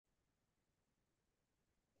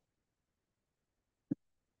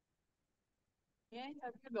May I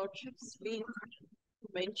have your lordship's leave to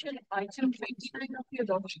mention item 29 of your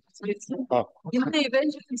lordship's list? In the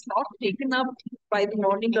event it is not taken up by the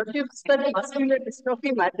morning lordships, the muscular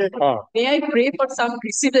dystrophy matter. May I pray for some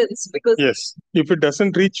precedence because Yes, if it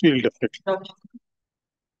doesn't reach, we will definitely. Lordship,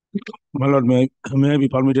 My lord, may I be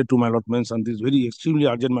permitted to, my lord, mention this very extremely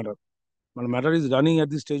urgent matter. My matter is running at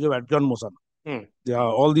the stage of adjourn motion. They are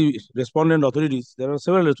all the respondent authorities. There are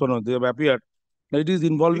several respondents. They have appeared. It is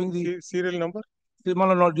involving the Serial number? my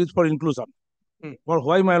lord, not just for inclusion. For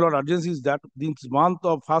why, my lord, urgency is that this month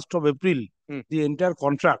of 1st of April, the entire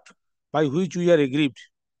contract by which we are aggrieved,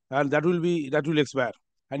 and that will expire.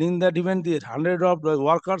 And in that event, the 100 of the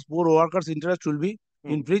workers, poor workers' interest will be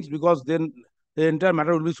infringed, because then the entire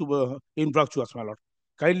matter will be infructuous, my lord.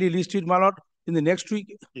 Kindly list it, my lord. In the next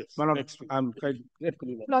week, Yes, my lord, next week. I'm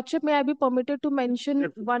Lordship, may I be permitted to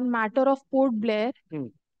mention one matter of Port Blair?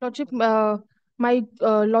 Lordship,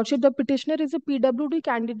 Lordship, the petitioner is a PWD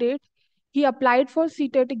candidate. He applied for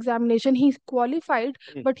CTET examination. He's qualified,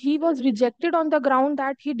 but he was rejected on the ground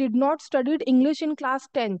that he did not studied English in class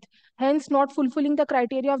 10th, hence not fulfilling the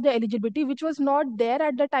criteria of the eligibility, which was not there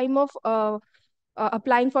at the time of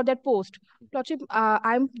applying for that post. Lordship,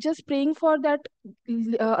 I'm just praying for that.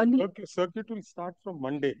 Circuit will start from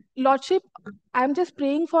Monday. Lordship, I'm just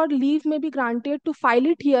praying for leave may be granted to file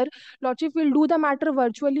it here. Lordship will do the matter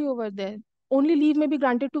virtually over there. Only leave may be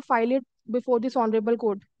granted to file it before this honorable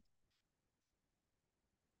court.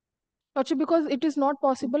 Lordship, because it is not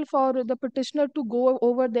possible for the petitioner to go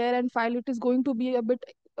over there and file. It is going to be a bit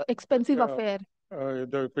expensive affair.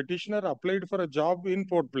 The petitioner applied for a job in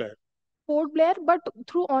Port Blair. Port Blair, but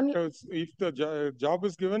through on. If the job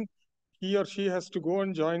is given, he or she has to go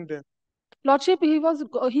and join there. Lordship, he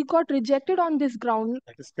got rejected on this ground.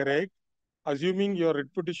 That is correct. Assuming your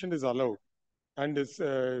writ petition is allowed and his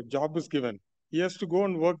job is given, he has to go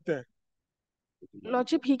and work there.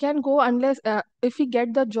 Lordship, he can go unless if he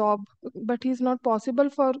get the job, but it's not possible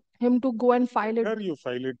for him to go and file it. Where you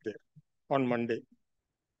file it there on Monday.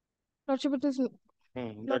 Lordship, it is.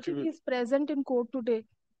 Lordship, he is present in court today.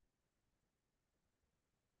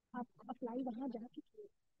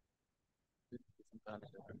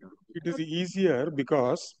 It is easier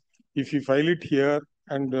because if you file it here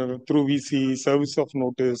and through VC, service of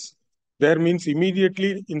notice, there means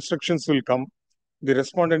immediately instructions will come. The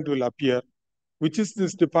respondent will appear. Which is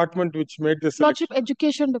this department which made the selection? Lordship,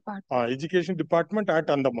 Education Department. Education Department at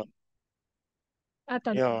Andaman. At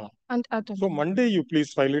Andaman. Yeah. At So Monday you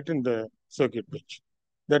please file it in the circuit bench.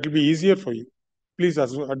 That will be easier for you. Please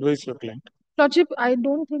advise your client. Lordship, I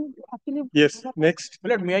don't think actually. Yes, next.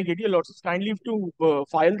 May I get your lordship's kind leave to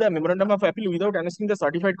file the memorandum of appeal without annexing the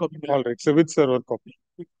certified copy? All right, so with server copy.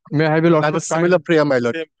 May I have your lordship's similar prayer, my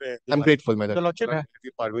lord? Same prayer. I'm grateful, my lord. The lordship.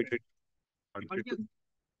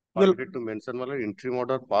 Permitted to mention, my lord, interim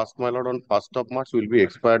order passed, my lord, on 1st of March will be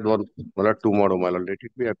expired on, my lord, tomorrow, my lord. Let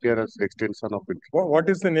it be appear as extension of it. What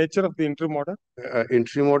is the nature of the interim order?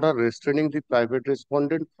 Interim order restraining the private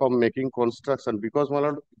respondent from making construction, because, my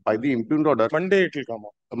lord, by the impugned order, Monday it will come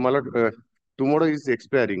up. my lord, tomorrow is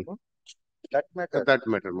expiring. That matter,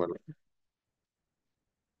 my lord.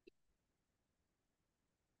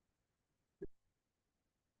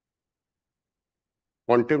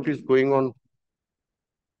 Contempt is going on.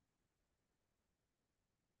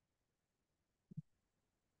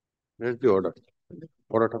 Where's the order?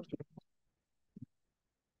 Order.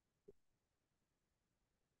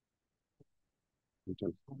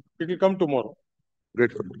 It will come tomorrow.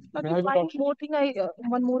 Grateful.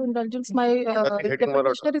 One more indulgence. The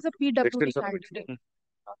petitioner is a PWD candidate.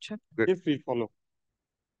 If we follow,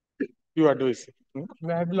 you advise.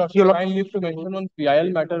 May I have your kind leave to mention on PIL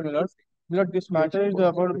matter, my lord? Lord, this matter is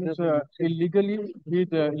about this illegally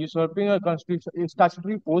with usurping a constitution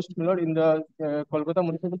statutory post, my lord, in the Kolkata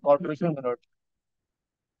Municipal Corporation, my lord.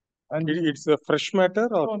 And it's a fresh matter,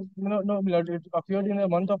 or no, my lord. It appeared in the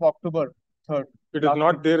month of October 3rd. It is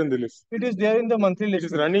not there in the list. It is there in the monthly list.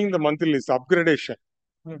 It is running in the monthly list. Upgradation.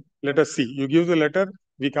 Let us see. You give the letter.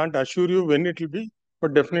 We can't assure you when it will be,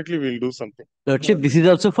 but definitely we will do something. Lordship, this is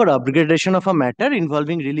also for upgradation of a matter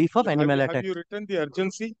involving relief of animal attack. Have you written the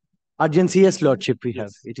urgency? Urgency, yes, Lordship, we have.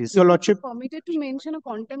 It is. Your lordship. Permitted to mention a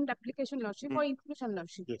contempt application, Lordship, or inclusion,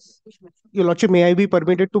 Lordship? Yes. Your lordship, may I be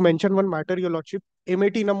permitted to mention one matter, your lordship?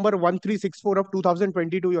 MAT number 1364 of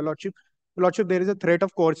 2022, your lordship. Your lordship, there is a threat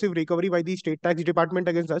of coercive recovery by the state tax department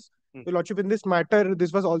against us. Your lordship, in this matter,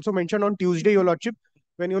 this was also mentioned on Tuesday, your lordship,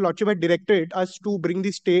 when your lordship had directed us to bring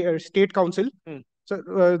the state council. So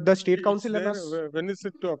the state council and us. When is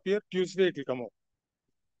it to appear? Tuesday it will come up.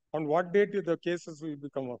 On what date the cases will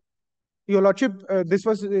come up? Your lordship, this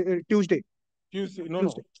was Tuesday. Tuesday. No.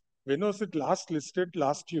 When was it last listed?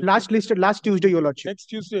 Last Tuesday. Last Tuesday, Your Lordship. Next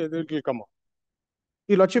Tuesday, it will come up.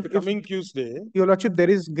 Your Lordship, if, Coming Tuesday. Your Lordship, there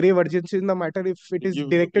is grave urgency in the matter if it is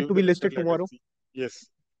directed to be listed tomorrow. Yes.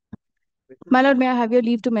 My lord, may I have your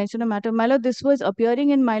leave to mention a matter? My lord, this was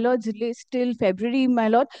appearing in my lord's list till February, my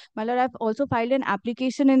lord. My lord, I've also filed an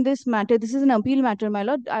application in this matter. This is an appeal matter, my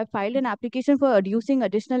lord. I filed an application for adducing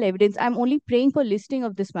additional evidence. I'm only praying for listing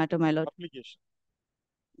of this matter, my lord. Application.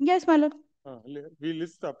 Yes, my lord. We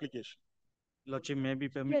list the application. Lordship, may be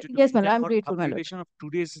permitted Yes, to my lord. I'm grateful, my lord. application of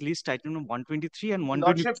today's list item number 123 and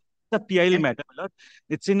 120. The PIL matter, my lord.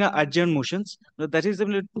 It's in adjourned motions. No, that is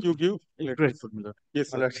the you give. Grateful, my lord.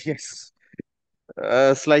 Yes, My lord, yes.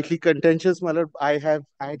 Slightly contentious, my lord. I had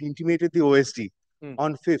intimated the OSD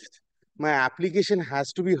on 5th. My application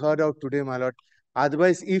has to be heard out today, my lord.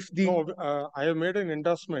 Otherwise, if the I have made an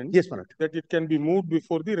endorsement. Yes, my lord. That it can be moved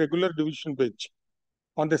before the regular division bench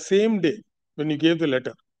on the same day when you gave the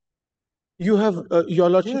letter. You have your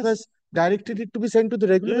lordship has directed it to be sent to the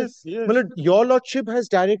regular. Yes, yes. My lord, your lordship has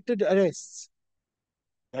directed arrests.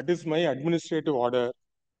 That is my administrative order.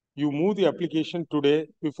 You move the application today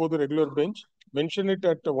before the regular bench. Mention it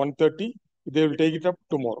at 1:30. They will take it up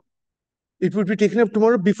tomorrow. It would be taken up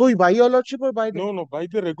tomorrow before by your lordship or by the... No, by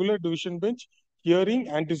the regular division bench hearing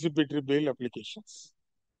anticipatory bail applications.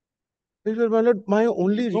 My lord, my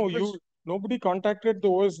only request... Nobody contacted the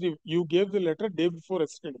OSD. You gave the letter day before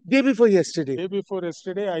yesterday. Day before yesterday. Day before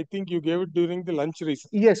yesterday. I think you gave it during the lunch recess.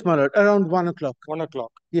 Yes, my lord. Around 1 o'clock. 1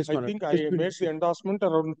 o'clock. Yes, my lord. I think I made the endorsement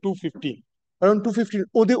around 2:15. Around 2:15.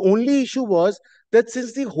 Oh, the only issue was that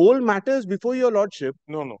since the whole matter is before your lordship.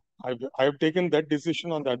 No. I have taken that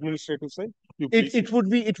decision on the administrative side. It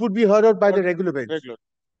would be heard out by the regular bench. Regular.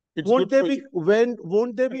 Won't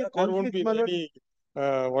there be a conflict, my lord?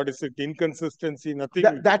 What is it? Inconsistency, nothing.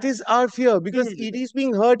 That is our fear because it is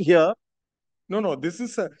being heard here. No, this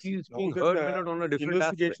is being heard on a different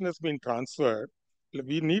investigation has been transferred.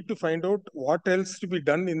 We need to find out what else to be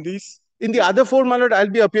done in these. In the other four, my lord, I'll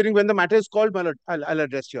be appearing when the matter is called, my lord. I'll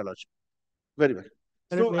address your lordship. Very well.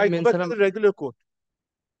 So I go back to the regular court.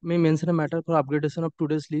 May mention a matter for upgradation of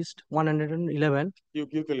today's list 111. You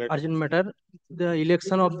give the letter. Urgent matter. The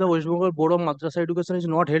election of the West Bengal Board of Madrasa Education is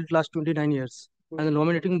not held last 29 years. And the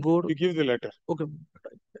nominating board. You give the letter. Okay.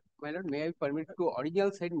 My lord, may I permit to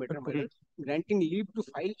original side matter, my lord, granting leave to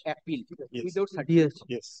file appeal without certificate. Yes.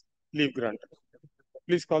 Yes. Leave granted.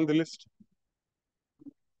 Please call the list.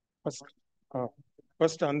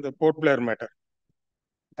 First on the Port Blair matter.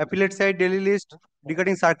 Appellate side daily list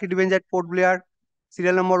regarding circuit bench at Port Blair,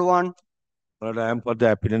 serial number 1. But I am for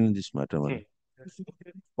the appellant in this matter, my lord.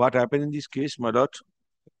 What happened in this case, my lord?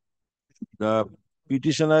 The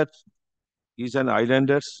petitioner is an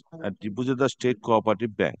islanders and deposited the State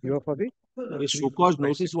Cooperative Bank. You are for the? A so-called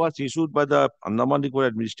notice was issued by the Andaman Nicobar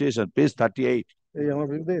administration, page 38,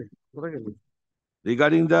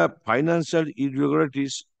 regarding the financial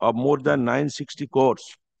irregularities of more than 960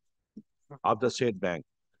 crores of the said bank.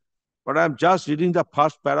 But I am just reading the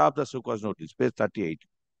first paragraph of the so-called notice, page 38.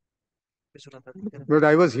 But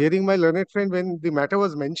I was hearing my learned friend when the matter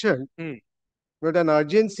was mentioned, but an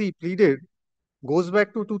urgency pleaded goes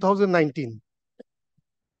back to 2019.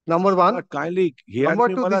 Number one. But kindly hear Number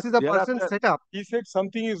me, two, this is a person set up. He said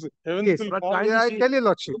something is Yes, I tell you,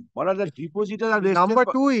 Lordship. What are the depositors? Number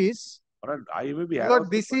two is, Lord,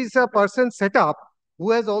 this is a person set up who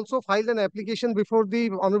has also filed an application before the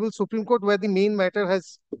Honorable Supreme Court where the main matter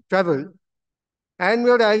has traveled. And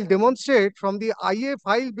I'll demonstrate from the IA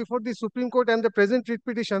file before the Supreme Court and the present writ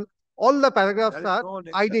petition, all the paragraphs are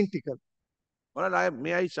identical.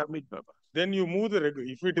 May I submit, Baba? Then you move the regular.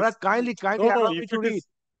 If it is kindly allow me to read.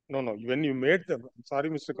 No. When you made the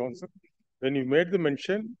Mr. Counsel, when you made the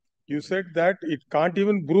mention, you said that it can't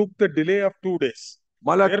even brook the delay of 2 days.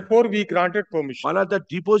 Therefore, we granted permission. The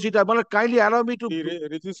depositor, kindly allow me to. The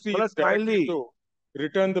registry is directed to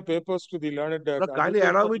return the papers to the learned. Kindly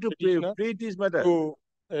allow me to plead this matter. To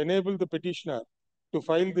enable the petitioner to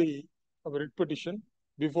file the writ petition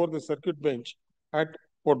before the circuit bench at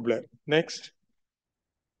Port Blair. Next.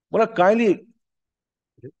 Kindly.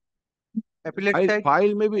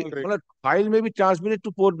 File may be transmitted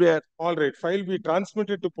to Port Blair. All right, file be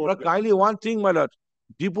transmitted to Port Blair. Kindly one thing, my lord.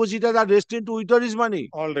 Depositors are destined to withdraw his money.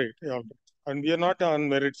 All right. And we are not on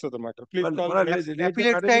merits of the matter. Please call the next.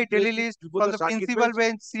 Appellate side daily list from the principal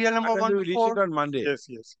bench, serial number 124. On Monday. Yes.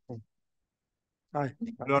 Hi.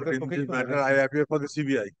 Lord, in this matter, I appear for the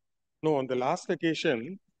CBI. No, on the last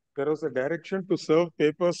occasion, there was a direction to serve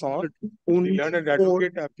papers on the learned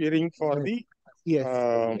advocate appearing for the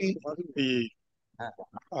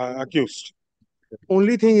accused.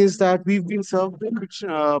 Only thing is that we've been served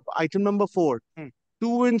item number 4.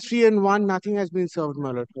 2 and 3 and 1, nothing has been served,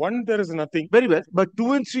 my lord. 1, there is nothing. Very well. But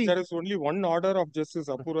 2 and 3. There is only one order of Justice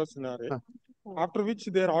Apura Sinare, after which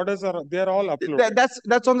their orders are, they are all uploaded.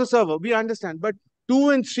 That's on the server. We understand. But 2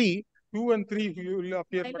 and 3. 2 and 3 will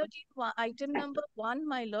appear. My lord, item number 1,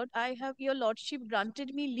 my lord, I have your lordship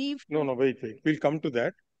granted me leave. No, wait. We'll come to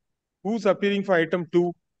that. Who's appearing for item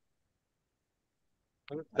 2?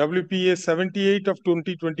 WPA 78 of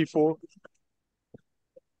 2024.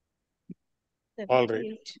 All right.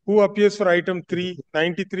 Who appears for item 3?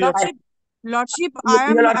 93 of Lordship, I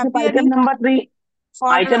am appearing item number 3. for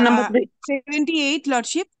Item number 3. 78,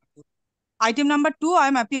 Lordship. Item number 2, I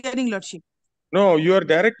am appearing, Lordship. No, you are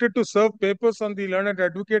directed to serve papers on the learned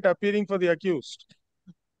advocate appearing for the accused.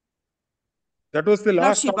 That was the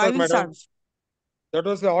last Lordship, order, I will madam. serve. That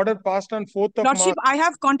was the order passed on 4th of Lordship, March. I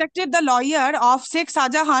have contacted the lawyer of Sheikh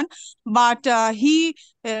Shahjahan, but he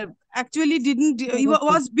actually didn't, he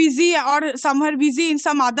was busy or somewhere busy in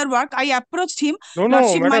some other work. I approached him. No,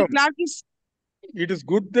 Lordship, my madam. clerk is... It is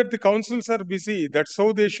good that the councils are busy. That's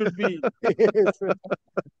how they should be.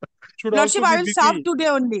 Should Lordship, also I be will busy. serve today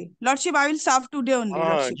only. Lordship, I will serve today only.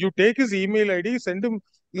 Lordship. You take his email ID, send him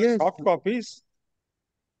soft copies.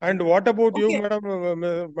 And what about you, madam?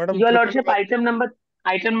 Madam Your Lordship, item number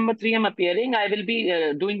 3, I'm appearing. I will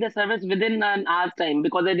be doing the service within an hour's time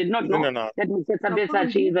because I did not know that Mr.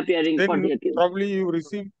 Sabyasachi is appearing for the Then accused. probably you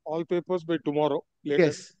receive all papers by tomorrow.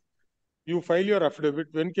 Yes. You file your affidavit.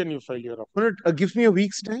 When can you file your affidavit? Give me a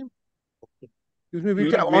week's time. Give me a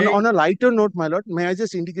week's time. On a lighter note, my lord, may I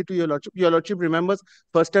just indicate to your lordship? Your lordship remembers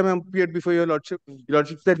first time I appeared before your lordship. Your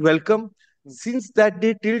lordship said welcome. Since that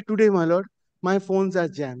day till today, my lord, my phones are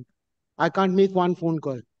jammed. I can't make one phone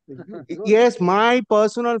call. Yes, my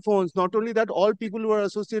personal phones. Not only that, all people who are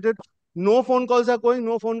associated, no phone calls are going,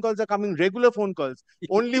 no phone calls are coming, regular phone calls.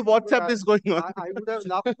 Only WhatsApp is going on. I would have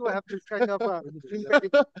loved to have this kind of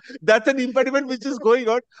impediment. That's an impediment which is going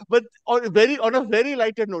on, but on a very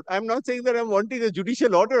lighter note. I'm not saying that I'm wanting a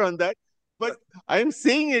judicial order on that, but I'm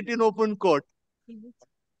saying it in open court.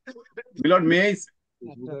 Lord, may I?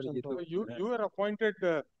 You were appointed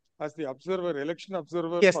as the observer, election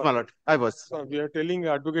observer. Yes, my lord, I was. So we are telling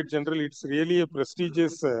Advocate General it's really a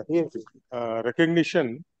prestigious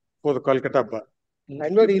recognition for the Kolkata Bar.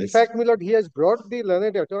 And Lord, in fact, my lord, he has brought the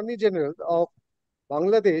learned Attorney General of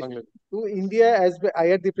Bangladesh to India as I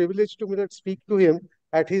had the privilege to speak to him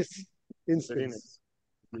at his instance.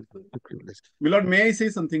 Lord, may I say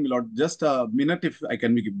something, Lord? Just a minute if I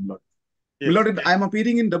can be given, Lord. Yes. Lord, I am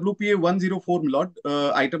appearing in WPA 104, Lord,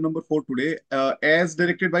 item number 4 today. As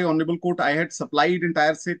directed by Honorable Court, I had supplied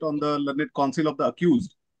entire set on the learned counsel of the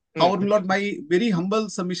accused. However, Lord, my very humble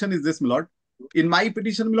submission is this, Lord. In my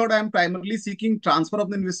petition, Lord, I am primarily seeking transfer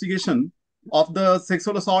of the investigation of the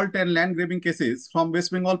sexual assault and land grabbing cases from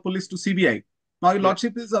West Bengal Police to CBI. Now, your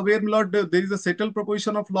Lordship is aware, Lord, there is a settled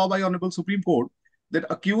proposition of law by Honorable Supreme Court that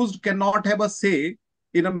accused cannot have a say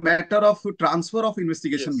in a matter of transfer of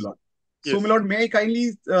investigation, Lord. So, my Lord, may I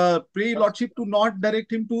kindly pray Lordship to not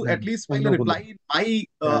direct him to at least file a reply in my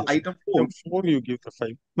item 4. Before you give the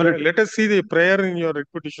file. Let us see the prayer in your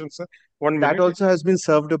petition, sir. 1 minute. That also has been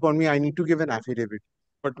served upon me. I need to give an affidavit.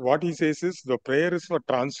 But what he says is the prayer is for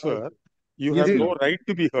transfer. You have no right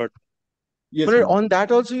to be heard. Yes, but on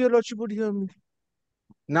that also, your Lordship would hear me.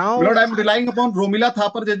 Now, Lord, I am relying upon Romila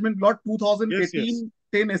Thapar judgment, Lord, 2018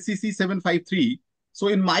 10 SCC 753. So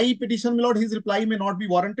in my petition, my lord, his reply may not be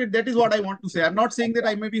warranted. That is what I want to say. I'm not saying that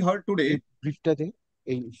I may be heard today.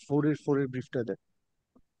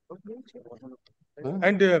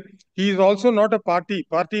 And he is also not a party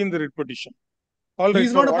in the writ petition. All right, he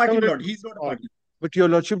is not a party, Lord. He is not a party. But your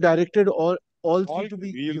lordship directed all to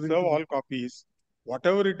be we will serve all copies.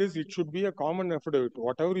 Whatever it is, it should be a common affidavit.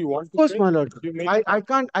 Whatever you want to say. Of course, my lord.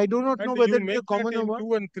 I do not know whether it is a common or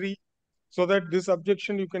 2 and 3, so that this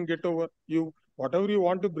objection you can get over. Whatever you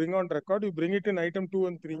want to bring on record, you bring it in item 2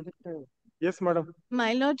 and 3. Yes, madam.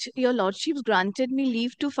 My lord, your lordships granted me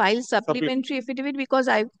leave to file supplementary affidavit because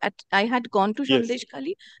I had gone to Sandesh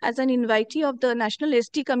Kali as an invitee of the National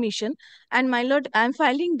ST Commission. And my lord, I am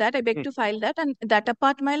filing that. I beg to file that. And that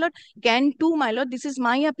apart, my lord, can too, my lord, this is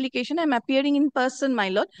my application. I am appearing in person, my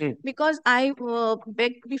lord, because I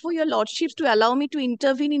beg before your lordships to allow me to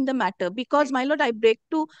intervene in the matter. Because, my lord, I beg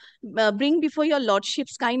to bring before your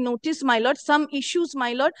lordships kind notice, my lord, some issues,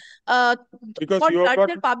 my lord, because for you have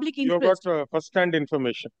got public interest. You have got first-hand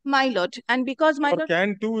information. My lord, and because my lord,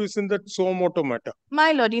 can too is in the suo moto matter.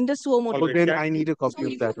 My lord, in the suo moto. Then I need a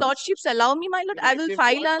copy of that. Lordships allow me, my lord, I will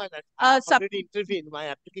file a already intervene. My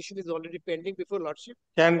application is already pending before lordship.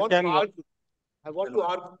 I want to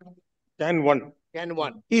argue. Can 1. Can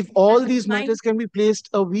 1. If all these matters can be placed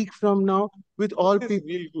a week from now with all people.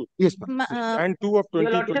 We'll do. Yes, Can 2 of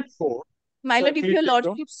 2024. My lord, if your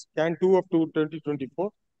lordships. Can 2 of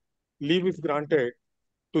 2024. Leave is granted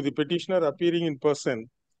to the petitioner appearing in person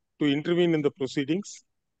to intervene in the proceedings.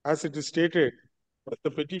 As it is stated,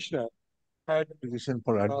 the petitioner had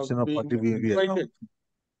for addition of party invited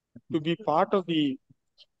to be part of the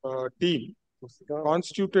team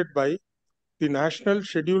constituted by the National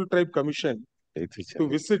Scheduled Tribe Commission to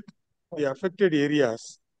visit the affected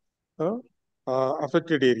areas.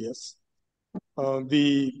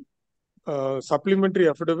 The supplementary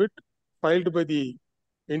affidavit filed by the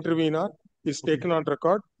intervener is taken on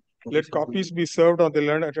record. Let copies be served on the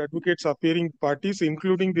learned advocates appearing parties,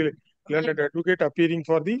 including the learned advocate appearing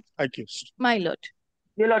for the accused. My lord.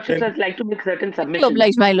 Your lordship, I'd like to make certain To submissions.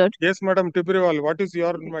 oblige, my lord. Yes, Madam Tibrewal, what is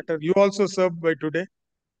your matter? You also served by today.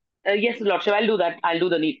 Yes, lordship, I'll do that. I'll do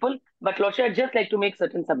the needful. But lordship, I'd just like to make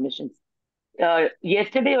certain submissions.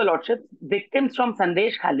 Yesterday, your lordship, victims from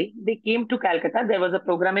Sandesh Khali, they came to Calcutta. There was a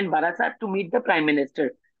program in Barasat to meet the Prime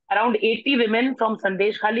Minister. Around 80 women from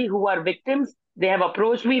Sandesh Khali who are victims, they have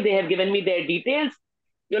approached me. They have given me their details.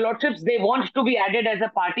 Your lordships, they want to be added as a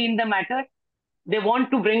party in the matter. They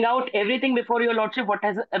want to bring out everything before your lordship,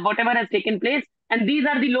 whatever has taken place. And these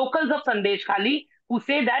are the locals of Sandesh Khali who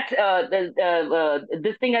say that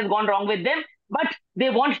this thing has gone wrong with them, but they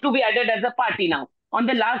want to be added as a party now. On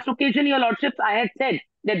the last occasion, your lordships, I had said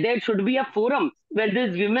that there should be a forum where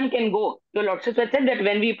these women can go. Your lordships had said that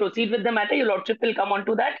when we proceed with the matter, your lordship will come on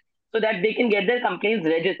to that so that they can get their complaints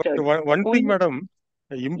registered. One thing, madam,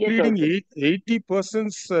 impleading 80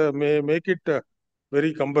 persons may make it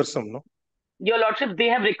very cumbersome, no? Your lordship, they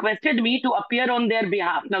have requested me to appear on their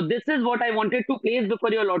behalf. Now, this is what I wanted to place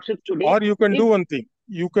before your lordship today. Or you can do one thing.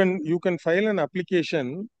 You can file an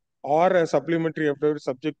application or a supplementary affidavit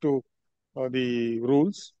subject to the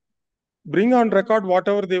rules. Bring on record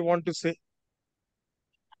whatever they want to say.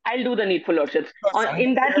 I'll do the needful, lordships.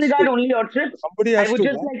 In that regard, only lordships, I would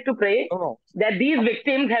just like to pray that these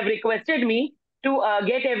victims have requested me to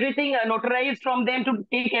get everything notarized from them, to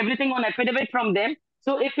take everything on affidavit from them.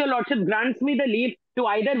 So if your lordship grants me the leave to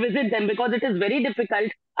either visit them, because it is very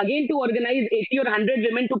difficult, again, to organize 80 or 100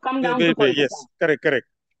 women to come down to Kolkata. Yes, correct.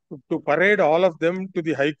 To parade all of them to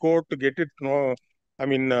the High Court to get it,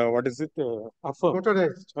 what is it?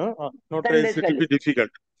 Notarized. Notarized, it will be difficult.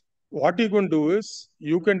 What you can do is,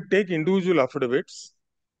 you can take individual affidavits,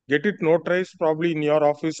 get it notarized probably in your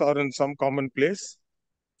office or in some common place,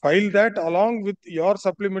 file that along with your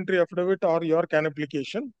supplementary affidavit or your can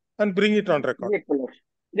application and bring it on record.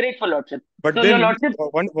 Grateful lordship. But so then, your lordship,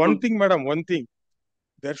 one thing, madam, one thing.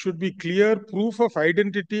 There should be clear proof of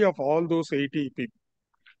identity of all those 80 people.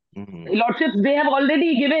 Lordships, they have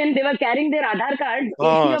already given, they were carrying their Aadhaar cards.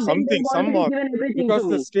 80 of them, they've already given everything because to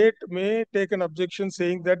the me. state may take an objection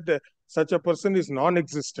saying that such a person is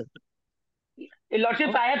non-existent.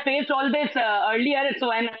 Lordships, I have faced all this earlier,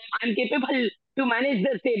 so I'm capable to manage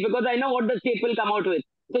the state because I know what the state will come out with.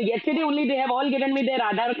 So yesterday only they have all given me their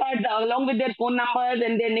Aadhaar cards along with their phone numbers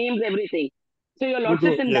and their names, everything. So your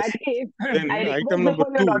lordships, in that case, Then I request item number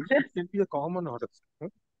before your 2 lordships. will be a common order.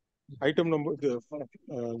 Item number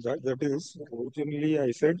that is originally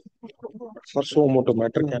I said for so moto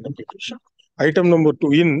matter can application. Item number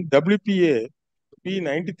 2 in WPA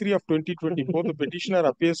P93 of 2024, the petitioner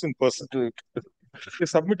appears in person. It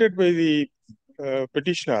is submitted by the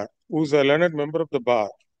petitioner, who is a learned member of the bar,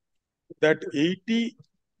 that 80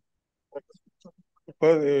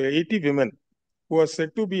 women who are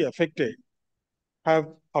said to be affected have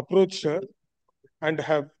approached her and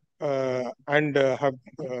have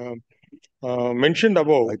mentioned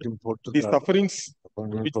about the sufferings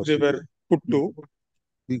which they were put to,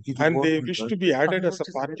 and they wish to be added as a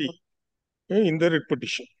party in the writ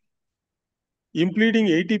petition. Impleading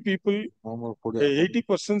 80 people, 80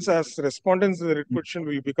 persons as respondents in the writ petition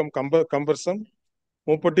will become cumbersome,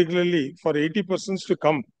 more particularly for 80 persons to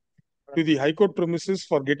come to the High Court premises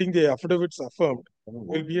for getting the affidavits affirmed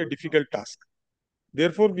will be a difficult task.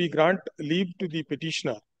 Therefore, we grant leave to the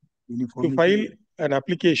petitioner to file an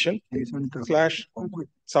application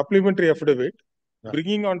 / supplementary affidavit,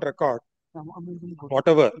 bringing on record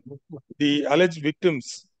whatever the alleged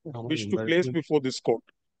victims wish to place before this court.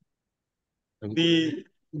 The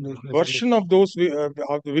version of those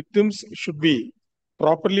of the victims should be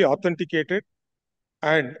properly authenticated,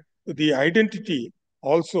 and the identity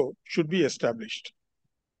also should be established.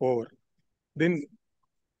 Then,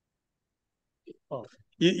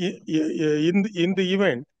 in the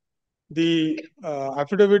event the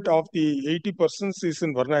affidavit of the 80 persons is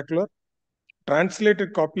in vernacular,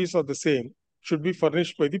 translated copies of the same should be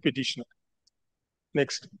furnished by the petitioner.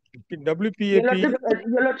 Next, in Your WPAP. Lordship,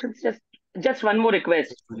 Your Lordship, just one more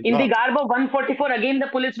request. In the garb of 144, again the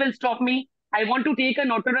police will stop me. I want to take a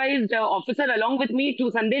notarized officer along with me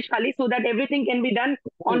to Sandesh Khali so that everything can be done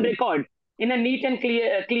on record in a neat and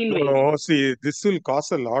clean way. No, see, this will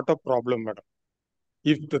cause a lot of problem, madam.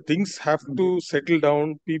 If the things have to settle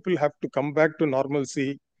down, people have to come back to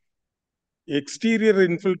normalcy. Exterior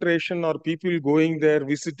infiltration or people going there,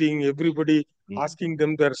 visiting everybody, asking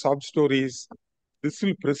them their sob stories. This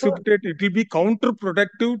will precipitate, it will be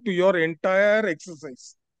counterproductive to your entire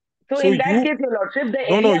exercise. So in that case, Your Lordship, the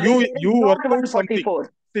area you is work not out something.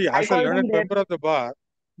 144. See, I as a call them learned there. member of the bar,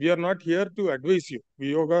 we are not here to advise you.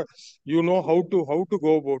 You know how to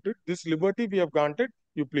go about it. This liberty we have granted,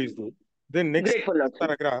 you please do. Then next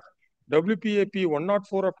paragraph, WPAP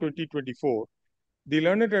 104 of 2024, the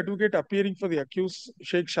learned advocate appearing for the accused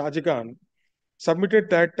Sheikh Shahjahan submitted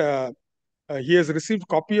that he has received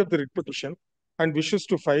copy of the writ petition and wishes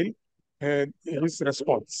to file his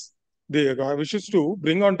response. They wishes to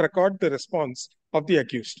bring on record the response of the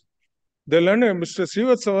accused. The learned Mr.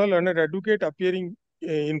 Srivatsava, learned advocate appearing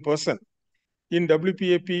in person in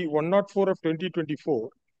WPAP 104 of 2024,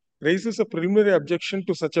 raises a preliminary objection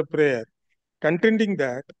to such a prayer, contending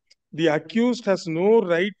that the accused has no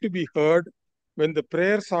right to be heard when the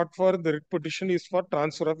prayer sought for the writ petition is for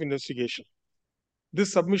transfer of investigation.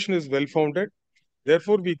 This submission is well-founded.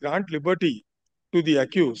 Therefore, we grant liberty to the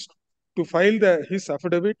accused to file his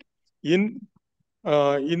affidavit in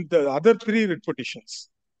the other three writ petitions,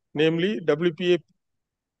 namely WPA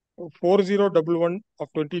 4011 of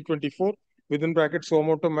 2024, within brackets suo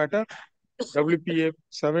motu matter, WPA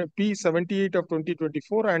P78 of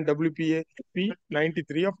 2024, and WPA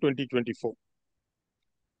P93 of 2024.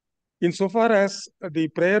 Insofar as the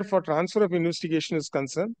prayer for transfer of investigation is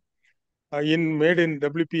concerned, made in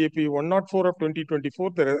WPAP 104 of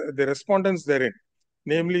 2024, the respondents therein,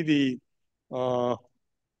 namely the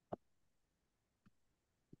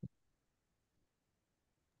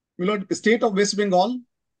State of West Bengal,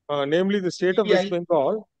 namely the State of West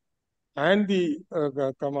Bengal and the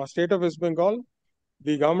State of West Bengal,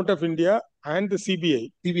 the Government of India and the CBI,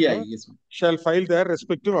 yes, shall file their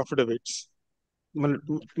respective affidavits.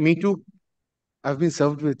 Me too. I've been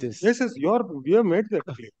served with this. Yes, we have made that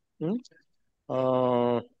clear.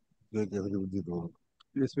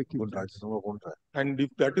 And if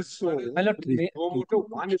that is so,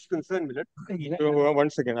 one is concerned, one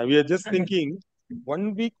second. We are just thinking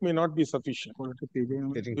 1 week may not be sufficient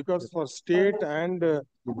because for state and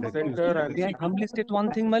center and May I humbly state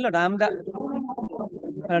one thing, my lord? I am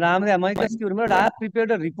the amicus curiae, my lord. I have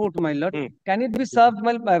prepared a report, my lord. Can it be served,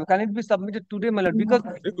 my lord? Can it be submitted today, my lord? Because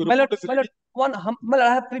my lord, my lord,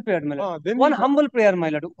 I have prepared, my lord. One humble prayer, my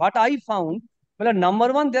lord. What I found, my lord,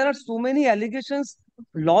 number one, there are so many allegations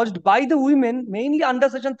lodged by the women, mainly under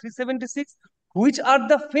section 376, which are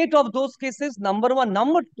the fate of those cases. Number one,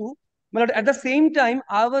 number two, my lord. At the same time,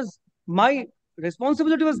 my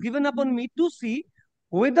responsibility was given upon me to see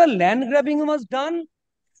whether land grabbing was done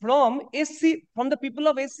from the people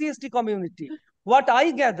of SC/ST community. What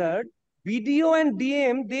I gathered, BDO and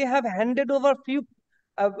DM, they have handed over few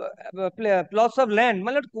plots of land.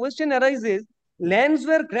 My lord, question arises, lands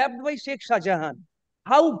were grabbed by Sheikh Shahjahan.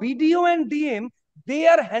 How BDO and DM, they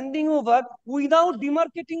are handing over without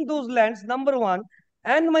demarcating those lands, number one.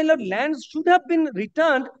 And my lord, lands should have been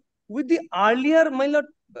returned with the earlier, my lord,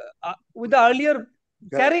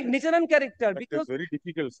 nature and character. Because very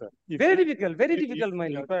difficult, sir. Very difficult, my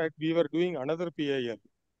lord. In fact, we were doing another PIL.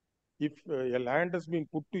 If a land has been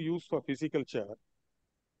put to use for pisciculture,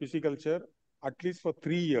 at least for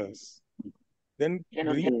 3 years, then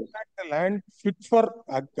bringing back the land fit for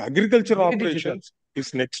agricultural operations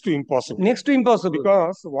is next to impossible. Next to impossible.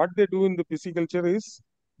 Because what they do in the pisciculture is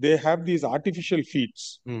they have these artificial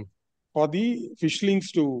feeds for the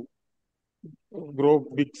fishlings to grow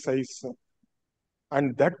big size.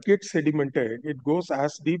 And that gets sedimented. It goes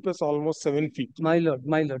as deep as almost 7 feet. My lord.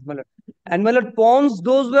 And my lord, ponds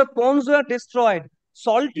were destroyed.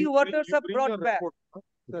 Salty waters are brought back.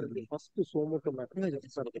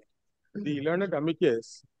 The learned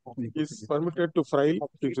amicus is permitted to file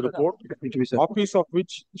his report, copies of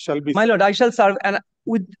which shall be. My lord, I shall serve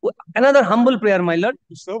with another humble prayer, my lord.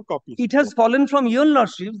 Serve copies. It has fallen from your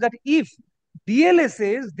lordships that if DLA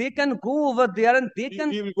says they can go over there and they can.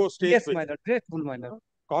 We will go straight. Yes, my lord. Grateful, my lord.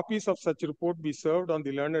 Copies of such report be served on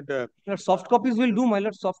the learned. Soft copies will do, my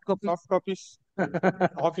lord. Soft copies. Soft copies.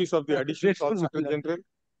 Office of the Additional Solicitor General,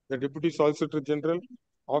 the Deputy Solicitor General,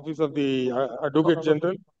 Office of the Advocate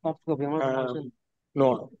General.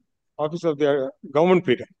 No, Office of the Government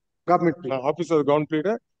Pleader. Office of the Government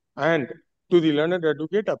Pleader, and to the learned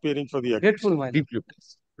advocate appearing for the accused. Grateful, my lord.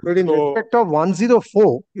 But in So- respect of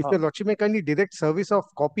 104, if your lordship may kindly direct service of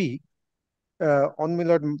copy on my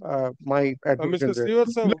lord, my advocate. Mr.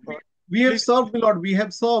 Srivastava, We have served, my lord. We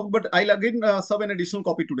have served, but I'll again serve an additional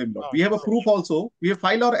copy today, my lord. We have a proof also. We have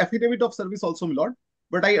filed our affidavit of service also, my lord.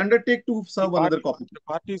 But I undertake to serve another copy. The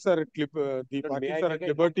parties are at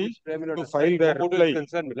liberty to file their reply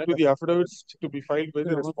to the affidavits to be filed by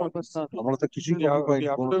the respondents. The affidavits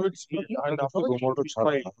and affidavits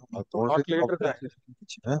filed not later than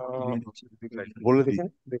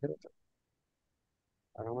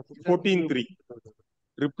 14.3.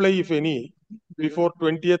 Reply, if any, before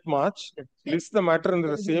 20th March, list the matter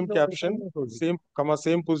under the same caption, same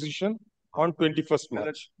position on 21st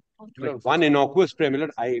March. One innocuous prayer, my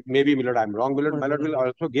lord. Maybe, my lord, I'm wrong, my lord. My lord will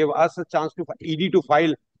also give us a chance to ED to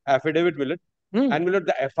file affidavit, my lord. And my lord,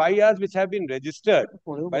 the FIRs which have been registered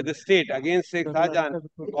by the state against Sheikh Shahjahan,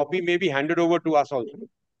 copy may be handed over to us also.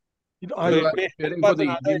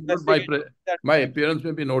 My appearance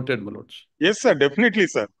may be noted, my lords. Yes, sir, definitely,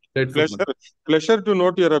 sir. Pleasure to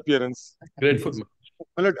note your appearance. Grateful.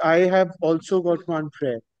 My lord, I have also got one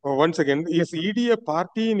prayer. Once again, is ED a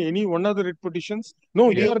party in any one of the writ petitions? No,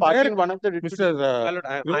 you are there in one of the writ petitions.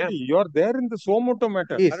 Mr. You are there in the suo moto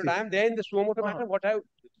matter. My lord, I am there in the suo moto matter.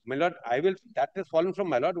 My lord, that has fallen from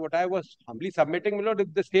my lord. What I was humbly submitting, my lord,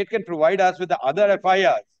 if the state can provide us with the other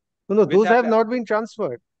FIRs. No, those have not been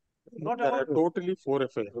transferred. There are totally 4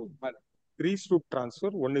 FIRs. 3 to transfer,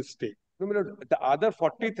 1 is state. No, my lord, the other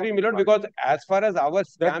 43, my lord, because as far as our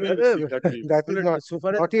stamp that is not, so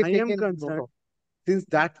far as not yet I am taken concerned, note of. since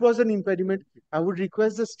that was an impediment, I would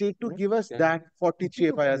request the state to give us that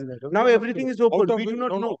 43 FIRs. Now everything is open. We do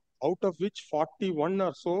not know. Out of which 41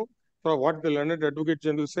 or so, for what the learned advocate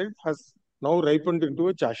general said, has now ripened into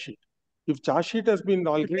a charge sheet. If charge sheet has been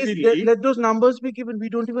already let those numbers be given. We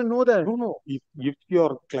don't even know that. No. If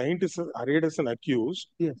your client is arrayed as an accused,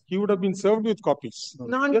 he would have been served with copies.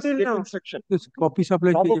 Not Just until get now. instruction. This copy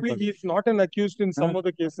supply. Probably he is not an accused in some of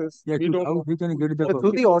the cases. Yeah, We don't know. we can get the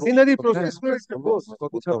Through the ordinary process,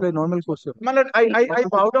 copy supply normal question. My lord, I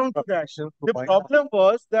bow down to that. The problem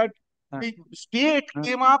was that the state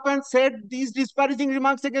came up and said these disparaging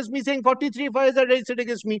remarks against me, saying 43 FIRs are registered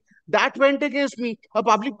against me. That went against me. A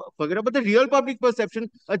public, forget about the real public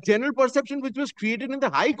perception, a general perception which was created in the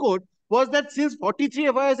High Court was that since 43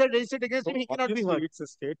 FIRs are registered against him, he cannot be heard. It's a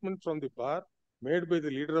statement from the bar made by the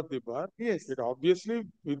leader of the bar. Yes. It obviously,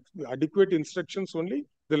 with adequate instructions only,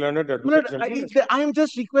 the learned advocate. I am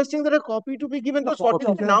just requesting that a copy to be given. Those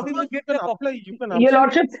 43, now we will get an apply. You can Your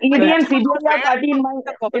lordships, ED and CBI are party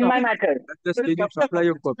in my matter. The stadium supply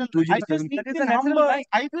of copy. I just need the number.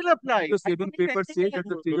 I will apply. The stadium paper says that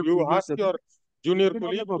the stadium. You ask your junior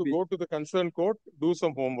colleague to go to the concerned court, do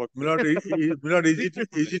some homework.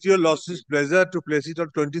 Is it your lordship's pleasure to place it on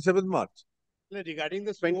 27th March? Regarding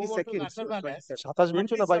the 22nd.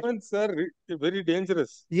 27th, sir, very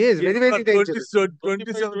dangerous. Yes, very dangerous.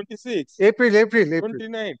 26. April.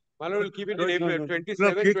 29. Malor will keep it in April.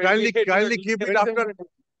 27. Kindly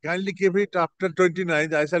keep it after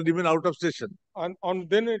 29th. I shall remain out of station.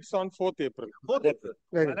 Then it's on 4th April. 4th April.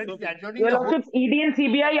 Your lordships, ED and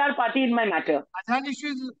CBI are party in my matter. Shahjahan issue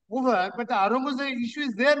is over, but the Aurangzeb issue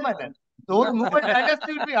is there, my lord. The whole movement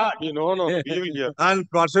will be hard. No, we will hear. And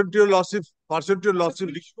pursuant to your lordship.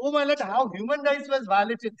 Show, my lord, how human rights was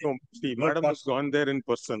violated. No, see, madam has gone there in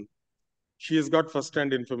person. She has got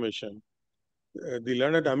first-hand information. The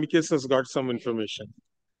learned amicus has got some information.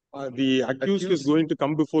 The accused is going to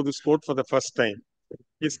come before this court for the first time.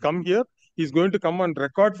 He's come here. He's going to come on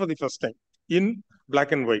record for the first time in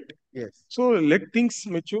black and white. Yes. So let things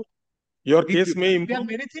mature. Your case may improve. We have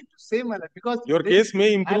many things to say, my lord, because your case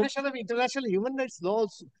may improve. Violation of international human rights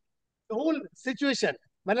laws. The whole situation.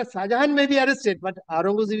 My lord, Shahjahan may be arrested, but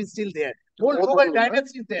Aurangzeb is still there. Whole global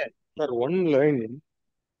dynasty is there. Sir, one line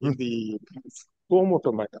in the suo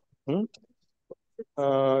moto matter.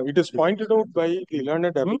 It is pointed out by the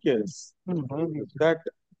learned amicus that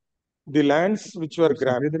the lands which were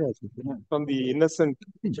grabbed from the innocent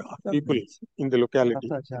people in the locality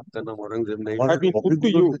have been put to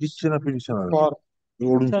use for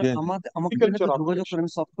agriculture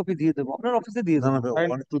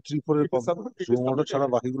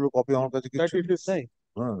operation. That it is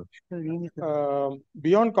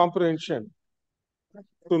beyond comprehension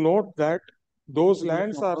to note that those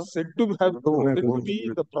lands are said to be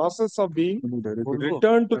the process of being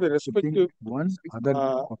returned to the respective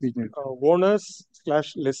owners /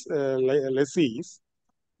 lessees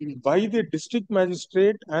by the district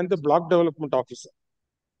magistrate and the block development officer.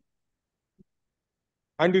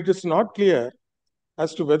 And it is not clear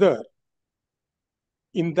as to whether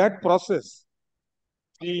In that process,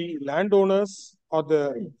 the landowners or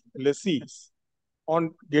the lessees,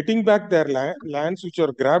 on getting back their lands which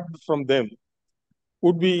are grabbed from them,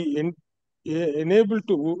 would be enabled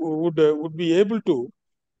to would be able to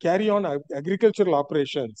carry on agricultural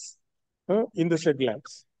operations in the said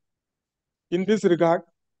lands. In this regard,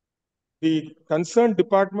 the concerned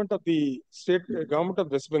department of the state government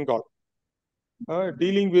of West Bengal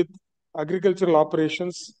dealing with agricultural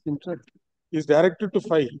operations is directed to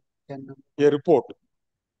file a report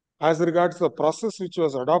as regards the process which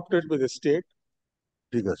was adopted by the state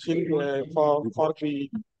for the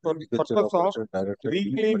purpose of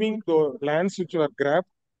reclaiming the lands which were grabbed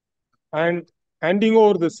and handing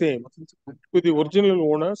over the same to the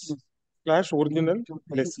original owners / original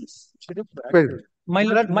lessees. May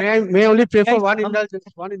I only pray for one indulgence?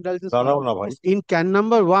 One indulgence. In can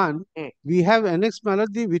number 1, we have annexed, my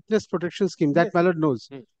lord, the witness protection scheme that my lord knows.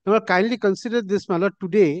 Now, kindly consider this, my lord.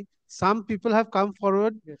 Today, some people have come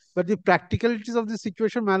forward, but the practicalities of the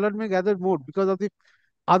situation, my lord, may gather more because of the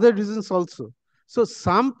other reasons also. So,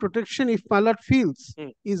 some protection, if my lord feels,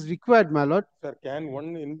 is required, my lord. Sir, can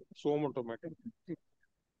one in so automatic?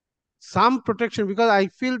 Some protection, because I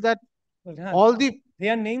feel that all the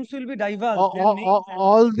their names will be diverse.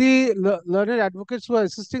 All the learned advocates who are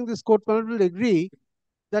assisting this court will agree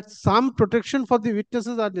that some protection for the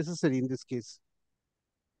witnesses are necessary in this case.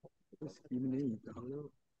 So,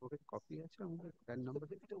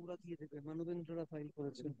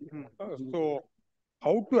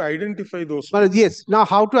 how to identify those? Well, yes. Now,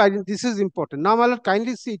 how to identify? This is important. Now, Malad,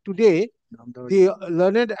 kindly see today the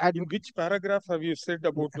learned. In which paragraph have you said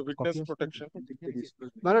about the witness protection?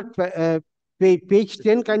 Malad, page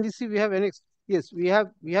 10. Kindly see. We have annexed. Yes, we have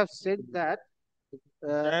said that.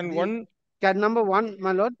 Can number 1,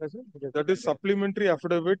 my lord. That is supplementary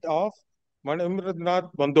affidavit of Manamranath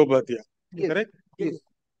Bandobadhyaya. Yes. Correct? Yes.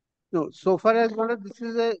 No, so far as my lord, this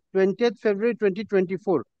is a 20th February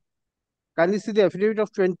 2024. Can you see the affidavit of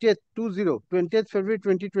 20th February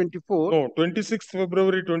 2024? No, 26th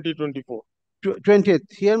February 2024. 20th.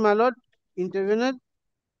 Here, my lord, intervener.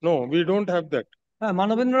 No, we don't have that.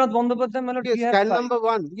 Manobendranath Bandopadhyay, my lord, yes, can number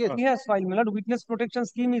 1. Yes. He has filed, my lord. Witness protection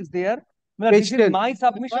scheme is there. My lord, this is my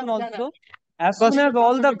submission also. As soon as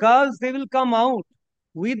all the girls, they will come out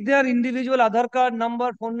with their individual Aadhaar card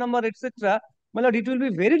number, phone number, etc. My lord, it will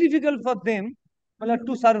be very difficult for them, my lord,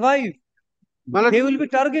 to survive. They will be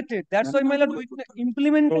targeted. That's why, my lord,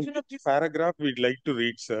 implementation of this paragraph we'd like to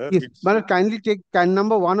read, sir. Yes, my lord, kindly take can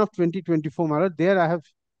number 1 of 2024, my lord. There I have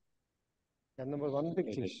can number 1.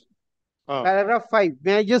 Paragraph 5.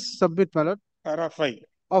 May I just submit, my lord? Paragraph 5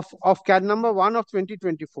 of can number 1 of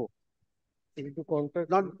 2024.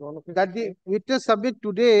 Not that the witness submit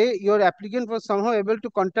today, your applicant was somehow able to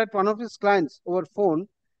contact one of his clients over phone.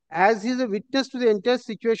 As he is a witness to the entire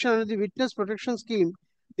situation under the witness protection scheme,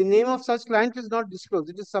 the name of such client is not disclosed.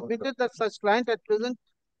 It is submitted that such client at present,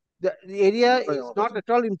 the area is not at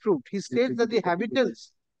all improved. He states that the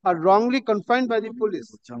inhabitants are wrongly confined by the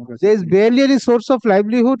police. There is barely any source of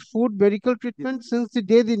livelihood, food, medical treatment since the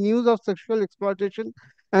day the news of sexual exploitation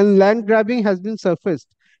and land grabbing has been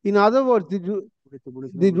surfaced. In other words,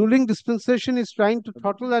 the ruling dispensation is trying to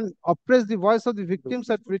throttle and oppress the voice of the victims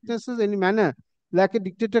and witnesses in any manner, like a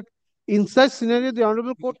dictator. In such scenario, the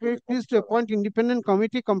Honorable Court may be pleased to appoint independent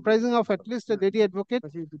committee comprising of at least a lady advocate,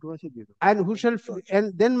 and who shall.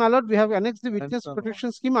 And then, my lord, we have annexed the witness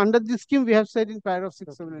protection scheme. Under this scheme, we have said in paragraph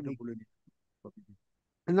 6, 7, and 8.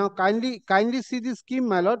 And now, kindly see the scheme,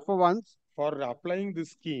 my lord, for once. For applying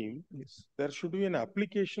this scheme, there should be an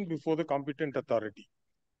application before the competent authority.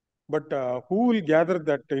 But who will gather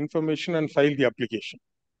that information and file the application?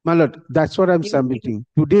 My lord, that's what I'm submitting.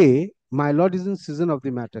 Today, my lord is in season of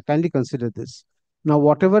the matter. Kindly consider this. Now,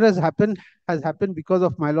 whatever has happened because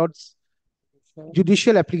of my lord's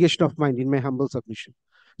judicial application of mine in my humble submission.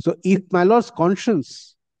 So, if my lord's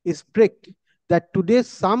conscience is pricked that today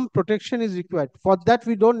some protection is required, for that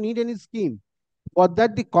we don't need any scheme. For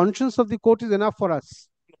that, the conscience of the court is enough for us.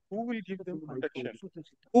 Who will give them protection?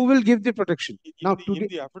 Who will give the protection? Now, in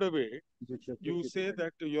the affidavit, you say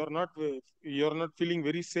that you're not feeling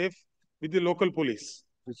very safe with the local police.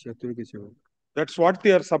 That's what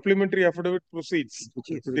their supplementary affidavit proceeds.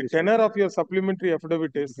 The tenor of your supplementary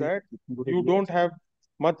affidavit is that you don't have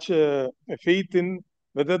much faith in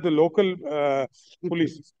whether the local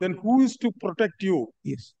police. Then who is to protect you?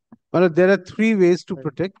 Yes. Well, there are 3 ways to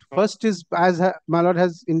protect. First is, as my lord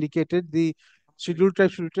has indicated, the Scheduled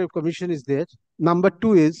Tribe Commission is there. Number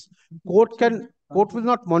 2 is court will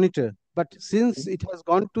not monitor, but since it has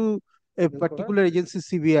gone to a particular agency,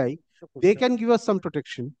 CBI, they can give us some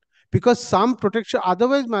protection, because some protection.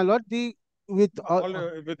 Otherwise, my lord, the with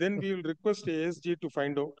then we will request ASG to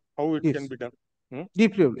find out how it can be done.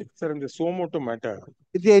 Deeply. Sir, in the suo motu matter,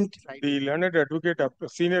 The learned advocate,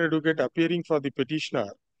 senior advocate appearing for the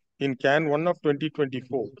petitioner in Can 1 of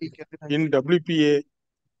 2024 in WPA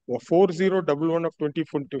 4011 of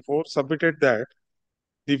 2024 submitted that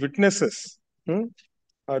the witnesses,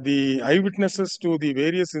 the eyewitnesses to the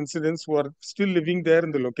various incidents who are still living there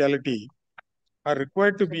in the locality are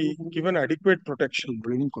required to be given adequate protection.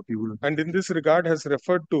 And in this regard has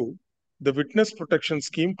referred to the Witness Protection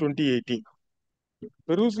Scheme 2018.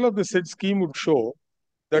 Perusal of the said scheme would show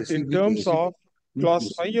that in terms of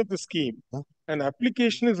clause 5 of the scheme, an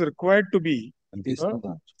application is required to be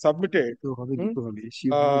submitted through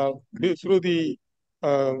the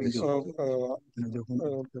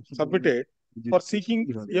submitted for seeking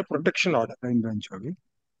a protection order.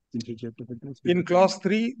 In clause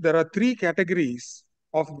 3, there are 3 categories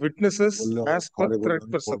of witnesses as per threat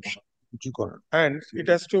perception. And it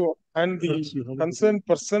has to, and the concerned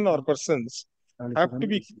person or persons have to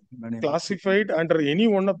be classified under any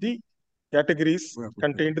one of the categories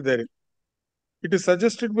contained therein. It is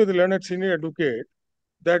suggested by the learned senior advocate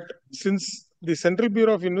that since the Central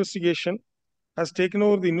Bureau of Investigation has taken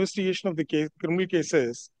over the investigation of the criminal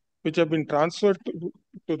cases which have been transferred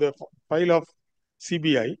to the file of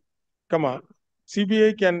CBI,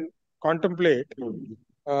 CBI can contemplate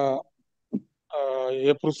a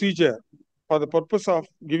procedure for the purpose of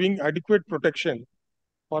giving adequate protection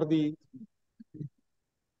for the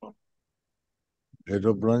head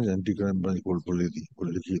of branch, anti-crime branch,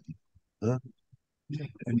 লিখিয়ে দিই হ্যাঁ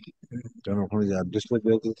কারণ ওখানে যে অ্যাড্রেসটা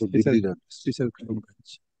দেওয়া আছে তো Delhi special crime branch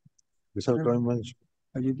special crime branch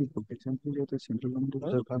আর যদি প্রোটেকশন পেয়ে যেত central government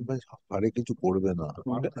special crime branch আরে কিছু করবে না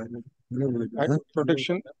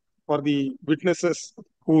protection for the witnesses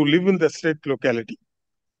who live in the state locality.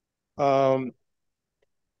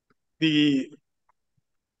 The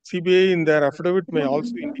CBI in their affidavit may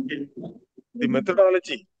also indicate the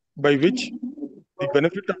methodology by which the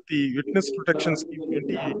benefit of the Witness Protection Scheme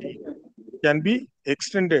 2018 can be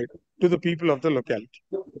extended to the people of the locality.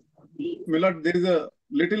 Milord, there is a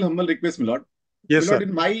little humble request, Milord. Yes, Milord, sir.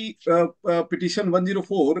 in my petition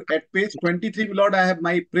 104, at page 23, Milord, I have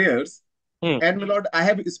my prayers. And Milord, I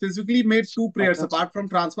have specifically made 2 prayers apart from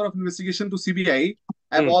transfer of investigation to CBI.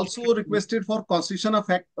 I have also requested for constitution of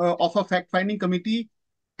a fact-finding committee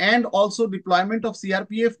and also deployment of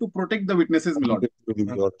CRPF to protect the witnesses, Milord.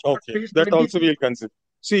 Okay, that also we will consider.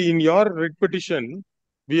 See, in your writ petition,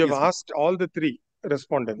 we have asked all the 3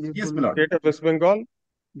 respondents. Yes, Milord. State of West Bengal,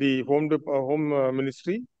 the Home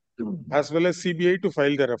Ministry, as well as CBI to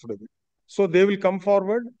file their affidavit. So they will come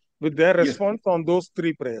forward with their response on those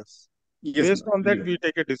 3 prayers. Yes, based on that, we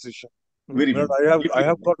take a decision. Very good. I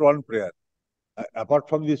have got one prayer. Apart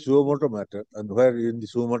from the suo motu matter, and where in the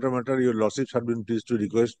suo motu matter your lordships have been pleased to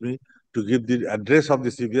request me to give the address of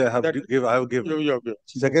the CBI, I have given.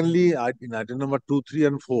 Secondly, in item number 2, 3,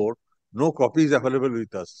 and 4, no copy is available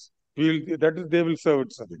with us. They will serve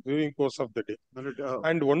it, sir, during course of the day.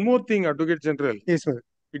 And one more thing, Advocate General. Yes, sir.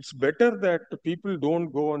 It's better that people don't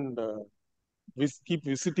go and keep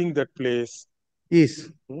visiting that place. Yes,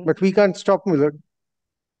 but we can't stop Millard.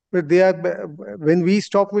 But they are, when we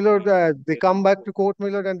stop Millard, they come back to court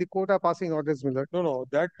Millard and the court are passing orders Millard. No,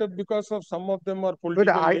 that because of some of them are political.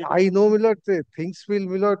 But I know Millard, things will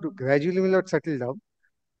Millard gradually Millard settle down.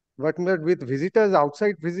 But Millard with visitors,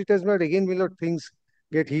 outside visitors, Millard again Millard things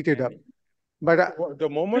get heated up. But the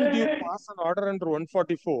moment you pass an order under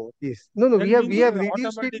 144, yes, no, we have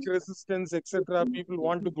reduced automatic resistance, etc. People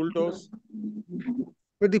want to bulldoze.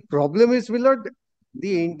 But the problem is, Millard,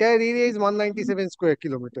 the entire area is 197 square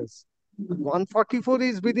kilometers. 144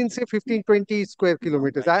 is within say 15-20 square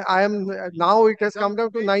kilometers. I am now it has come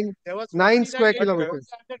down to 9 square kilometers.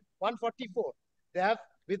 144. They have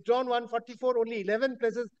withdrawn 144. Only 11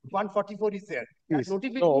 places 144 is there. That Yes.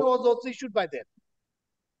 notification was also issued by them.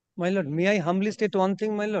 My lord, may I humbly state one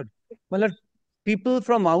thing, my lord? My lord, people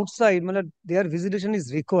from outside, my lord, their visitation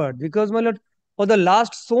is required because, my lord, for the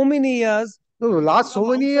last so many years. No, last so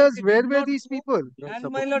many years, where were these people? And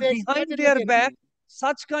my lord, behind their back,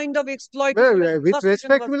 such kind of exploit. With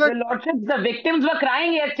respect, my lord. The lordships, the victims were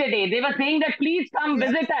crying yesterday. They were saying that please come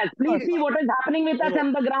visit us. Please see what is happening with us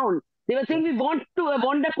on the ground. They were saying we want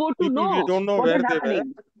the court to know We don't know what where is they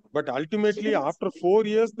happening. were. But ultimately, after 4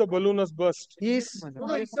 years, the balloon has burst. Yes.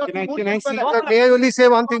 Can I say? May I only say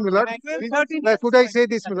one thing, Millard? Could I say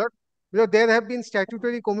this, Millard? Because there have been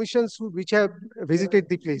statutory commissions which have visited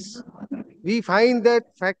the place. We find that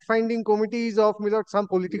fact-finding committees of Millard, some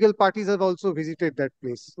political parties have also visited that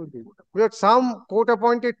place. Millard, some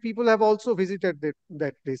court-appointed people have also visited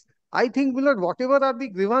that place. I think, Millard, whatever are the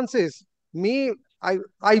grievances, may,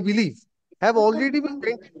 I believe, have already been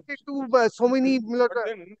ventilated to so many. Not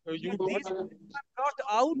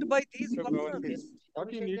out by these concerns.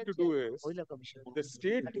 What you need to do is, the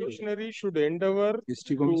state commissionary should endeavor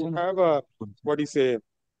to have a, what do you say,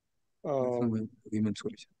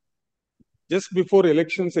 just before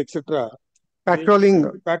elections, etc. Patrolling.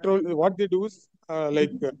 What they do is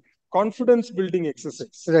confidence building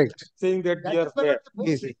exercise. Right. Saying that we are there.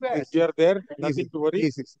 We are there, nothing to worry.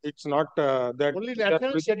 It's not that. Only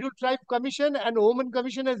National Scheduled Tribe Commission and Oman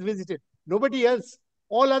Commission has visited. Nobody else.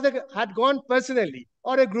 All other had gone personally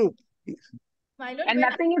or a group. And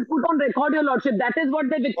nothing is put on record, Your Lordship. That is what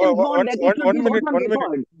the victims want. That it should be put on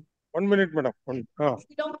record. 1 minute, madam. Down to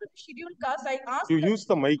the scheduled cast, I asked. You use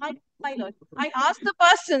the mic. My lord, I asked the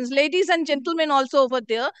persons, ladies and gentlemen also over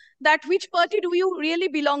there, that which party do you really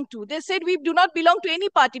belong to? They said we do not belong to any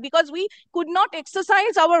party because we could not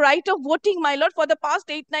exercise our right of voting, my lord, for the past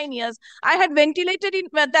 8-9 years. I had ventilated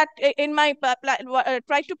that in my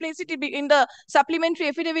tried to place it in the supplementary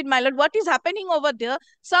affidavit, my lord. What is happening over there?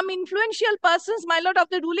 Some influential persons, my lord, of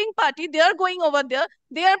the ruling party, they are going over there.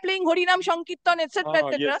 They are playing Harinam Shankirtan, etc.,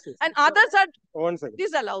 etc., yes. and others are 1 second.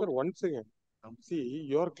 disallowed. Sir, once again, see,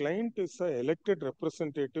 your client is an elected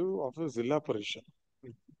representative of the Zilla Parishad.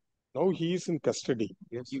 Now he is in custody.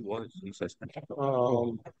 Yes, he was. He suspended.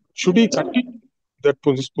 Should he continue that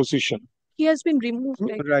position? He has been removed,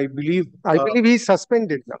 right? I believe he is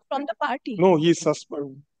suspended now. From the party. No, he is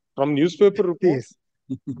suspended from newspaper reports.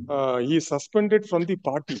 He is suspended from the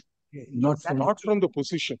party, not from the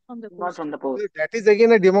position. Not from the post. That is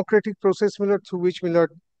again a democratic process, my lord, through which, my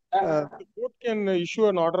lord, the court can issue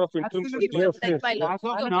an order of interim suspension.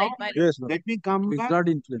 Yes, let me come back. not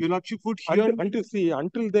Your Lordship would hear.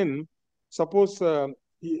 Until then, suppose there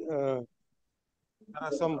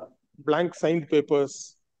are some blank signed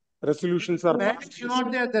papers, resolutions are. The man is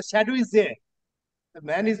not there. The shadow is there. The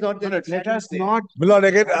man is not there. Let us not. Milord,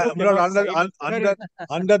 again, Milord,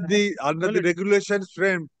 under the regulations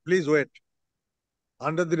frame, please wait.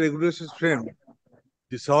 Under the regulations frame,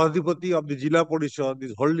 the Sahadipati of the Jilla Parishad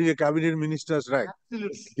is holding a cabinet minister's rank.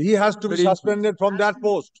 He has to be suspended from that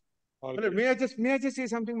post. May I just say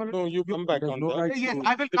something, Malad? No, you come back on that. Yes,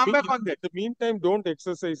 I will come back on that. In the meantime, don't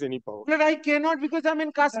exercise any power. But I cannot because I'm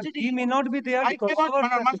in custody. He may not be there. I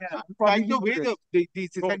cannot. By the way,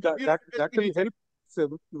 That will help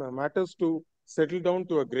matters to settle down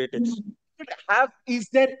to a great extent. Is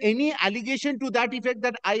there any allegation to that effect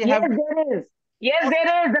that I Yes, have? there is. Yes,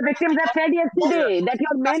 there is. The victims have said yesterday that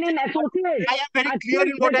your men in associates. I am very clear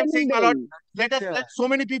in what I'm saying, my lord. Let so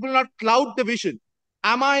many people not cloud the vision.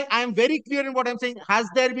 I am very clear in what I'm saying. Has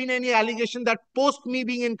there been any allegation that post me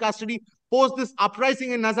being in custody, post this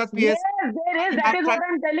uprising in Nazat PS? Yes, there is. That is what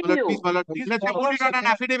I'm telling you. Please, my lord, please, let them put it on an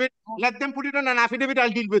affidavit. Let them put it on an affidavit. I'll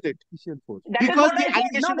deal with it. That is Because what the I said.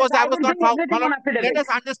 allegation No, was I was will not bring found. everything My on lord, affidavit. let us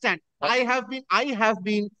understand. I have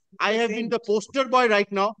been the poster boy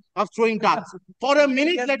right now of throwing darts. For a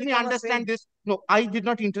minute, let me understand this. No, I did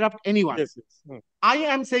not interrupt anyone. Yes. I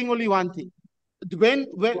am saying only one thing. When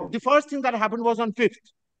the first thing that happened was on 5th.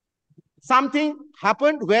 Something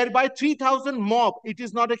happened whereby 3,000 mob, it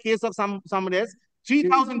is not a case of someone else,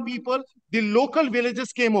 3,000 people, the local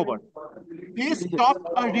villagers came over. They stopped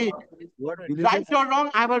a raid. Right or wrong,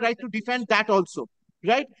 I have a right to defend that also.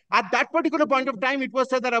 Right? At that particular point of time, it was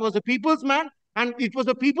said that I was a people's man and it was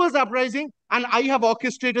a people's uprising and I have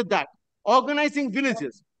orchestrated that, organizing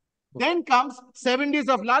villages. Then comes 7 days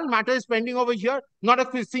of lull, matter is pending over here, not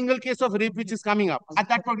a single case of rape which is coming up at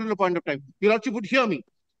that particular point of time. You Lordship would hear me.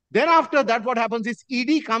 Then after that, what happens is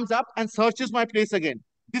ED comes up and searches my place again.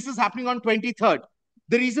 This is happening on 23rd.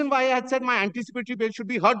 The reason why I had said my anticipatory bail should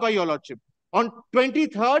be heard by your Lordship. On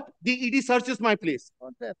 23rd, the ED searches my place.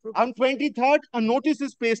 On 23rd, a notice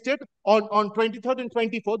is pasted. On 23rd and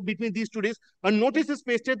 24th, between these 2 days, a notice is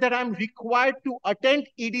pasted that I am required to attend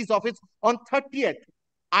ED's office on 30th,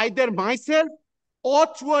 either myself or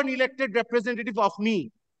through an elected representative of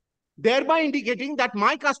me, thereby indicating that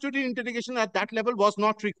my custodial interrogation at that level was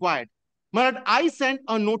not required. But I sent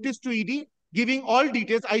a notice to ED giving all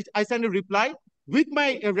details. I sent a reply with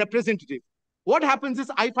my representative. What happens is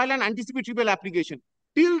I file an anticipatory bail application.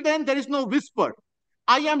 Till then, there is no whisper.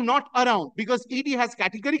 I am not around because ED has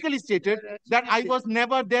categorically stated that I was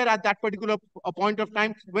never there at that particular point of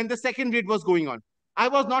time when the second raid was going on. I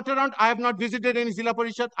was not around. I have not visited any Zilla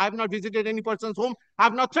Parishad. I have not visited any person's home. I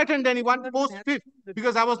have not threatened anyone post 5th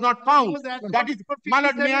because I was not found. That is, my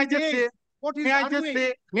lord, may I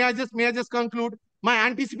just conclude? My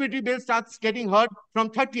anticipatory bail starts getting heard from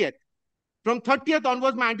 30th. From 30th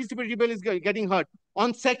onwards, my anticipatory bail is getting heard.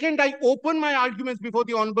 On second, I opened my arguments before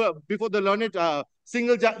the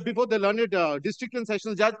learned district and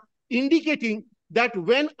sessions judge, indicating that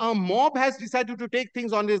when a mob has decided to take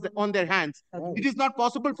things on their hands, it is not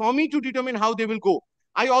possible for me to determine how they will go.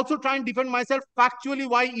 I also try and defend myself factually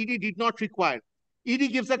why ED did not require.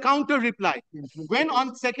 ED gives a counter reply. When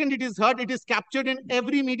on second it is heard, it is captured in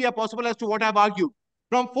every media possible as to what I've argued.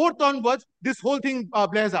 From fourth onwards, this whole thing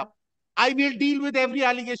blares up. I will deal with every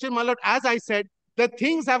allegation, my lord. As I said, the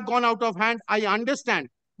things have gone out of hand. I understand.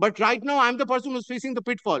 But right now, I'm the person who's facing the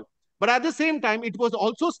pitfall. But at the same time, it was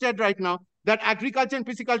also said right now that agriculture and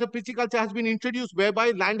pisciculture has been introduced,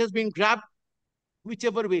 whereby land has been grabbed,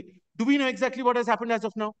 whichever way. Do we know exactly what has happened as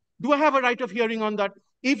of now? Do I have a right of hearing on that?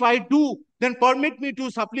 If I do, then permit me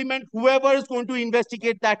to supplement whoever is going to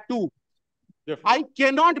investigate that too. I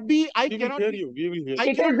cannot be. We will hear you. It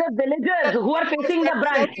is the villagers who are facing the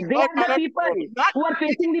brunt. They are the people who are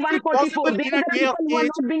facing the 144. They are the people who are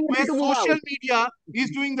not being able to move out. Social media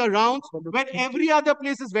is doing the rounds, when every other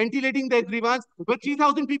place is ventilating their grievance, where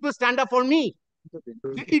 3,000 people stand up for me.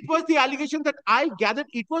 It was the allegation that I gathered.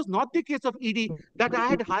 It was not the case of ED that I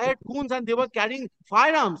had hired goons and they were carrying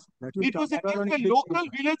firearms. It was a case where local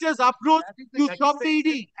villagers approached to stop the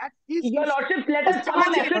ED. Your lordship, let us come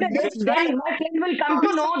on affidavit. Then my friend will come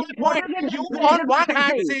to know that what are the You on one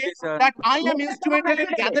hand say that I am instrumental in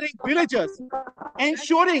gathering villagers,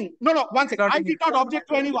 ensuring. No, one second. I did not object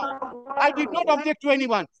to anyone. I did not object to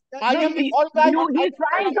anyone. I am the all guy. He's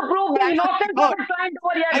trying to prove the innocence of his client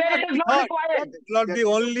over here, where it is not required. Lord, the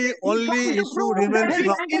only issue remains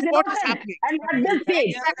now. Is what is happening. And at this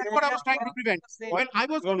stage, exactly what I was trying to prevent. When I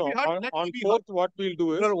was on fourth, what we'll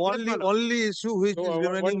do is only issue which is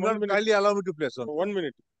remaining. Kindly allow me to place on. 1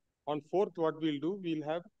 minute. On fourth, what we'll do, we'll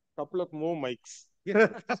have a couple of more mics.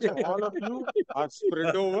 All of you are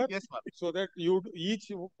spread over, so that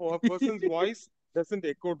each person's voice doesn't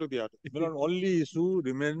echo to the other. Well, only issue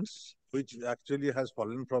remains, which actually has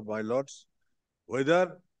fallen from my lords,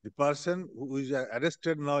 whether the person who is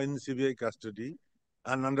arrested now in CBI custody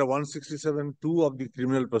and under 167(2) of the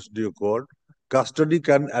Criminal Procedure Code, custody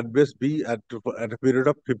can at best be at a period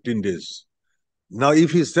of 15 days. Now,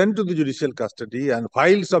 if he is sent to the judicial custody and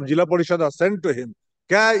files of Jila Parishad are sent to him,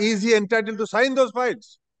 is he entitled to sign those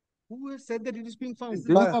files? Who has said that it is being found?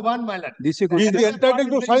 One, my lord. Is he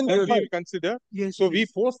entitled to sign those files? Consider. Yes. So we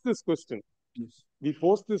force this question. Yes. We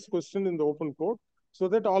force this question in the open court so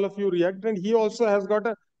that all of you react, and he also has got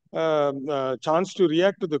a chance to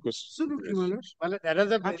react to the question. Absolutely, my lord. Well, that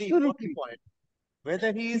is a very important point.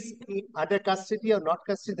 Whether he is under custody or not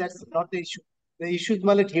custody, that's not the issue. The issue is,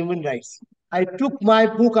 my lord, human rights. I took my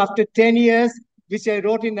book after 10 years, which I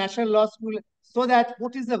wrote in National Law School, so that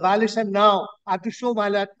what is the violation now? I have to show, my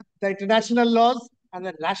lord, the international laws and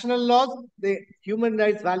the national laws, the human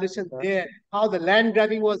rights violation there, how the land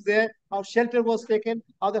grabbing was there, how shelter was taken,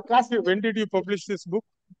 how the class. When did you publish this book?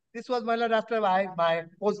 This was, my lord, after my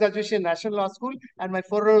post-graduation in National Law School, and my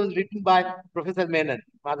foreword was written by Professor Menon,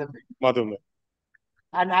 Madhav.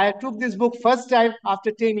 And I took this book first time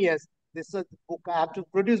after 10 years. This is a book I have to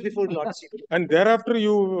produce before Lordship. And thereafter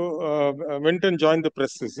you went and joined the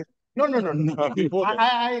press, is it? No.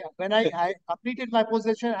 When I completed my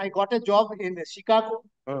post-graduation, I got a job in Chicago,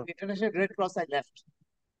 International Red Cross. I left.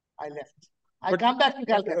 I come back to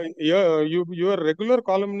Calcutta. You are a regular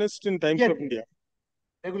columnist in Times of India.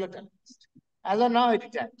 Regular columnist. As of now, I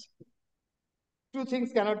retired. Two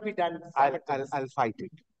things cannot be done. I'll fight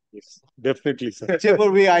it. Yes, definitely, sir.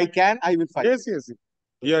 Whichever way I can, I will fight. Yes.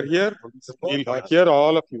 We are here. We'll hear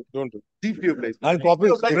all of you. Don't do. Deeply obliged. And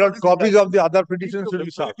copies of the other petitions will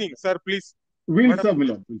be served. Sir, please. We'll serve, my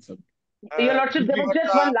lord. Your lordship, there was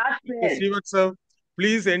just one last prayer. Sir,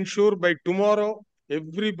 please ensure by tomorrow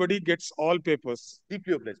everybody gets all papers.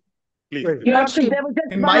 Deeply obliged. Please. Your lordship, there was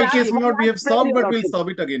just In one my last- case, my lord, we have prayer, served, your but we'll lordship. serve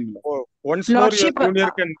it again. Once more, Lordship, your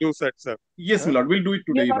junior can do that, sir. Yes, my lord. We'll do it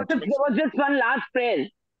today. Your lordship, there was just one last prayer.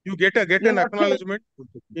 You get an acknowledgement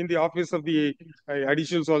in the office of the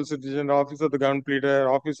additional solicitor general, office of the government pleader,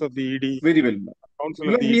 office of the ED. Very well.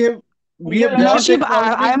 Council of the We have Lordship,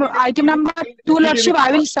 I am item number 2, Lordship.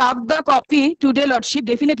 I will serve the copy today, Lordship,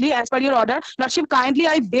 definitely as per your order. Lordship, kindly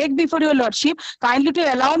I beg before your Lordship, kindly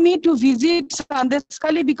to allow me to visit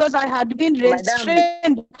Sandeshkhali because I had been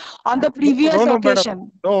restrained on the previous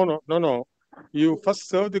occasion. Madam. No. You first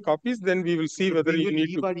serve the copies, then we will see whether you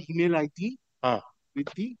need to. Our email ID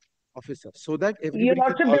with the officer, so that everybody. Your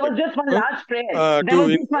lordship, there was just one last prayer. There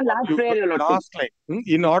was just one last prayer, your lordship. Last line.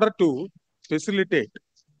 In order to facilitate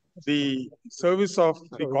the service of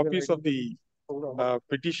the copies of the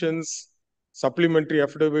petitions, supplementary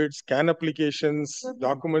affidavits, scan applications,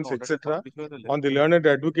 documents, etc. on the learned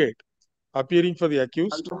advocate, appearing for the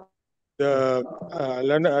accused. The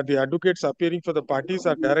advocates appearing for the parties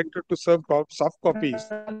are directed to serve soft copies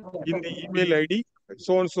in the email ID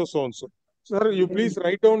so and so, so and so. Sir, you please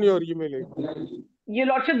write down your email ID. Your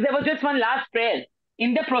Lordship, there was just one last prayer.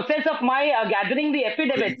 In the process of my gathering the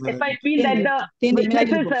affidavits, if I feel that the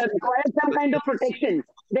witnesses require some kind of protection,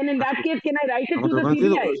 then in that case, can I write it to the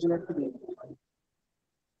CBI?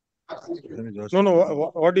 No.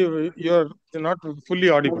 What you're not fully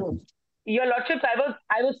audible. Your Lordship,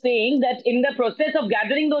 I was saying that in the process of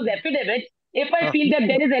gathering those affidavits, if I feel that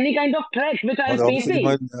there is any kind of threat which I am facing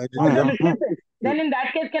for the witnesses, then in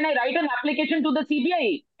that case, can I write an application to the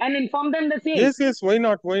CBI and inform them the same? Yes. Why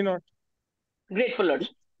not? Grateful,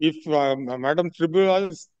 Lordship. If Madam Tribunal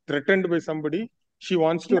is threatened by somebody, she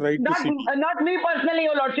wants to write to CBI. Not me personally,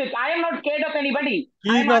 Your Lordship. I am not scared of anybody. He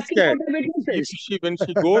I is am not asking scared. for the witnesses. When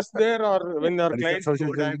she goes there or when our client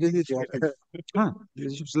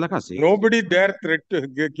nobody dare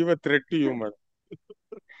give a threat to you, madam.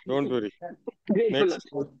 Don't worry. Next.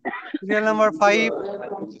 Serial number 5.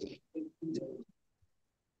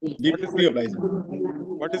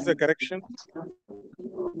 What is the correction?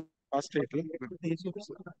 Past title.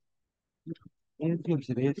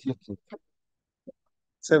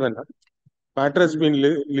 7. Matter has been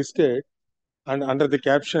listed and under the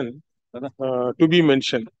caption to be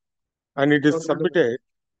mentioned, and it is submitted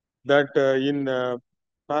that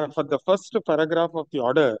for the first paragraph of the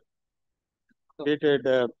order dated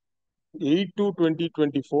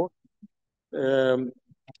 8/2/2024,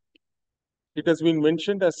 it has been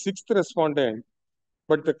mentioned as 6th respondent,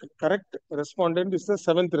 but the correct respondent is the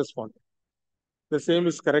 7th respondent. The same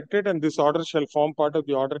is corrected, and this order shall form part of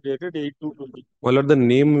the order dated 8/2/2024. Well, Lord, the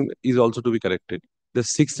name is also to be corrected. The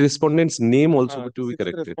 6th respondent's name also to be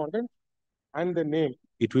corrected. Respondent and the name.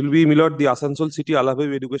 It will be, my Lord, the Asansol City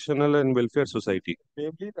Allahabad Educational and Welfare Society.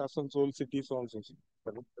 Namely, the Asansol City Society.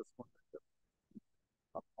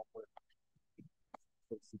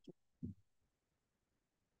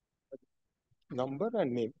 Number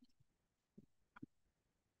and name.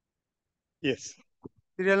 Yes.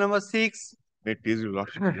 Serial number 6. May it please your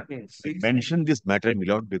Lordship. Mention this matter, my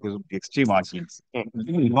Lord, because of the extreme arguments.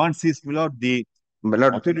 One says, my Lord, the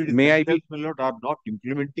authorities themselves, my Lord, are not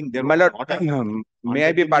implementing their order. May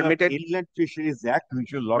I be permitted? Inland Fisheries Act,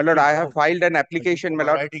 which your My Lordship Lord, I have filed an application, my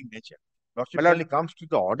Lord. providing nature. Lordship only comes to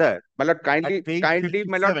the order. My Lord, kindly,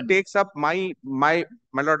 my Lord, takes up my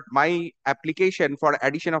Lord, my application for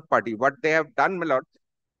addition of party. What they have done, my Lord,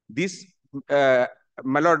 this,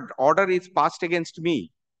 my Lord, order is passed against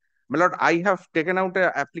me. My Lord, I have taken out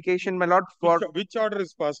an application, my Lord, for which order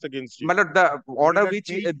is passed against you? my Lord, the order which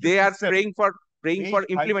they are praying for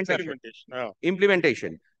implementation.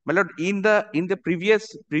 Implementation. My Lord, in the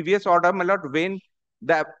previous order, my Lord, when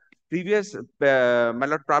the previous my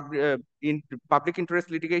Lord, in public interest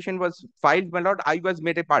litigation was filed, my Lord, I was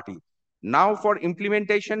made a party. Now for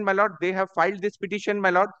implementation, my Lord, they have filed this petition,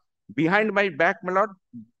 my Lord, behind my back, my Lord,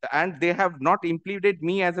 and they have not included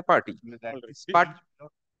me as a party.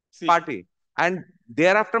 Party. And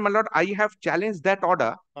thereafter, my Lord, I have challenged that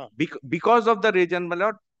order because of the reason, my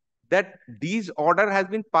Lord, that this order has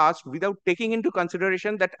been passed without taking into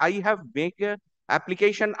consideration that I have made an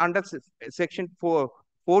application under section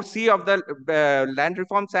 4C of the Land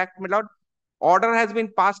Reforms Act, my Lord. Order has been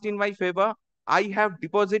passed in my favor. I have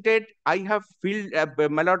deposited, I have filled,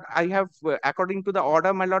 my Lord, I have, according to the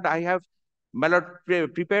order, my Lord, I have, my Lord,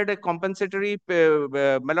 prepared a compensatory,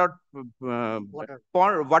 my Lord,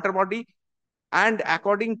 water body. And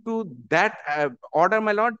according to that order,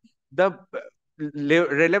 my Lord, the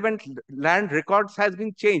relevant land records has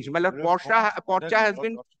been changed. My Lord, Porcha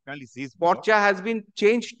has been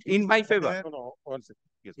changed in my favor. No, one second.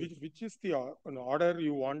 Yes. Which is the order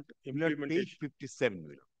you want implementation? Page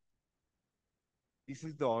 57. This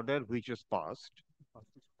is the order which was passed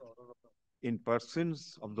in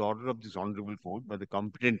persons of the order of this honorable court by the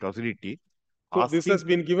competent authority. So this has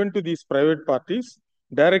been given to these private parties,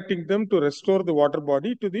 directing them to restore the water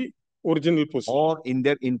body to the original position. Or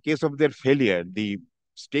in case of their failure, the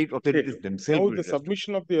state authorities themselves. Now the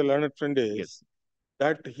submission of the learned friend is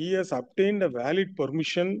that he has obtained a valid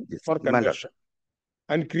permission for conversion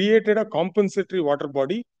and created a compensatory water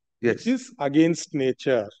body which is against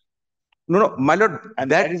nature. No, my Lord, and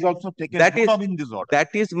that is also taken note in this order.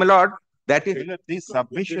 That is, my Lord, that is. This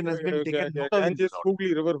submission has been taken note of in this order.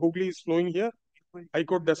 Hooghly River, Hooghly is flowing here. High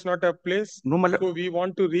Court does not have place. No, my Lord. So we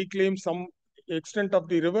want to reclaim some extent of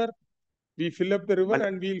the river. We fill up the river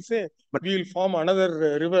and we'll say we will form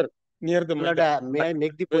another river near the My middle. lord, may I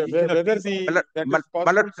make the Whether position?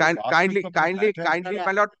 My lord,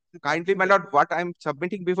 kindly, my lord, what I'm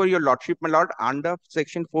submitting before your lordship, my lord, under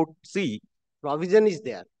section 4C. Provision is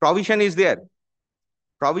there. Provision is there.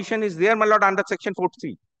 Provision is there, my lord, under section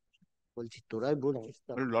 4C.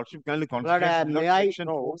 Lordship, kindly may I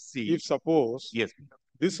know if suppose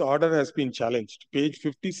this order has been challenged, page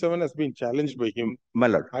 57 has been challenged by him. My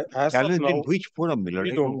lord, as of challenged now, in which forum, my lord?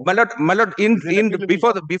 we don't know. My lord,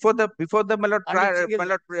 before the my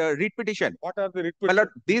lord, read petition. What are the read My lord,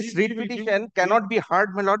 this read petition cannot be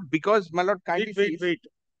heard, my lord, because my lord, kindly wait.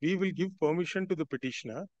 We will give permission to the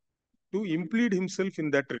petitioner to implead himself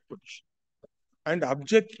in that read petition and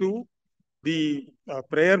object to the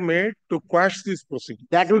prayer made to quash this proceeding.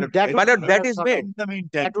 that is made. In the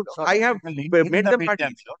meantime, I have made them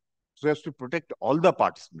parties. so as to protect all the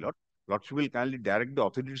parties, my lord. Lordship will kindly direct the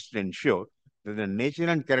authorities to ensure that the nature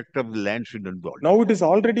and character of the land should not be altered. Now it is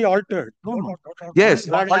already altered. No. Yes,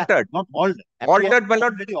 altered. Not altered. Altered, my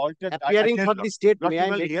lord. Already altered. Appearing for the state, may I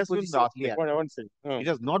Lordship, make the yes, will position ask clear? It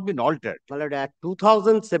has not been altered. My lord, at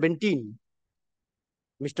 2017,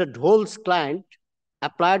 Mr. Dhole's client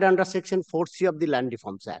applied under section 4C of the Land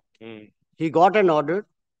Reforms Act. He got an order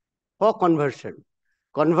for conversion.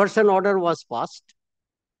 Conversion order was passed.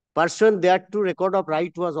 Pursuant thereto, record of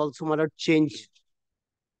right was also, my lord, changed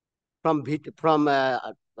from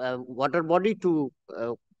water body to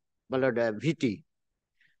my lord, VT.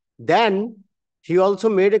 Then he also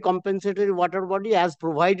made a compensatory water body as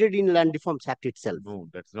provided in Land Reforms Act itself. No,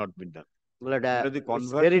 that's not been done. But, the it's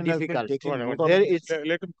conversion very has been difficult. taken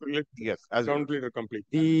Let yes, as ground leader complete.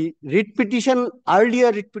 the writ petition,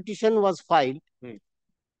 earlier writ petition was filed,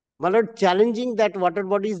 my lord, challenging that water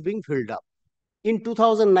body is being filled up. In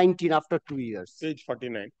 2019, after 2 years. Page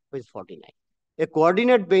 49. Page 49. A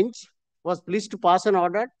coordinate bench was pleased to pass an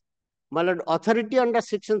order. My lord, authority under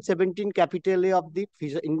section 17 capital A of the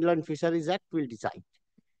Inland Fisheries Act will decide.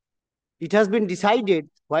 It has been decided,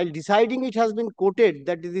 while deciding it has been quoted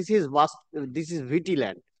that this is VT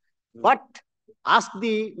land. But ask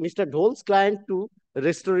the Mr. Dhole's client to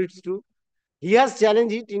restore it to. He has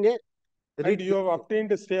challenged it in a... And you have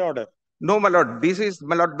obtained a stay order. No, my lord, this is,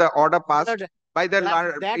 my lord, the order passed by the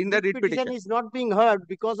in the writ petition is not being heard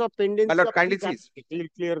because of pendency. My lord, of kindly the cease. We'll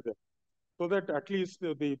clear them. So that at least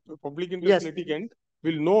the public interest litigant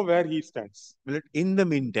will know where he stands. In the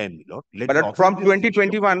meantime, Lord, But from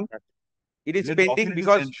 2021, it is pending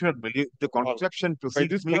because ensure the construction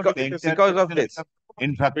proceeds because of this.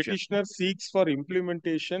 Petitioner seeks for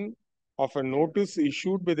implementation of a notice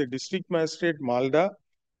issued by the District Magistrate Malda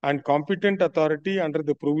and competent authority under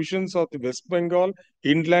the provisions of the West Bengal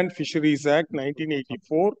Inland Fisheries Act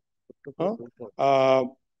 1984.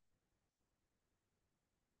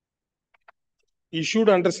 Issued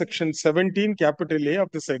under section 17 capital A of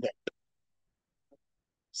the said Act.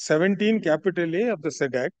 17 capital A of the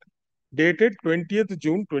said Act, dated 20th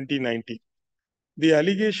June 2019. The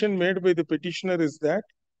allegation made by the petitioner is that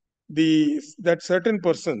that certain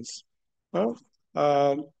persons who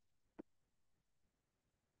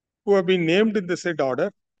have been named in the said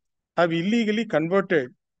order have illegally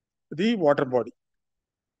converted the water body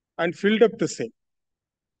and filled up the same.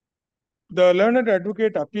 The learned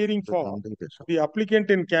advocate appearing for the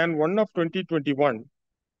applicant in Can 1 of 2021,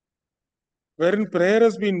 wherein prayer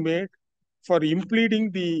has been made for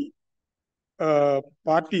impleading the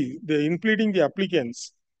impleading the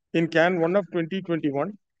applicants in Can 1 of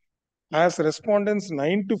 2021, as respondents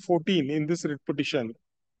 9 to 14 in this writ petition,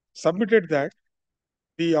 submitted that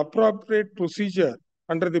the appropriate procedure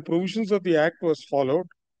under the provisions of the Act was followed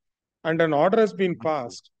and an order has been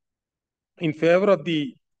passed in favor of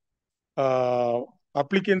the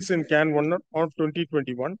applicants in Can 1 of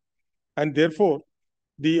 2021, and therefore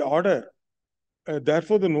the order,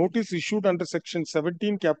 therefore the notice issued under section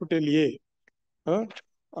 17 capital A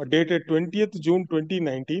dated 20th June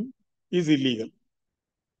 2019 is illegal.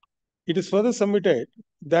 It is further submitted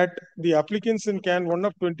that the applicants in Can 1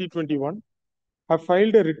 of 2021 have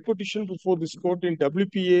filed a writ petition before this court in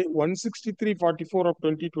WPA 16344 of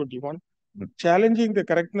 2021, challenging the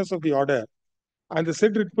correctness of the order, and the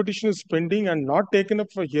said writ petition is pending and not taken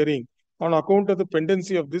up for hearing on account of the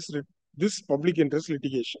pendency of this public interest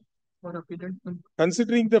litigation.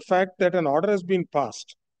 Considering the fact that an order has been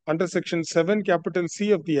passed under section 7 capital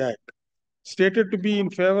C of the Act, stated to be in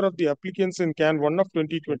favor of the applicants in Can 1 of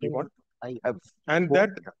 2021, and that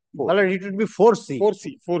it would be 4C.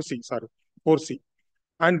 4C, sorry, 4C.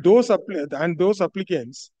 And those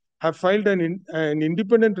applicants have filed an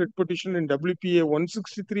independent writ petition in WPA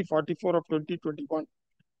 16344 of 2021.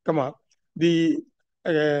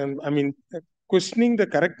 questioning the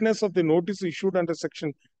correctness of the notice issued under Section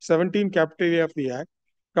 17 capital A of the Act,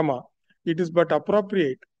 it is but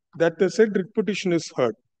appropriate that the said writ petition is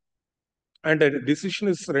heard and a decision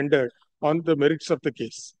is rendered on the merits of the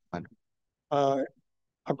case.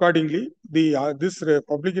 Accordingly, this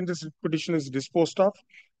public interest writ petition is disposed of,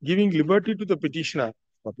 giving liberty to the petitioner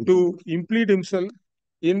to implead himself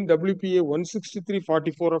in WPA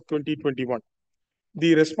 163/44 of 2021.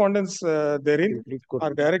 The respondents therein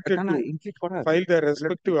are directed to file their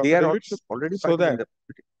respective affidavits so that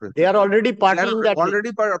they are already party in that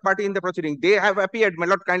party in the proceeding. They have appeared. My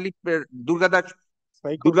lord, kindly Durga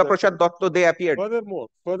Prasad Datta, they appeared.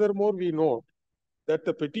 Furthermore, we note that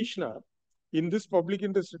the petitioner in this public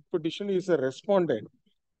interest petition is a respondent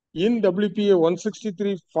in WPA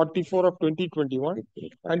 163/44 of 2021,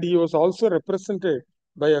 and he was also represented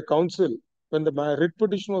by a counsel when the writ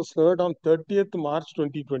petition was heard on 30th March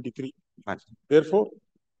 2023. Therefore,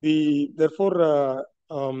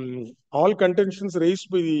 all contentions raised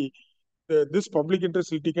by this public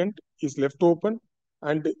interest litigant is left open,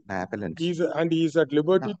 and he is at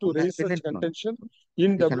liberty to raise such contention in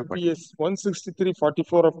WPS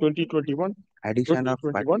 163/44 of 2021,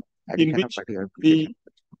 in which the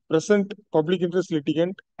present public interest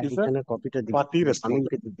litigant is a party respondent.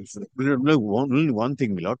 Only one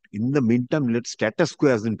thing, my lord. In the meantime, let status quo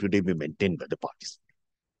as in today be maintained by the parties.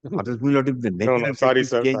 Others will not if the No, sorry,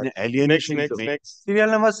 sir. Alienation Next. Serial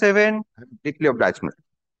number 7. Deeply obliged.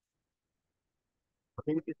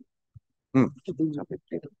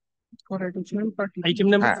 Item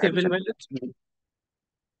number 7, my lord.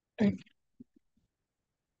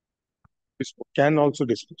 Can also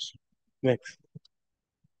discuss. Next.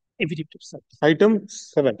 Item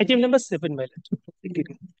 7. Item number 7, my lord.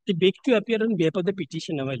 I beg to appear on behalf of the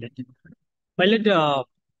petitioner, my lord. My lord,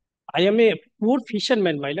 I am a poor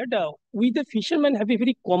fisherman, my lord. We the fishermen have a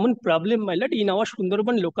very common problem, my lord, in our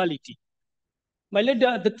Sundarban locality. My lord,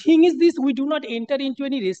 the thing is this: we do not enter into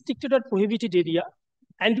any restricted or prohibited area,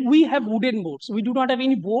 and we have wooden boats. We do not have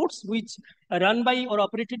any boats which are run by or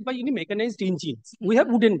operated by any mechanized engines. We have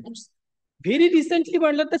wooden boats. Very recently, my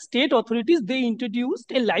lord, the state authorities, they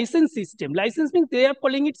introduced a license system. License means they are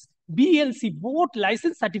calling it BLC, Boat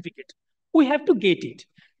License Certificate. We have to get it.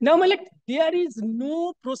 Now, my lord, there is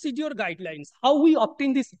no procedure guidelines. How we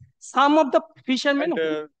obtain this? Some of the fishermen...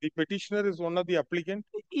 And, the petitioner is one of the applicants?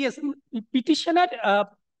 Yes, petitioner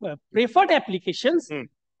preferred applications,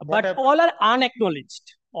 but all are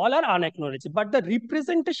unacknowledged. All are unacknowledged. But the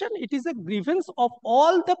representation, it is a grievance of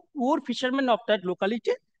all the poor fishermen of that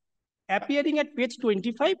locality, appearing at page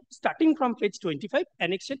 25, starting from page 25,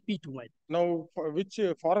 annexation P2. Now, which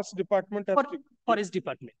forest department? Forest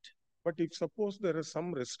department. But if suppose there is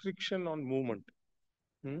some restriction on movement.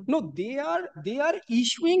 No, they are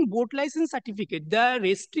issuing boat license certificate. The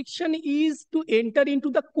restriction is to enter into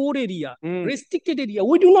the core area, restricted area.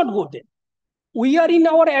 We do not go there. We are in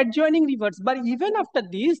our adjoining rivers. But even after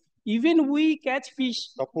this, even we catch fish.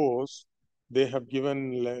 Suppose they have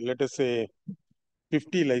given, let us say,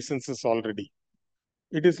 50 licenses already.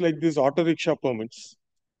 It is like these auto rickshaw permits.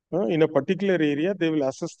 In a particular area, they will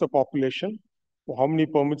assess the population, how many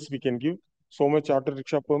permits we can give, so much auto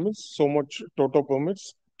rickshaw permits, so much Toto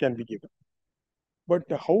permits can be given. But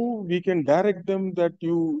how we can direct them that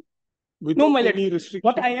you, without any restriction?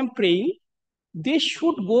 What I am praying, they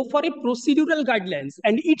should go for a procedural guidelines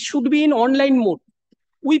and it should be in online mode.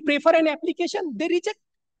 We prefer an application, they reject.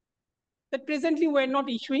 That presently we are not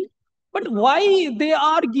issuing. But why they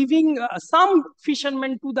are giving some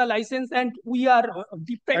fishermen to the license and we are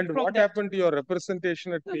deprived from what happened to your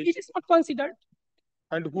representation at page? It is not considered.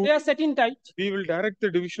 And who? They are set in tight. We will direct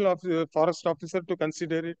the divisional forest officer to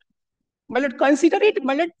consider it. My lord, consider it.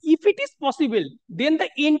 My lord, if it is possible, then the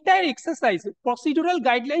entire exercise, procedural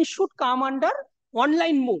guidelines should come under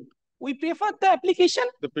online mode. We prefer the application.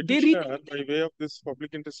 The petitioner, by way of this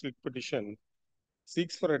public interest petition,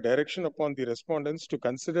 seeks for a direction upon the respondents to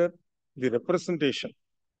consider the representation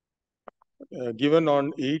given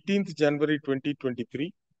on 18th January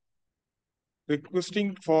 2023,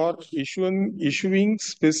 requesting for issuing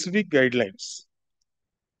specific guidelines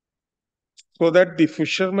so that the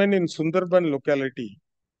fishermen in Sundarban locality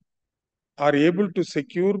are able to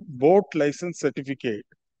secure boat license certificate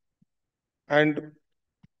and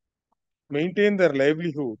maintain their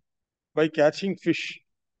livelihood by catching fish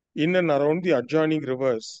in and around the adjoining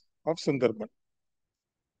rivers of Sundarban.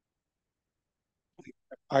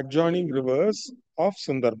 Adjoining rivers of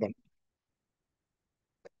Sundarban.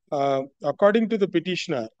 According to the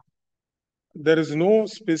petitioner, there is no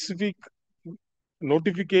specific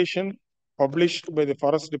notification published by the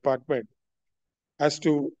Forest Department as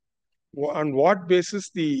to on what basis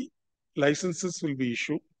the licenses will be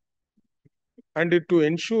issued. And to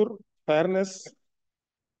ensure fairness,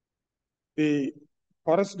 the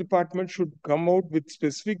forest department should come out with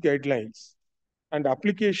specific guidelines, and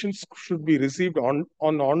applications should be received on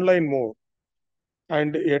online mode,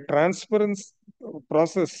 and a transparent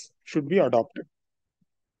process should be adopted.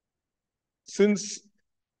 Since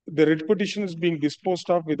the writ petition is being disposed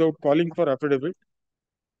of without calling for affidavit,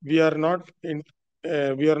 we are not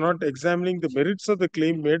examining the merits of the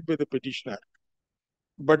claim made by the petitioner,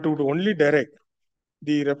 but would only direct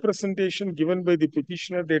the representation given by the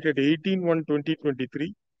petitioner dated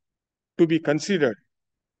 18/1/2023 to be considered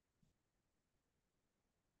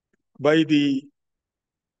by the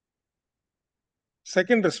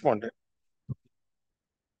second respondent.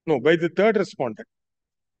 No, by the third respondent.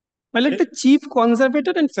 Well, like the chief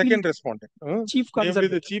conservator and second respondent. Chief Namely,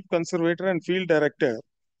 conservator. the chief conservator and field director,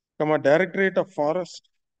 Directorate of Forest,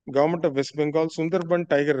 Government of West Bengal, Sundarban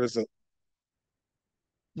Tiger Reserve.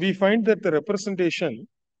 We find that the representation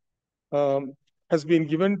has been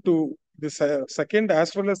given to the second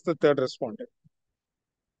as well as the third respondent.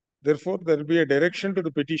 Therefore, there will be a direction to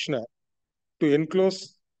the petitioner to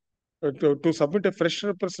enclose, to submit a fresh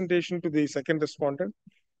representation to the second respondent,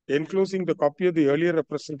 enclosing the copy of the earlier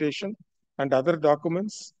representation and other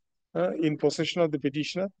documents in possession of the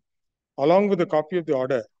petitioner, along with a copy of the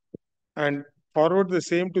order, and forward the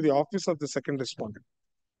same to the office of the second respondent.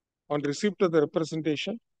 On receipt of the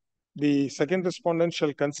representation, the second respondent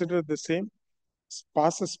shall consider the same,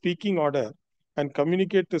 pass a speaking order, and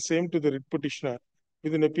communicate the same to the writ petitioner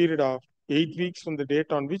within a period of 8 weeks from the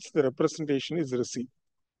date on which the representation is received.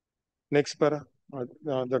 Next para.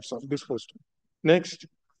 That's all. This first. Next.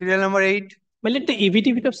 Serial number 8. Well, let the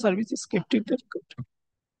affidavit of service is kept in the record.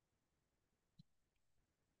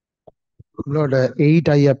 Lord, 8,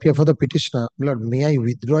 I appear for the petitioner. Lord, may I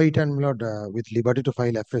withdraw it and Lord, with liberty to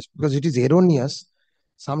file afresh, because it is erroneous.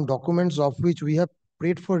 Some documents of which we have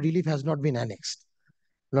prayed for relief has not been annexed.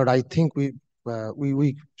 Lord, I think we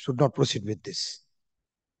should not proceed with this.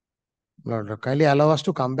 Lord, kindly allow us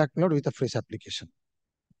to come back, Lord, with a fresh application.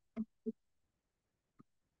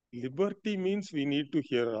 Liberty means we need to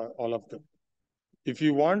hear all of them. If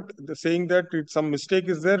you want the saying that some mistake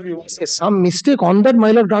is there, we want some mistake on that,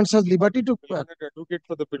 my Lord grants us liberty to. The advocate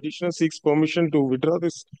for the petitioner seeks permission to withdraw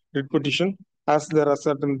this writ petition, as there are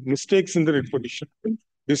certain mistakes in the writ petition,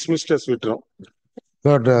 dismissed as withdrawn.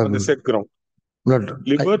 Lord, on the said ground. Lord,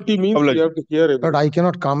 Liberty means we have to hear everything. Lord, I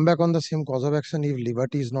cannot come back on the same cause of action if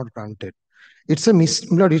liberty is not granted. It's a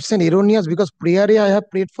Lord, it's an erroneous, because prayer I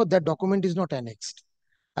have prayed for, that document is not annexed.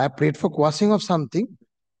 I have prayed for quashing of something.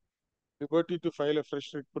 Liberty to file a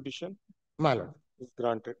fresh writ petition, my Lord, is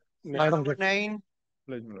granted. Number 9.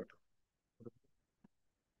 Pledge, my Lord.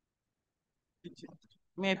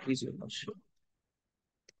 May I please, Your Lordship?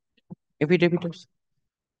 Affidavit of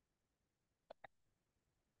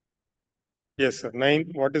Yes, sir.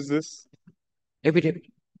 9. What is this? affidavit.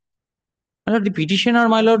 My Lord, the petitioner,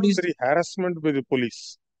 my Lord, is harassment by the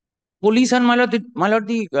police. Police and my Lord,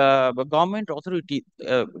 the government authority.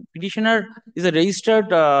 Petitioner is a registered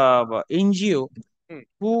NGO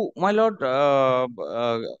who, my Lord,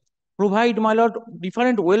 provide, my Lord,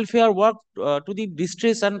 different welfare work to the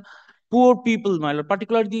distressed and poor people, my Lord,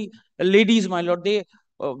 particularly the ladies, my Lord. They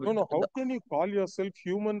no. How can you call yourself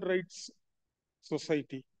Human Rights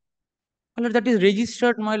Society? My Lord, that is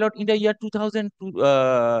registered, my Lord, in the year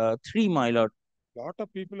 2003, my Lord. A lot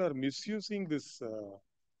of people are misusing this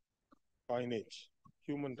coinage,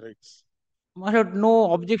 human rights. My Lord,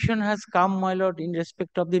 no objection has come, my Lord, in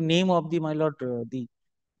respect of the name of the, my Lord, the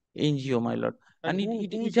NGO, my Lord. And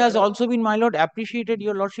it has also been, my Lord, appreciated.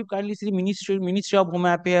 Your Lordship kindly see the Ministry of Home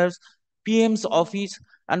Affairs, PM's office,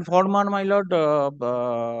 and former, my Lord. But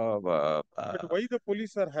why the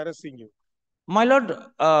police are harassing you? My Lord,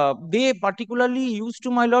 they particularly used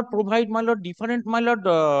to, my Lord, provide, my Lord, different, my Lord,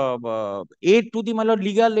 aid to the, my Lord,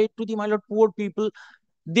 legal aid to the, my Lord, poor people.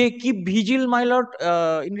 They keep vigil, my Lord,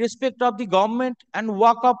 in respect of the government and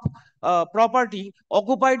walk up property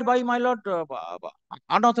occupied by, my Lord,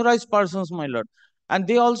 unauthorized persons, my Lord. And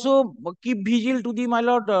they also keep vigil to the, my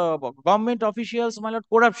Lord, government officials, my Lord,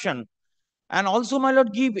 corruption. And also, my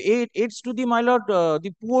Lord, give aids to the, my Lord,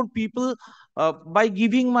 the poor people by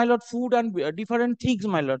giving, my Lord, food and different things,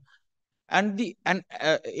 my Lord. And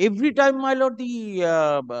every time, my Lord,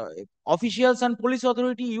 the officials and police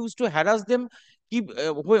authority used to harass them.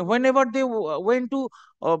 Whenever they went to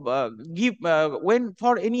went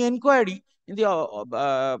for any inquiry in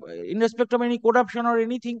the in respect of any corruption or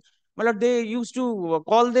anything, my Lord, they used to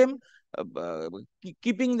call them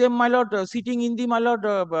keeping them, my lord, sitting in the, my lord,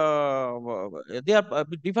 their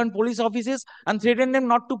different police offices and threaten them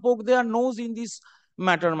not to poke their nose in this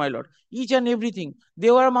matter, my lord. Each and everything.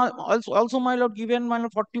 They were also, my lord, given, my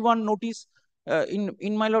lord, 41 notice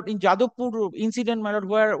in my lord, in Jadavpur incident, my lord,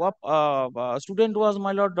 where student was,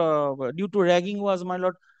 my lord, due to ragging was, my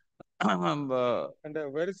lord. And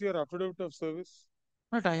where is your affidavit of service?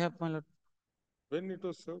 Not I have, my lord. When it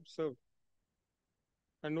was served.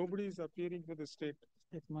 And nobody is appearing for the state.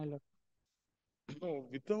 Yes, my lord. No,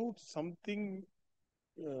 without something,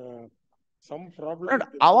 some problem. Lord,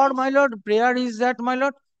 our, my lord, prayer is that, my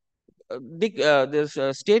lord, this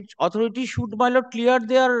state authority should, my lord, clear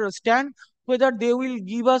their stand whether they will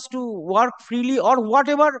give us to work freely or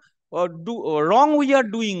whatever wrong we are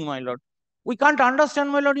doing, my lord. We can't understand,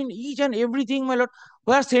 my lord, in each and everything, my lord,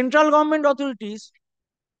 where central government authorities,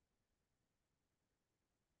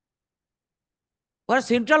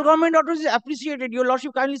 appreciated. Your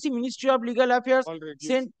lordship, kindly see Ministry of Legal Affairs. All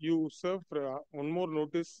right, you serve one more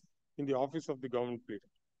notice in the office of the government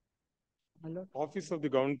pleader. Office of the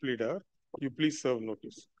government pleader, you please serve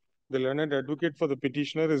notice. The learned advocate for the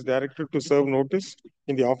petitioner is directed to serve notice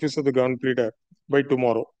in the office of the government pleader by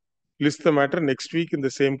tomorrow. List the matter next week in the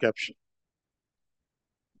same caption.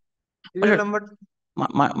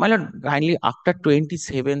 My lord, kindly after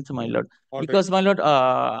 27th, my lord, because, my lord,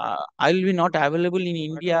 I will be not available in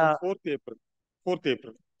India. 4th April. 4th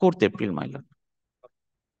April. 4th April, my lord.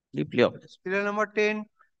 Deeply obliged. Serial number 10.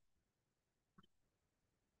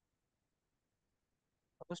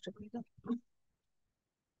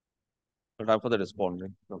 For the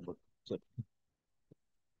respondent. To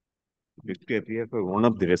appear for one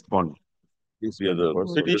of the respondents. We are the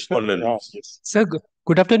respondent. Yes. Sir,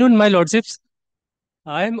 good afternoon, my lordships.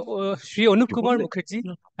 I am Sri Anup Kumar Mukherjee,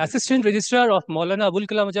 Assistant Registrar of Maulana Abul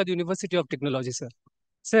Kalam Azad University of Technology, sir.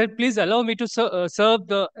 Sir, please allow me to serve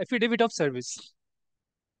the affidavit of service.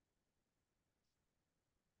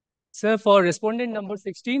 Sir, for respondent number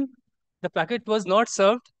 16, the packet was not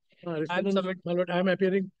served. My lord, I am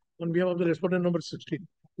appearing on behalf of the respondent number 16.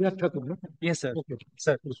 Yes, sir. Okay.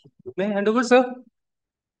 Sir, may I hand over, sir?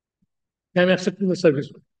 I am accepting the service.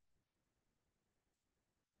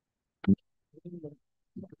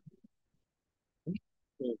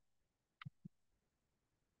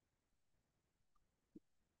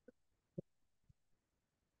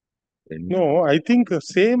 No, I think the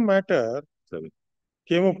same matter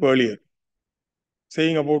came up earlier,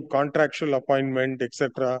 saying about contractual appointment,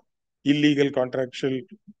 etc., illegal contractual.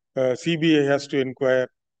 CBI has to inquire.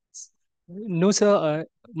 No, sir.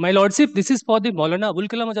 My lordship, this is for the Maulana Abul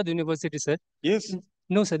Kalam Azad University, sir. Yes.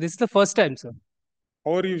 No, sir. This is the first time, sir.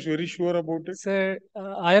 How are you very sure about it? Sir,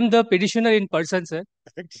 I am the petitioner in person, sir.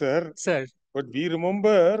 Correct, sir. Sir. But we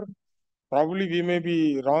remember, probably we may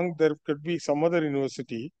be wrong, there could be some other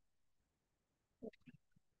university.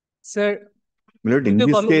 Sir. But in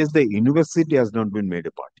this case, the university has not been made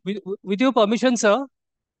a party. With your permission, sir.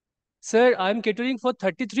 Sir, I am catering for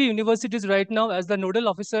 33 universities right now as the nodal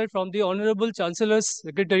officer from the Honorable Chancellor's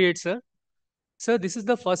Secretariat, sir. Sir, this is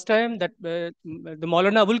the first time that the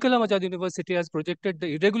Maulana Abul Kalam Azad University has projected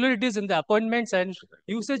the irregularities in the appointments and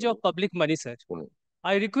usage of public money, sir.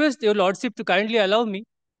 I request your lordship to kindly allow me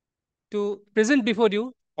to present before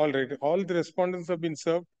you. All right. All the respondents have been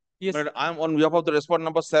served. Yes. I am on behalf of the respondent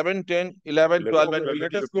number 7, 10, 11, 12, and 15.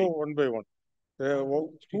 Let us go one by one.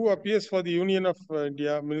 Who appears for the Union of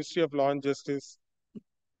India, Ministry of Law and Justice,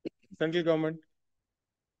 Central Government?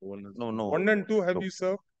 No. 1 and 2 have you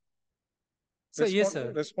served? Sir, yes,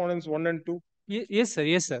 sir. Respondents 1 and 2? Yes, sir.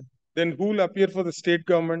 Yes, sir. Then who will appear for the state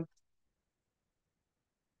government?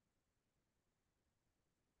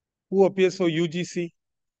 Who appears for UGC?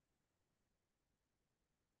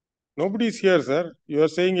 Nobody is here, sir. You are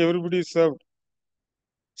saying everybody is served.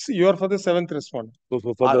 See, you are for the 7th respondent.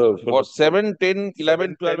 For 7, 10,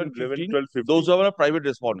 11, 12, and 15, those are private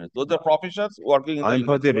respondents. Those are professors working in I'm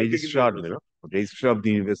for the registrar, registrar of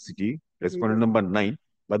the university, respondent number 9.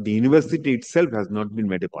 But the university itself has not been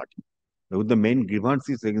made a party. The main grievance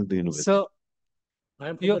is against the university. So, I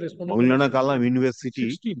am for the respondent. Maulana Kalam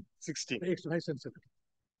University. 16.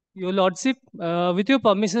 Your lordship, with your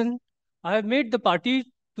permission, I have made the party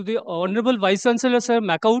to the Honorable Vice Chancellor, Sir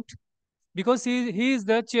Macaut, because he is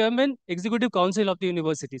the Chairman, Executive Council of the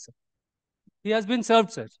University, sir. He has been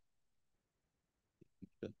served, sir.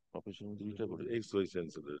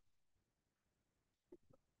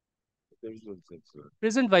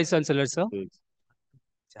 Present Vice Chancellor, sir.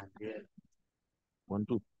 1,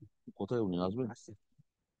 2.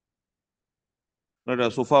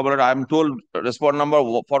 So far, but I am told respond number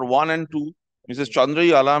for 1 and 2, Mrs.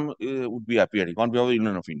 Chandrai Alam would be appearing on behalf of the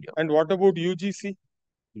Union of India. And what about UGC?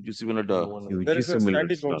 UGC will There is a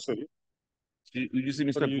standing council. UGC,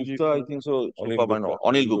 Mr. For UGC. Gupta, I think so.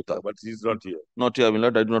 Anil Gupta, but he's not here. Not here,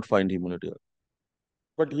 Milord. I do not find him here.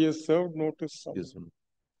 But he has served notice. Yes.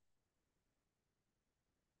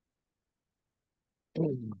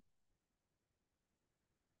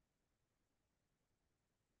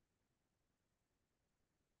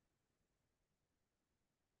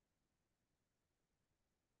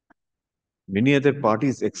 Many other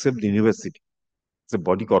parties except the university. It's a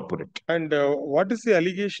body corporate. And what is the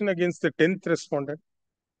allegation against the 10th respondent?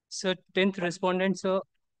 Sir, 10th respondent, sir.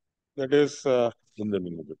 That is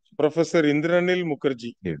Professor Indranil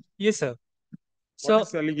Mukherjee. Yes, sir. What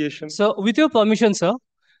is the allegation? So, with your permission, sir,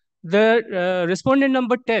 the respondent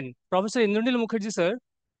number 10, Professor Indranil Mukherjee, sir,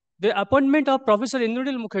 the appointment of Professor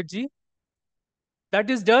Indranil Mukherjee, that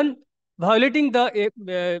is done violating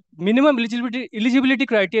the minimum eligibility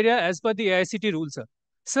criteria as per the AICT rules, sir.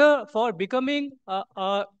 Sir, for becoming,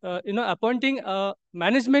 appointing a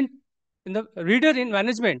management, in the reader in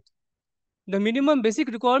management, the minimum basic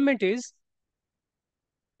requirement is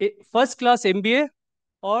a first class MBA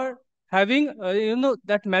or having,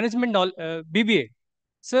 that management BBA.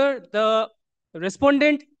 Sir, the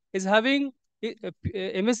respondent is having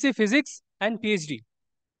MSc Physics and PhD.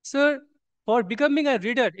 Sir, for becoming a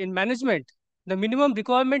reader in management, the minimum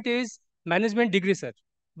requirement is management degree, sir.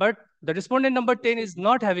 But the respondent number 10 is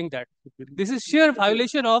not having that. This is sheer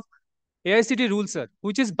violation of AICT rules, sir,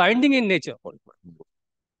 which is binding in nature.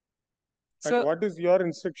 And what is your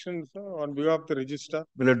instruction, sir, on behalf of the registrar?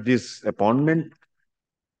 Well, this appointment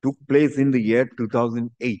took place in the year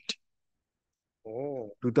 2008. Oh.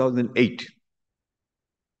 2008.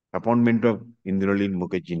 Appointment of Indranil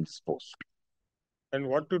Mukherjee's post. And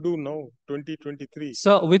what to do now, 2023?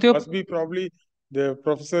 So, with your... Must be probably the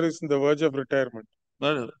professor is on the verge of retirement.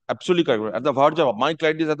 No, absolutely correct. At the verge of, my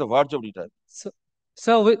client is at the verge of retirement.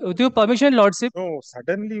 So, with your permission, Lordship. No,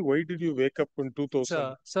 suddenly, why did you wake up in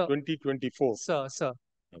 2024? Sir.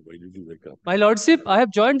 Why did you wake up? My Lordship, I have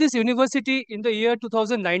joined this university in the year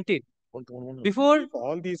 2019. Before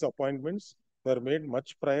all these appointments were made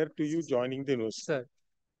much prior to you joining the university. Sir.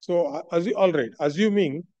 So, all right,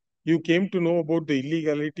 assuming you came to know about the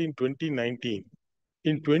illegality in 2019,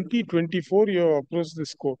 in 2024, you have approached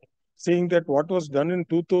this court saying that what was done in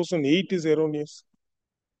 2008 is erroneous.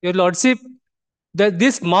 Your Lordship,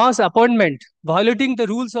 this mass appointment violating the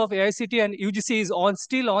rules of AICT and UGC is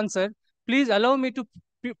still on, sir. Please allow me to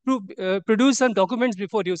produce some documents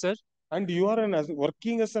before you, sir. And you are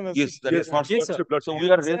working as an assistant. Yes, sir. So we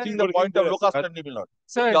are raising the point of locus standi, Milord.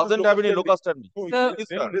 Sir, he doesn't have any locus standi. Sir,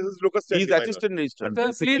 this is locus standi. He is assistant registrar.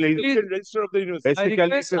 Sir, please, Register of the university.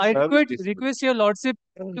 I request your Lordship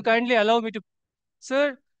to kindly allow me to,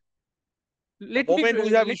 sir. The moment we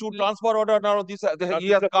have issued transfer order now, he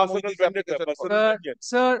has come with this application.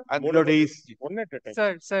 Sir, and Milord is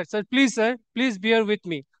Sir, please bear with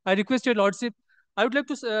me. I request your Lordship. I would like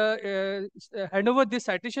to hand over this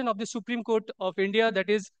citation of the Supreme Court of India, that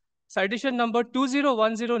is citation number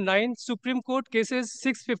 20109, Supreme Court cases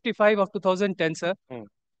 655 of 2010, sir.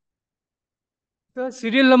 Sir,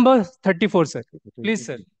 serial number 34, sir. Please,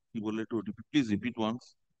 sir. Please repeat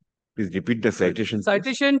once. Please repeat the citation.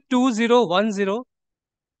 Citation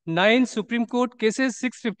 20109, Supreme Court cases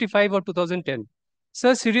 655 of 2010.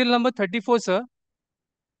 Sir, serial number 34, sir.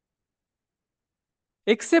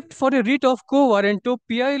 Except for a writ of quo warranto,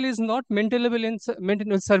 PIL is not maintainable in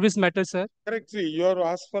service matter, sir. Correctly, you have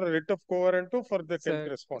asked for a writ of quo warranto for the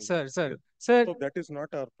correspondent. Sir. So that is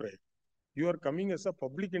not our prayer. You are coming as a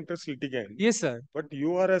public interest litigant. Yes, sir. But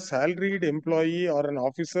you are a salaried employee or an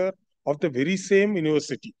officer of the very same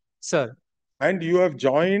university. Sir. And you have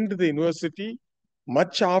joined the university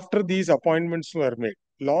much after these appointments were made.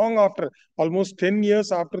 Long after, almost 10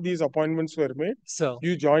 years after these appointments were made, sir,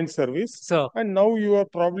 you joined service. Sir. And now you are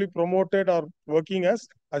probably promoted or working as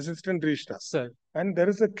assistant registrar. Sir. And there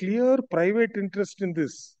is a clear private interest in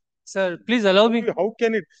this. Sir, please allow me. How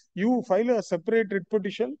can it? You file a separate writ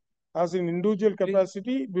petition as an individual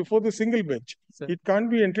capacity before the single bench. Sir. It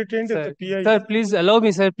can't be entertained at the PI. Sir, please allow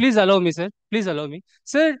me, sir. Please allow me, sir. Please allow me.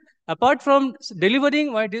 Sir, apart from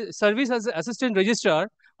delivering my service as assistant registrar,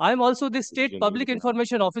 I am also the state public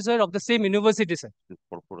information officer of the same university, sir.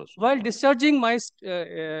 While discharging my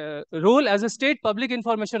role as a state public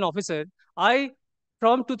information officer,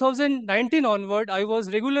 from 2019 onward, I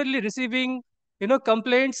was regularly receiving,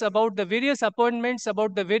 complaints about the various appointments,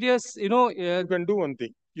 about the various, You can do one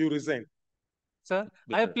thing. You resign. Sir,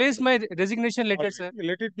 I have placed my resignation letter, sir.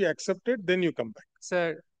 Let it be accepted, then you come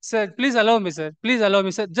back. Sir, please allow me, sir. Please allow me,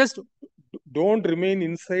 sir. Just don't remain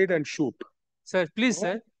inside and shoot. Sir, please,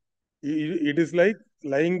 sir. It is like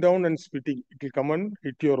lying down and spitting. It will come and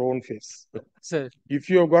hit your own face. Sir. If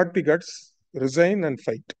you have got the guts, resign and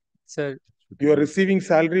fight. Sir. You are receiving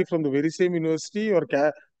salary from the very same university, or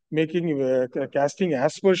casting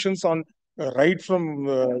aspersions on right from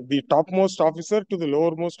the topmost officer to the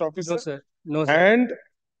lowermost officer. No, sir. No, sir. And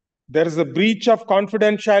there is a breach of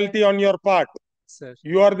confidentiality on your part. Sir.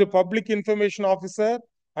 You are the public information officer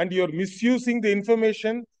and you are misusing the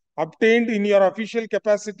information obtained in your official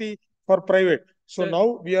capacity for private. So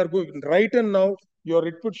now we are going right, and now your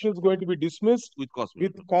writ petition is going to be dismissed with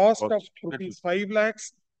cost of rupees 5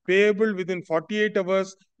 lakhs payable within 48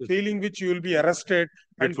 hours, failing which you will be arrested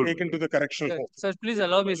and taken to the correctional home. Sir, please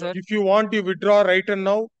allow me, sir. If you want, you withdraw right and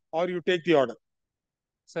now, or you take the order.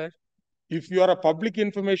 Sir. If you are a public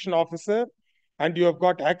information officer and you have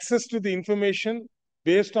got access to the information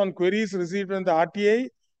based on queries received from the RTI,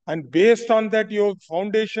 and based on that your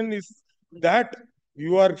foundation is that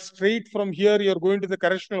you are straight from here, you are going to the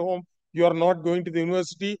correctional home, you are not going to the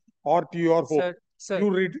university or to your home. Sir.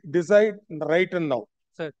 You decide right and now.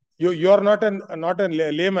 Sir. You are not a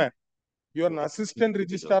layman. You are an assistant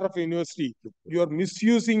registrar of a university. You are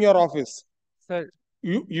misusing your office. Sir.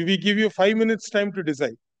 We give you 5 minutes time to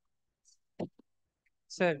decide.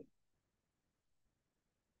 Sir.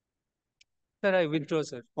 Sir, I withdraw,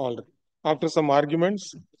 sir. All right. After some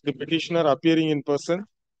arguments, the petitioner appearing in person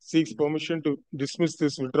seeks permission to dismiss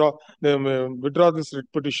this withdraw this writ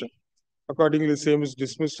petition. Accordingly, the same is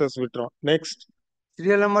dismissed as withdrawn. Next.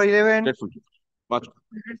 Serial number 11.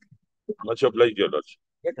 Much obliged, your lordship.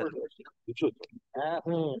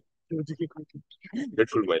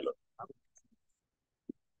 Grateful, my lord.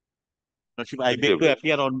 Lordship, I beg to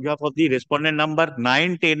appear on behalf of the respondent number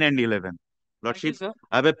 9, 10, and 11. Lordship,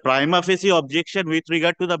 I have a prima facie objection with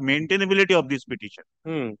regard to the maintainability of this petition.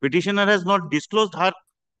 Petitioner has not disclosed her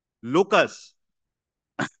locus.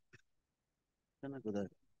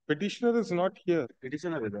 Petitioner is not here.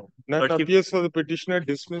 Petitioner is That appears for the petitioner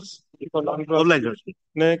dismiss.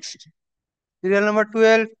 Next. Serial number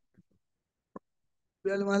 12.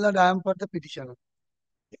 Well, my lord, I am for the petitioner.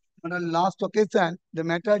 On the last occasion, the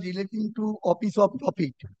matter relating to office of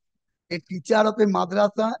profit. A teacher of a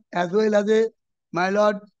madrasa as well as a, my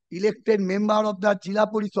lord, elected member of the Jila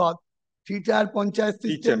Parishad, teacher Panchayat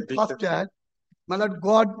system first year, my lord,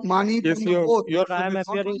 got money from the both. I am Not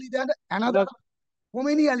appearing. only that, another, so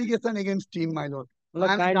many allegations against him, my lord.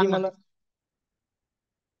 I am done.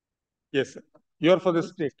 Yes, sir. You are for the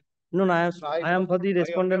state. No, I am for the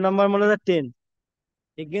respondent number 10.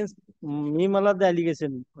 Against me, the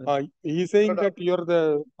allegation. He is saying that you are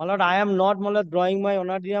the. I am not drawing my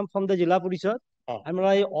honorarium from the Jila Parishad.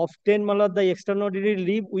 I obtain the extraordinary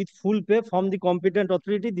leave with full pay from the competent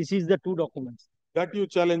authority. This is the 2 documents. That you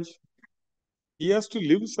challenge. He has to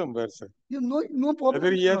live somewhere, sir. No problem.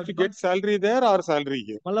 Whether he has to get salary there or salary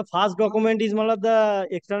here. First document is the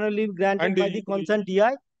external leave granted by the concerned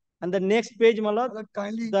TI, and the next page,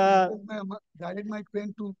 kindly the guided my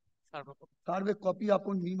pen to serve a copy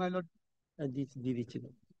upon me, my lord. By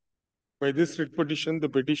this writ petition, the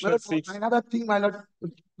petitioner seeks. Another thing, my lord,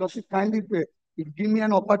 kindly give me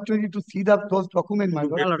an opportunity to see those documents, my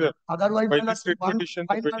lord. Otherwise, by this writ petition,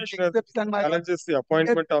 the petitioner challenges the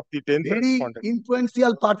appointment of the 10th very respondent.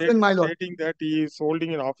 Influential person, my lord. Stating that he is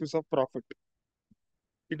holding an office of profit.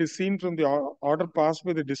 It is seen from the order passed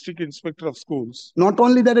by the District Inspector of Schools. Not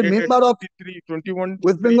only that, a member of 21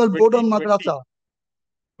 West Bengal Board on Madrasa.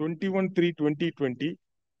 21/3/2020,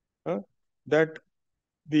 that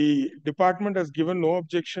the department has given no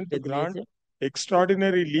objection to grant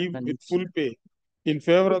extraordinary leave with full pay in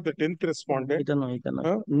favor of the 10th respondent,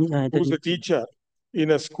 who is a teacher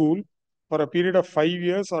in a school for a period of 5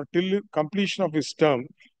 years or till completion of his term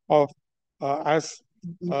of as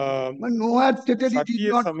no stated it did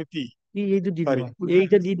not. Samiti.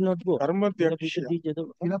 did not go.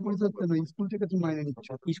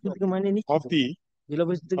 Of the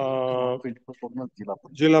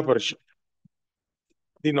Jila Parishad.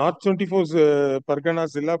 The North 24 Pargana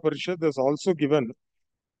Zilla Parishad has also given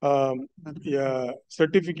a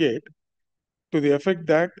certificate to the effect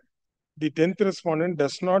that the 10th respondent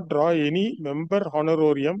does not draw any member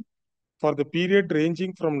honorarium for the period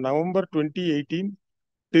ranging from November 2018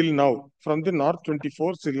 till now from the North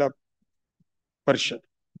 24 Zilla Parishad.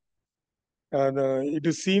 It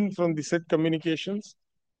is seen from the said communications,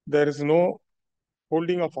 there is no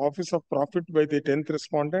holding of office of profit by the 10th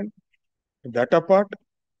respondent. That apart,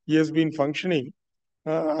 he has been functioning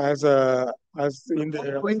as the head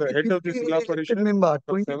of the Zilla Parishad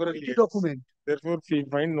for several years. Document. Therefore, we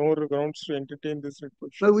find no grounds to entertain this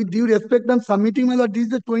request. So with due respect, I'm submitting, my lord, this is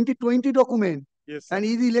the 2020 document. Yes, and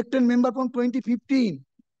he is elected member from 2015.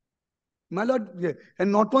 My lord,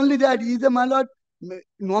 and not only that, he is a, my lord,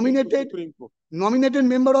 nominated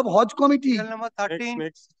member of Hajj committee. Serial number 13.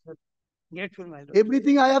 Next. Grateful, my lord.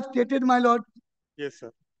 Everything I have stated, my lord. Yes,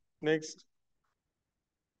 sir. Next.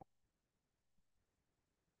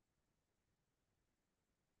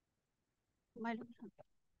 My lord,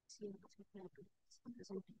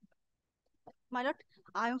 my lord,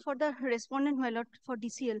 I am for the respondent, my lord, for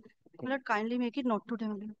DCL. My lord, kindly make it not today,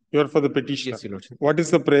 my lord. You are for the petition. Yes, Your Lordship. What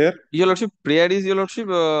is the prayer? Your Lordship, prayer is, Your Lordship,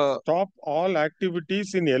 Stop all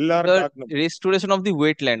activities in LR the Kagnam. restoration of the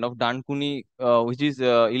wetland of Dankuni, which is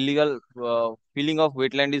illegal filling of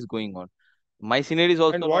wetland is going on. My senior is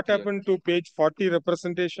also And what not here. happened to page 40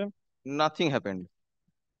 representation? Nothing happened.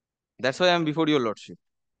 That's why I am before Your Lordship.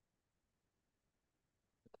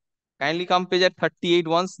 Kindly come page at 38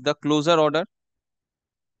 once, the closure order.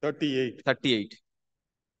 38. 38.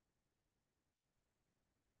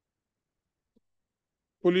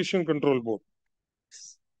 Pollution Control Board.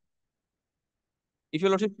 If Your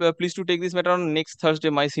Lordship, please to take this matter on next Thursday,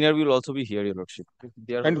 my senior will also be here, Your Lordship.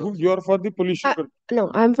 And who you are for the pollution? No,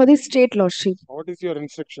 I'm for the state lordship. What is your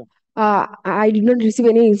instruction? I did not receive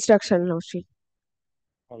any instruction, lordship.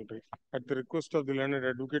 All right. At the request of the learned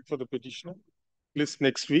advocate for the petitioner, please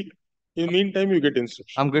next week. In the meantime, you get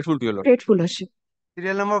instruction. I'm grateful to Your Lordship. Grateful, lordship.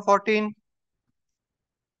 Serial number 14.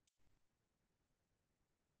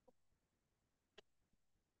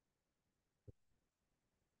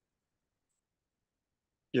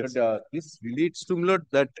 Yes. But this relates to, my lord,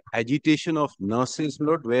 that agitation of nurses, my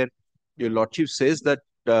lord, where your lordship says that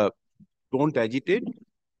don't agitate.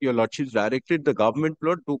 Your lordship directed the government, my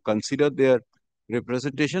lord, to consider their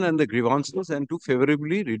representation and the grievances and to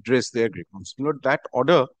favorably redress their grievances. My lord, that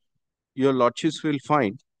order your lordships will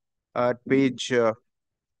find at page. Can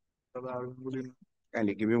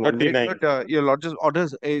you give me 1 minute? 39. But, your lordships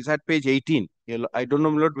orders is at page 18. I don't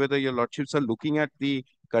know, my lord, whether your lordships are looking at the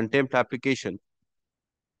contempt application.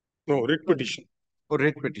 No, writ petition. Or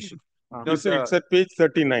writ petition. It's at page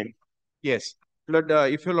 39. Yes. Lord,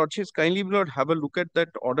 if your lordships kindly, Lord, have a look at that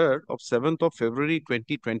order of 7th of February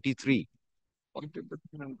 2023.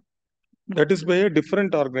 That is by a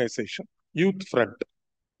different organization, Youth Front.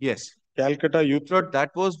 Yes. Calcutta Youth Lord,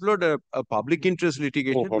 that was, Lord, a public interest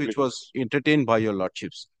litigation public which was entertained by your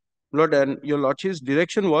lordships. Lord, and your lordships'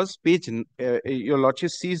 direction was page, your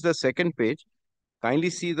lordships sees the second page. Kindly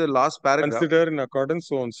see the last paragraph. Consider in accordance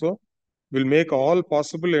so and so, will make all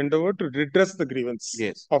possible endeavor to redress the grievance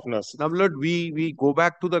of nurses. Now, Lord, we go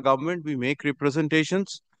back to the government, we make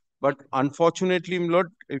representations, but unfortunately,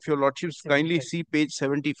 Lord, if your lordships kindly see page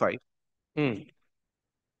 75.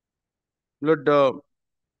 Lord,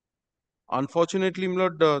 unfortunately,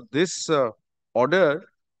 Lord, this order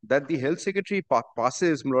that the health secretary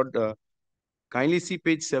passes, Lord, kindly see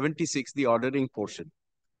page 76, the ordering portion.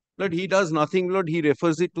 Lord, he does nothing, Lord, he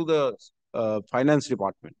refers it to the finance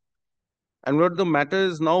department. And Lord, the matter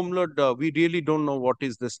is now, Lord, we really don't know what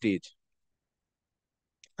is the stage.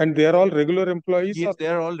 And they are all regular employees? Yes, they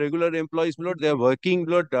are all regular employees, Lord. They are working,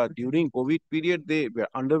 Lord, during COVID period. They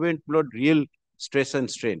underwent, Lord, real stress and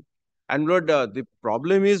strain. And Lord, the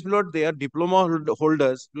problem is, Lord, they are diploma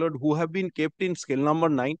holders, Lord, who have been kept in skill number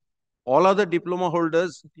 9. All other diploma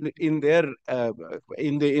holders in their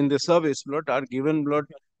in the service, Lord, are given, Lord,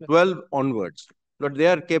 12 onwards. Lord, they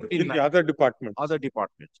are kept in the other departments. Other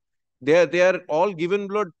departments. They are all given,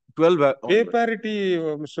 Lord, 12. Pay parity,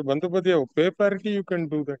 Mr. Bandhapadhyay, pay parity, you can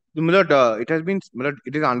do that. Milord, it has been, Milord,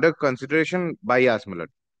 it is under consideration by us, Milord.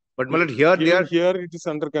 But Milord, here they are. Here it is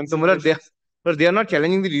under consideration. Milord, they are not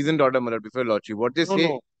challenging the reasoned order, Milord, before Lordship. What they say.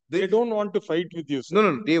 No, they don't want to fight with you, sir.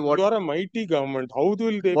 No, they what? You are a mighty government. How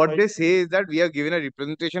will they What fight? they say is that we have given a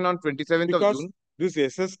representation on 27th of June. This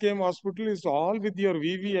SSKM hospital is all with your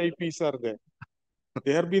VVIPs are there.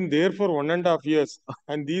 They have been there for 1.5 years,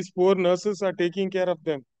 and these poor nurses are taking care of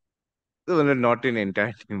them. So, Milord, not in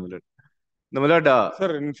entirety, Milord. No, Milord.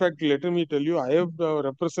 Sir, in fact, let me tell you, I have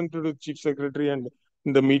represented the Chief Secretary and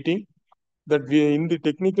in the meeting that we in the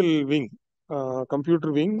technical wing,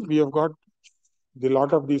 computer wing, we have got the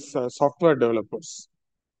lot of these software developers.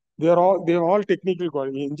 They have all technical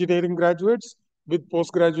engineering graduates with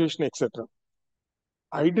post graduation, etc.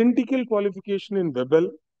 Identical qualification in WebL,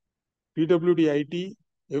 PWD IT,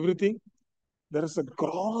 everything. There is a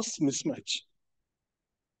gross mismatch.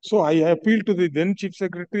 So I appeal to the then Chief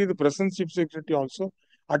Secretary, the present Chief Secretary also,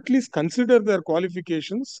 at least consider their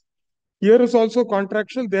qualifications. Here is also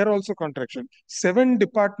contractual, there also contractual. 7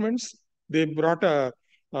 departments, they brought a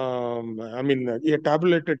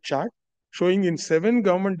tabulated chart showing in 7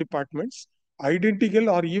 government departments, identical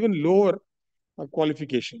or even lower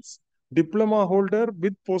qualifications. diploma holder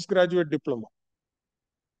with postgraduate diploma.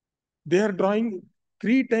 They are drawing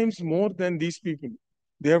 3 times more than these people.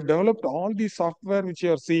 They have developed all the software which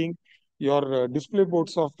you are seeing, your display board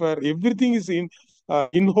software, everything is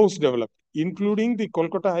in-house developed, including the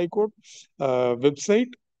Kolkata High Court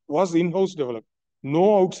website was in-house developed.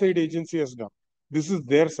 No outside agency has done. This is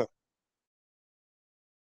their sir.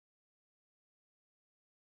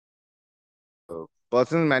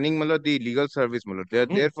 Persons manning the legal service, they are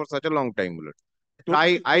there for such a long time.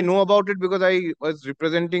 I know about it because I was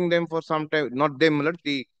representing them for some time. Not them,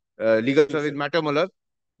 the legal service matter.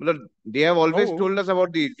 They have always told us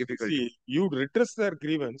about the difficulty. See, you redress their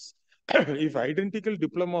grievance if identical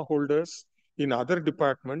diploma holders in other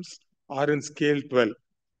departments are in scale 12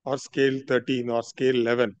 or scale 13 or scale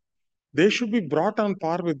 11. They should be brought on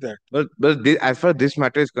par with that. But this, as far as this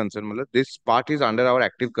matter is concerned, this part is under our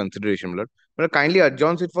active consideration. Kindly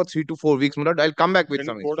adjourns it for 3 to 4 weeks. I'll come back with When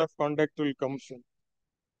some. code of conduct will come soon.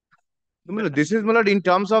 This is in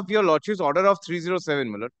terms of your lordship's order of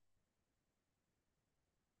 307.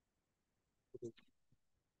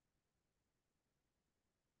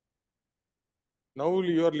 Now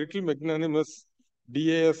your little magnanimous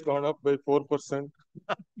DA has gone up by 4%.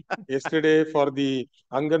 Yesterday for the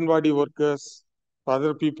Anganwadi workers,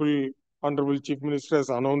 other people, Honorable Chief Minister has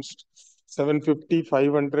announced 750,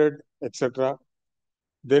 500, etc.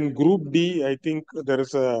 Then Group D, I think there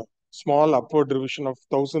is a small upward revision of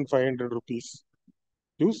 1,500 rupees.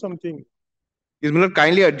 Do something. Is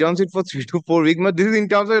kindly adjourns it for 3 to 4 weeks. This is in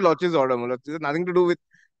terms of your lordship's order. This has nothing to do with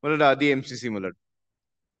the MCC.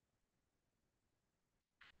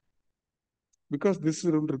 Because this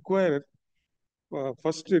will require,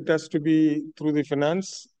 first it has to be through the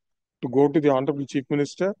finance to go to the Honorable Chief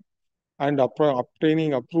Minister, and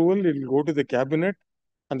obtaining approval, it will go to the cabinet,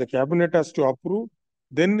 and the cabinet has to approve.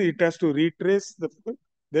 Then it has to retrace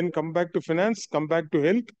then come back to finance, come back to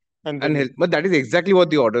health, and health. But that is exactly what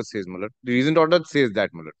the order says, The recent order says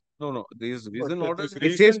that, No. This recent order.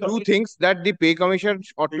 It says two things, that the pay commission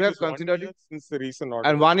ought to have considered it, since the recent order.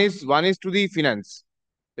 and one is to the finance.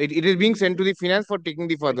 It is being sent to the finance for taking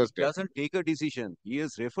the further step. He doesn't take a decision. He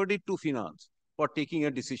has referred it to finance for taking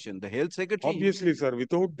a decision. The health secretary. Obviously, sir,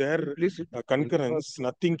 without their concurrence,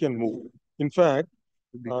 nothing can move. In fact,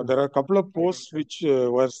 there are a couple of posts which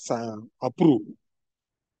were approved.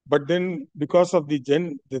 But then, because of the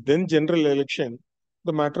then general election,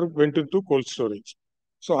 the matter went into cold storage.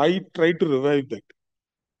 So I tried to revive that.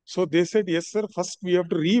 So they said, yes, sir, first we have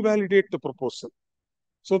to revalidate the proposal.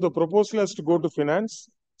 So the proposal has to go to finance,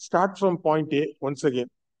 start from point A once again,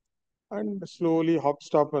 and slowly hop,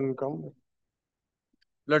 stop, and come.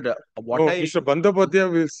 Mr.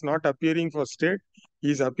 Bandyopadhyay is not appearing for state.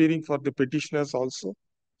 He is appearing for the petitioners also.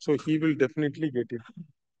 So he will definitely get it.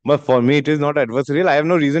 But for me, it is not adversarial. I have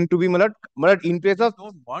no reason to be, in place of,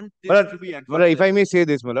 don't want this to be adversarial. If I may say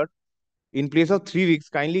this, in place of 3 weeks,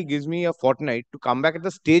 kindly gives me a fortnight to come back at the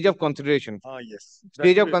stage of consideration. Yes.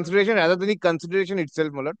 Stage of consideration rather than the consideration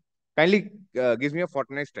itself, kindly gives me a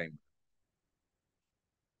fortnight's time.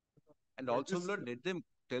 And also, let them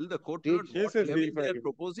tell the court Yes, what they are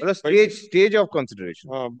proposing. A stage of consideration.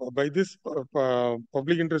 By this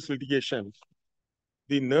public interest litigation,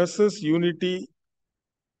 the nurses' unity,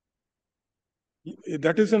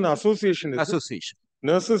 that is an association. Association.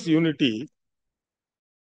 Nurses' unity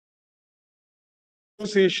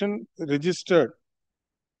association registered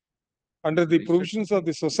under the provisions of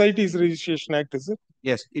the Societies Registration Act, is it?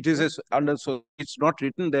 Yes, it is under, so it's not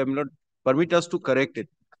written there. Permit us to correct it.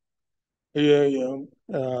 The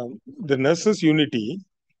Nurses' Unity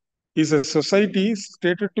is a society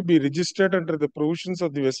stated to be registered under the provisions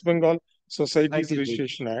of the West Bengal Societies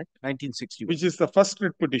Registration Act, 1960, which is the first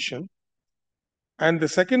writ petition. And the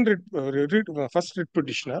second first writ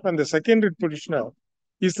petitioner, and the second writ petitioner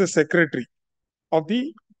is the secretary of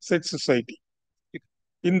the said society.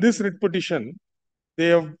 In this writ petition, they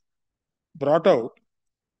have brought out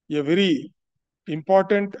a very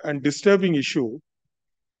important and disturbing issue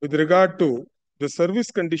with regard to the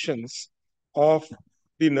service conditions of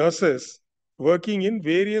the nurses working in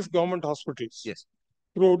various government hospitals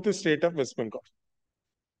throughout the state of West Bengal.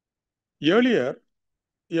 Earlier,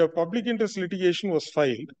 a public interest litigation was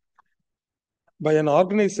filed by an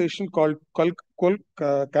organization called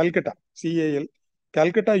Calcutta, CAL,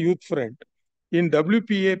 Calcutta Youth Front, in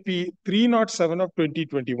WPAP 307 of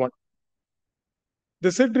 2021.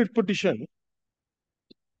 The said writ petition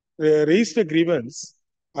raised a grievance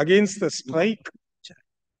against the strike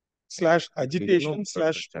 / agitation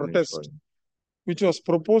 / protest, which was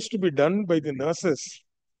proposed to be done by the nurses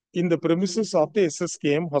in the premises of the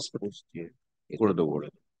SSKM hospitals.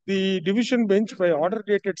 The division bench by order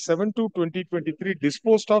dated 7/2/2023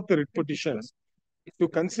 disposed of the writ petition to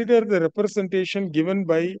consider the representation given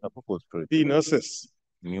by the nurses.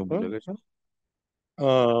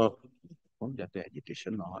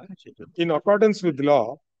 In accordance with law,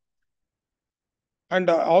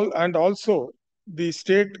 and also the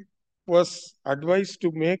state was advised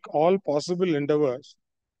to make all possible endeavors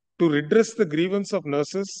to redress the grievance of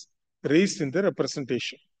nurses raised in the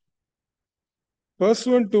representation.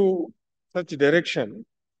 Pursuant to such direction,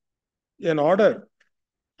 an order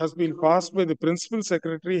has been passed by the Principal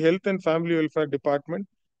Secretary, Health and Family Welfare Department,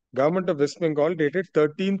 Government of West Bengal, dated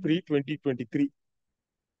 13/3/2023.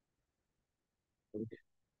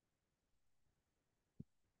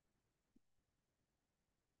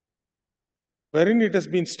 Wherein it has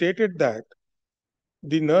been stated that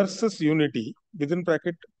the Nurses Unity, within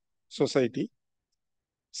bracket society,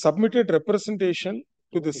 submitted representation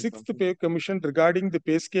to the 6th Pay Commission regarding the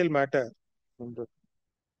pay scale matter,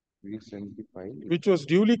 which was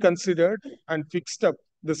duly considered and fixed up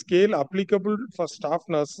the scale applicable for staff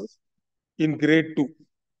nurses in grade 2.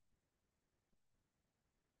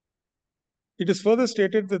 It is further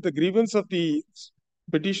stated that the grievance of the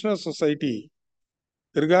petitioner society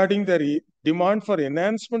regarding their demand for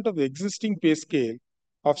enhancement of the existing pay scale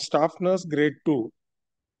of staff nurse grade 2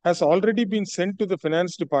 has already been sent to the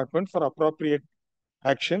finance department for appropriate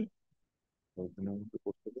action,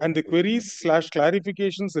 and the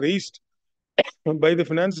queries/clarifications raised by the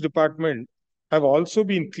finance department have also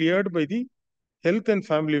been cleared by the Health and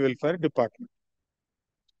Family Welfare Department.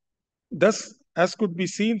 Thus, as could be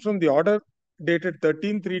seen from the order dated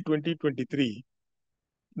 13/3/2023,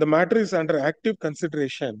 the matter is under active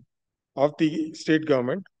consideration of the state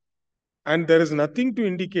government, and there is nothing to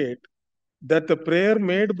indicate that the prayer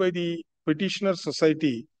made by the petitioner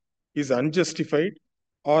society is unjustified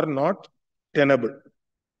or not tenable.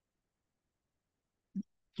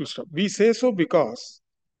 We say so because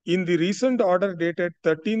in the recent order dated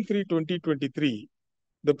 13/3/2023,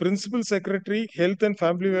 the Principal Secretary, Health and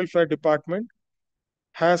Family Welfare Department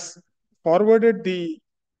has forwarded the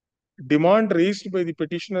demand raised by the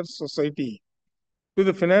petitioner society to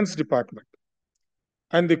the Finance Department,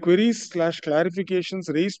 and the queries/clarifications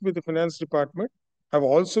raised by the Finance Department have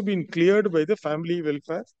also been cleared by the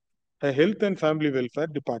Health and Family Welfare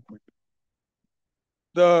Department.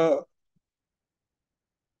 The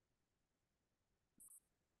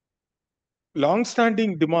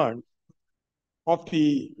long-standing demand of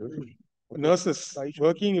the nurses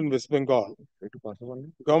working in West Bengal,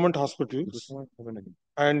 government hospitals,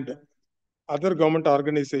 and other government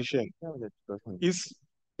organizations is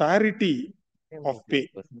parity of pay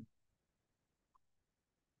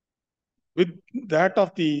with that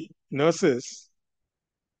of the nurses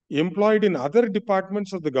employed in other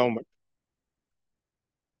departments of the government.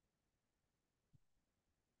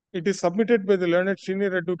 It is submitted by the learned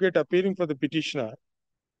senior advocate appearing for the petitioner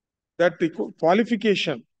that the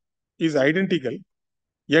qualification is identical,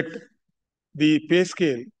 yet the pay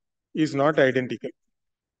scale is not identical.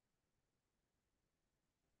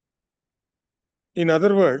 In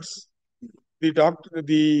other words, the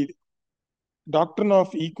doctrine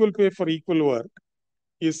of equal pay for equal work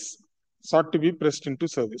is sought to be pressed into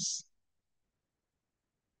service.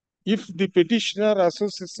 If the petitioner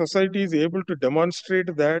society is able to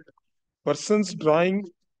demonstrate that persons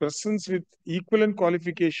with equivalent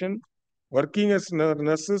qualification working as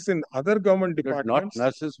nurses in other government departments, not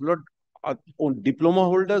nurses, diploma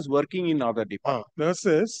holders working in other departments.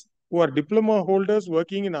 Nurses who are diploma holders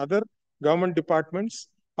working in other government departments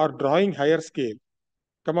are drawing higher scale.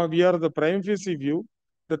 We are of the prime facie view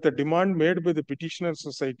that the demand made by the petitioner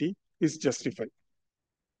society is justified.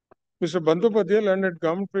 Mr. Bandyopadhyay, learned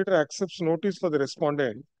government pleader, accepts notice for the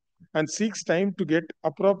respondent and seeks time to get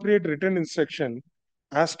appropriate written instruction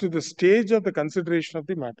as to the stage of the consideration of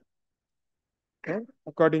the matter. Okay.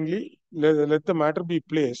 Accordingly, let the matter be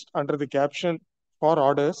placed under the caption for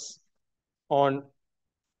orders on,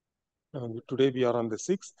 today we are on the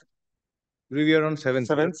 6th. We are on 7th.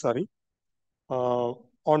 7th, sorry.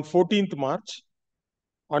 On 14th March,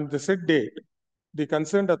 on the said date, the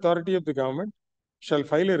concerned authority of the government shall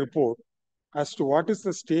file a report as to what is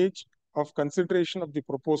the stage of consideration of the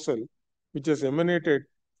proposal which has emanated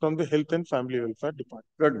from the Health and Family Welfare Department.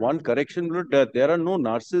 But one correction, there are no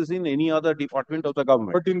nurses in any other department of the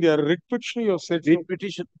government. But in their writ petition, you have said writ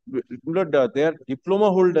petition, they are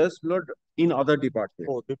diploma holders, in other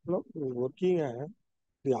departments. Oh, working at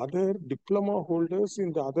the other diploma holders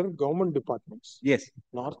in the other government departments. Yes.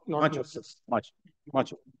 Not much, nurses. Much.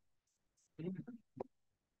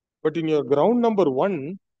 But in your ground number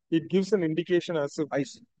 1, it gives an indication as if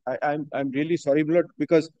I'm really sorry,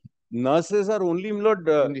 because nurses are only, my lord,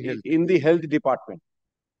 in the health department.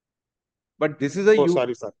 But this is a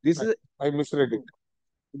sorry, sir. This is I misread it.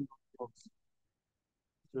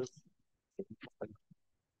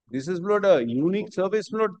 This is, my lord, a unique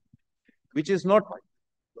service, my lord, which is not.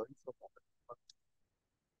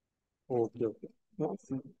 Okay.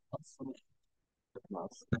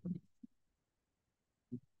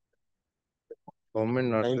 Government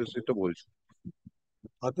nurses it bolche.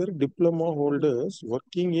 Other diploma holders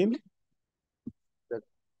working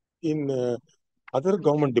in other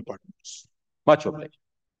government departments. Much obliged.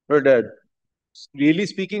 But really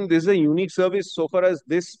speaking, this is a unique service so far as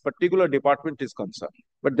this particular department is concerned.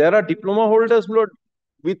 But there are diploma holders, my lord,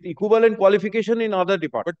 with equivalent qualification in other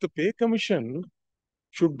departments. But the pay commission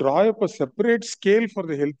should draw up a separate scale for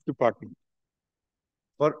the health department.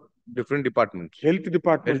 For different departments. Health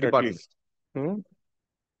department, Health at least.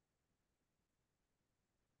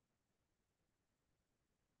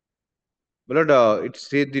 But it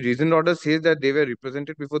says the reason order says that they were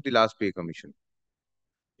represented before the last pay commission.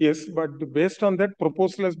 Yes, but based on that,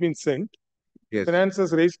 proposal has been sent. Yes. Finance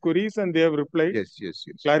has raised queries and they have replied. Yes.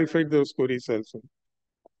 Clarified those queries also.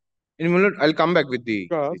 In a minute, I'll come back with the.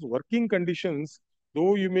 Because working conditions,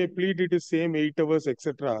 though you may plead it is same 8 hours,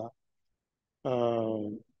 etc.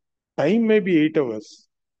 Time may be 8 hours,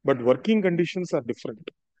 but working conditions are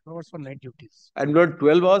different. Hours for night duties. And not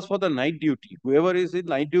 12 hours for the night duty. Whoever is in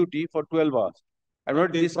night duty for 12 hours. And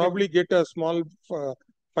not they probably get a small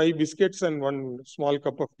 5 biscuits and 1 small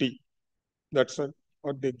cup of tea. That's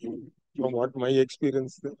what they give. From what my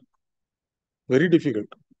experience there. Very difficult.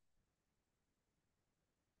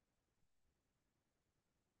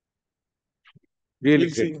 Really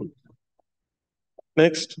We'll grateful.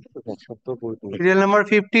 Next. Serial number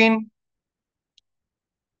 15.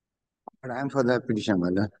 But I am for the petition,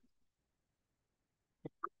 Mala.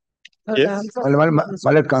 Yes.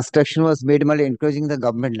 Mala, construction was made, Mala, encroaching the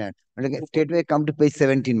government land. Mala, straightway come to page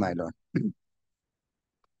 17, my lord.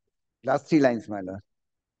 Last 3 lines, my lord.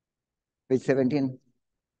 Page 17.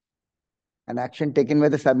 An action taken by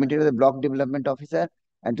the submitted by the block development officer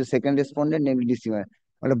and to second respondent, namely DC.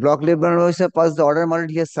 Mala, block development officer passed the order, my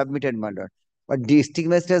lord, he has submitted, my lord. But district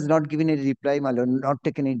master has not given a reply, my lord, not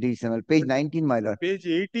taken any decision. Page 19, my lord. Page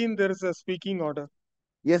 18, there is a speaking order.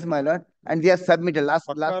 Yes, my lord. And they have submitted last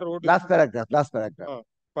paragraph.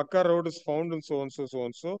 Pakka road is found and so on,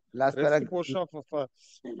 so. Last Rest portion of 5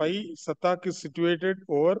 Satak is situated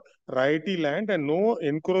over righty land and no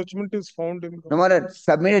encroachment is found in. No, my lord,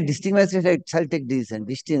 submitted district magistrate shall take decision.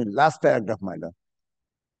 District, last paragraph, my lord.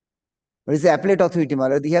 What is the appellate authority, my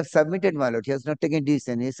lord? They have submitted, my lord. He has not taken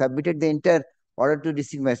decision. He submitted the entire order to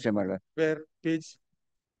district magistrate, my lord. Where? Page?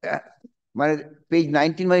 My lord, page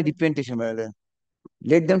 19, my representation, my lord.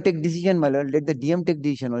 Let them take decision, my lord. Let the DM take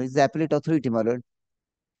decision. What is the appellate authority, my lord?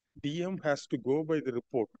 DM has to go by the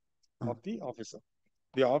report of the officer.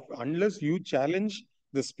 Unless you challenge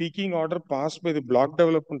the speaking order passed by the block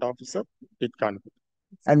development officer, it can't be.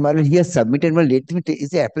 And my lord, he has submitted, my lord. Let me take, is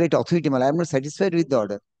the appellate authority, my lord. I am not satisfied with the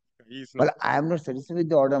order. Well, I am not satisfied with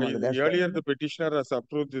the order, my lord. Earlier, the petitioner has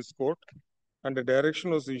approved this court and the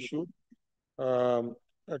direction was issued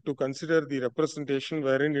to consider the representation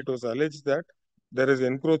wherein it was alleged that there is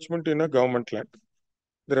encroachment in a government land.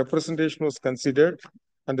 The representation was considered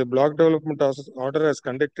and the block development order has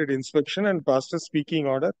conducted inspection and passed a speaking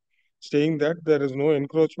order stating that there is no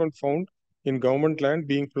encroachment found in government land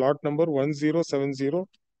being plot number 1070,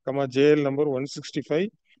 JL number 165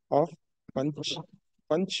 of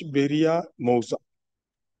Panchberia Mousa.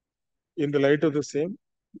 In the light of the same,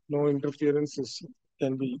 no interferences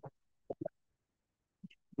can be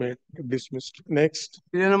made, dismissed. Next.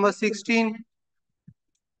 Serial number 16.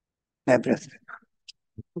 Kailash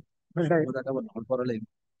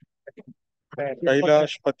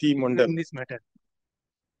Pati Mandal. In this matter.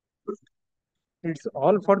 It's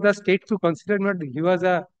all for the state to consider that he was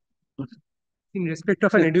in respect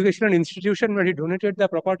of an educational institution where he donated the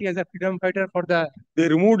property as a freedom fighter for the. They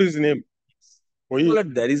removed his name.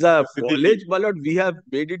 Lord, there is a college, my lord. We have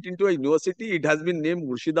made it into a university. It has been named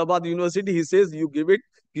Murshidabad University. He says you give it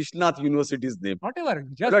Krishnath University's name. Whatever.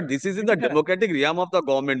 Lord, this is in the democratic realm of the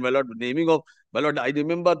government, my lord. Naming of, my lord, I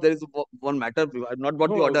remember there is one matter. I have not got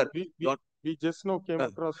the order. We just now came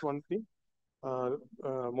across one thing.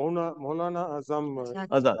 Maulana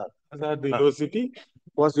Azad University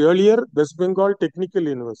was earlier West Bengal Technical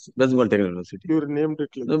University. West Bengal Technical University. You named it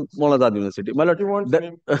like Maulana University. My lord,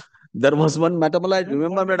 there was one matter, my lord, I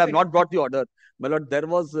remember that I have not brought the order. My lord, there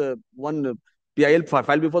was one PIL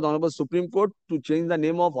filed before the Honorable Supreme Court to change the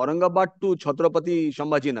name of Aurangabad to Chhatrapati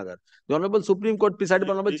Shambhaji Nagar. The Honorable Supreme Court presided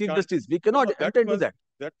by Honorable Chief Justice. We cannot enter into that.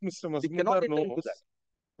 That Mr. Mazumdar knows.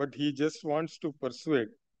 but he just wants to persuade.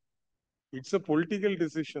 It's a political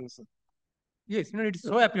decision, sir. Yes, it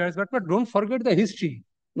so appears, but don't forget the history.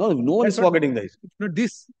 No one is forgetting the history.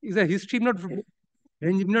 This is a history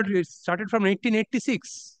it started from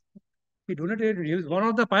 1886. He donated, he was one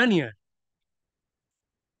of the pioneers.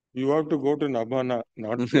 You have to go to Nabana,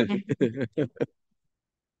 not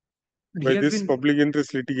by this public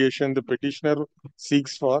interest litigation, the petitioner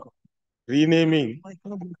seeks for renaming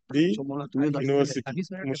the university,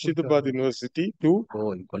 Murshidabad University to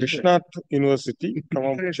Krishnath University,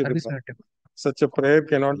 Murshidabad. Such a prayer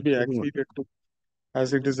cannot be acceded to,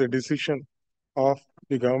 as it is a decision of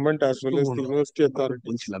the government as well as the university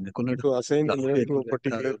authorities to assign the name to a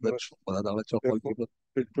particular university. Therefore,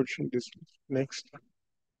 petition dismissed. Next.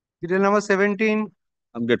 Serial number 17.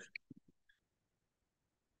 I'm good.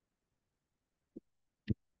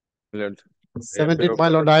 17, my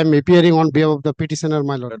lord, I am appearing on behalf of the petitioner,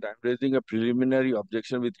 my lord. But I'm raising a preliminary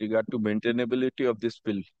objection with regard to maintainability of this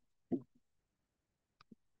bill.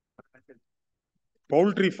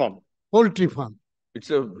 Poultry farm. Poultry farm. It's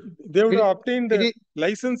a. They would have obtained the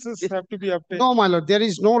licenses have to be obtained. No, my lord, there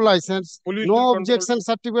is no license. Pollution No control. objection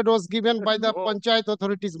certificate was given by the panchayat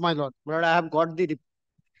authorities, my lord. Lord, I have got the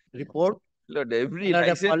report. Lord, every Lord,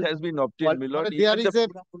 license has been obtained, my lord.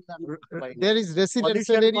 There is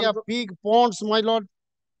residential area, big ponds, my lord,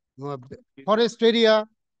 forest area.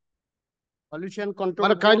 Pollution control.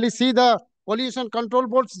 But kindly see the Pollution Control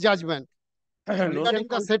Board's judgment regarding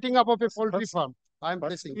the setting up of a poultry farm. I am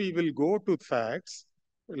pressing. We will go to facts.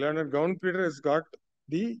 Learned Government Peter has got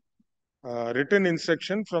the written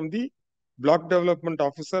instruction from the block development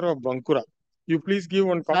officer of Bankura. You please give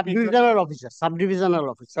one copy. Subdivisional officer.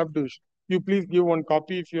 Subdivisional officer. Subdivision. You please give one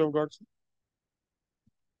copy if you have got.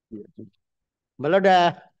 My lord,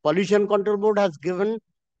 Pollution Control Board has given,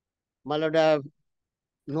 my lord,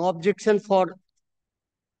 no objection for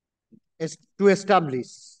to establish.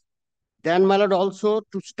 Then, my lord, also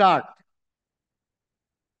to start.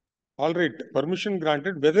 All right, permission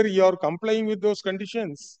granted. Whether you are complying with those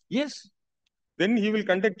conditions? Yes. Then he will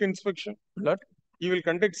conduct inspection. Lord. He will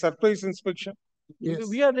conduct surprise inspection. Yes.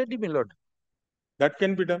 We are ready, my lord. That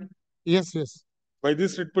can be done. Yes, yes. By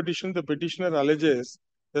this writ petition, the petitioner alleges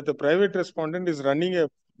that the private respondent is running a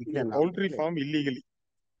poultry farm illegally.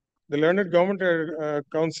 The Learned Government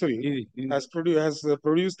Council has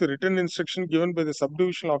produced the written instruction given by the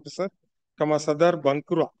subdivisional officer, Sadar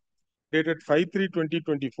Bankura, dated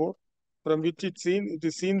 5/3/2024, from which it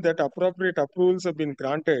is seen that appropriate approvals have been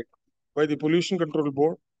granted by the Pollution Control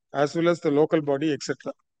Board as well as the local body,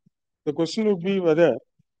 etc. The question would be whether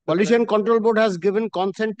Pollution Control Board has given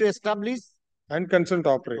consent to establish and consent to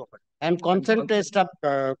operate. And consent to establish.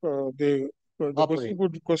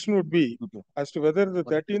 The question would be as to whether the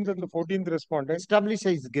 13th and the 14th respondents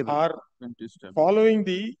are following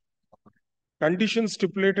the conditions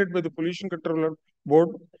stipulated by the Pollution Control Board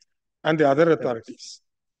and the other authorities.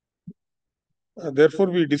 Therefore,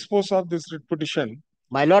 we dispose of this writ petition.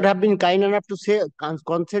 My lord have been kind enough to say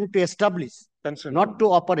consent to establish, not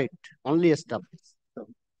to operate, only establish.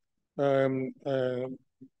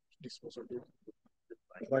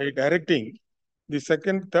 By directing the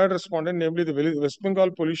third respondent, namely the West Bengal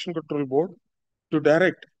Pollution Control Board, to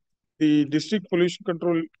direct the District Pollution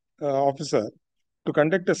Control Officer to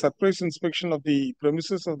conduct a surprise inspection of the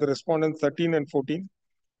premises of the respondents 13 and 14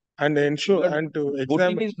 and ensure and to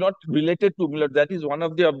examine. 14 is not related to Miller. That is one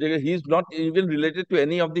of the objectives. He is not even related to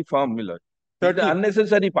any of the firm, Miller. 13. The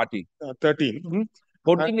unnecessary party. 13.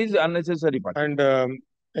 14 is unnecessary party. And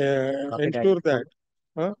ensure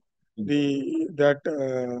that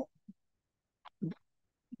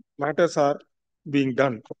matters are being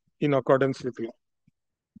done in accordance with law.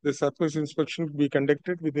 The surface inspection will be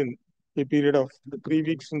conducted within a period of 3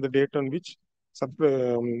 weeks from the date on which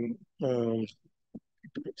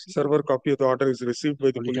server copy of the order is received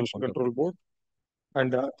by the Pollution Control Board,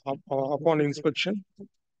 and upon inspection,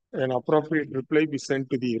 an appropriate reply be sent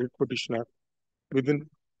to the writ petitioner within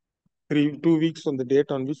 2 weeks from the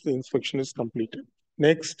date on which the inspection is completed.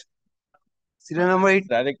 Next. Serial number 8.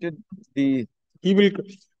 Directed he will,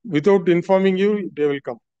 without informing you, they will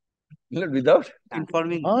come. Without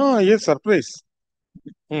informing. Yes, surprise.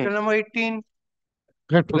 Serial number 18.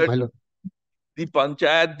 The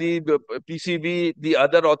panchayat, the PCB, the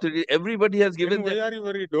other authority, everybody has given. Why are you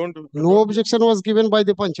worried? Don't. No objection was given by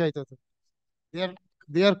the panchayat authority.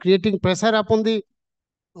 They are creating pressure upon the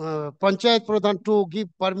panchayat pradhan to give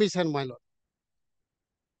permission, my lord.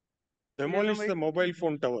 Demolish the mobile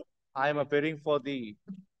phone tower. I am appearing for the.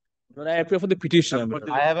 I appear for the petition.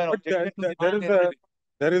 I have an objection.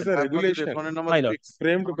 There is a regulation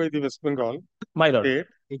framed by the West Bengal state,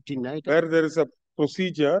 where there is a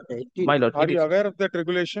procedure. My lord, Are it you is. aware of that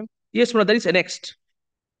regulation? Yes, my lord, that is annexed.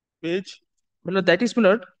 Page My lord, that is, my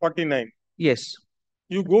lord. 49. Yes.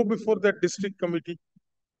 You go before that district committee.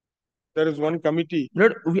 There is one committee.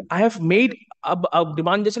 Lord, I have made a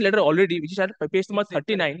demandation letter already, which is at page number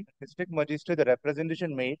 39. District magistrate, the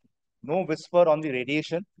representation made, no whisper on the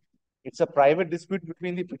radiation. It's a private dispute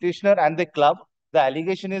between the petitioner and the club. The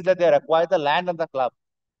allegation is that they acquired the land and the club.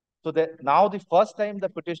 So now the first time the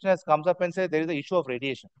petitioner has comes up and says there is an issue of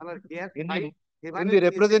radiation. In the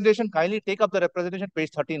representation, kindly take up the representation, page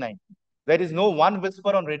 39. There is no one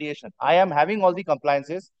whisper on radiation. I am having all the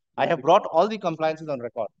compliances. I have brought all the compliances on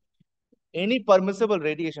record. Any permissible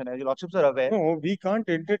radiation, as your lordships are aware. No, we can't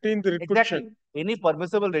entertain the petition. Exactly. Any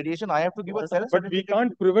permissible radiation, I have to give a self. But we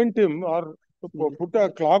can't prevent him or put a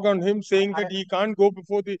clog on him saying that he can't go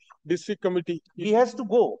before the district committee. He has to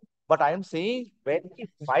go. But I am saying when he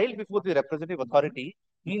filed before the representative authority,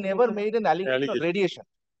 he never made an allegation of radiation.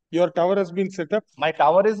 Your tower has been set up? My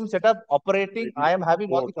tower is set up, operating. I am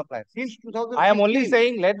having all the compliance. Since 2015. I am only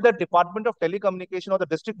saying let the Department of Telecommunication or the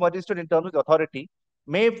district magistrate in terms of the authority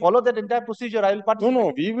may follow that entire procedure. I will participate.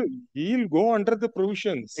 No, he will go under the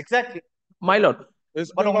provisions. Exactly. My lord.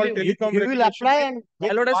 West But Bengal only Telecom he will regulation. apply and my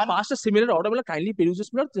lord has passed a similar order. My lord, kindly peruse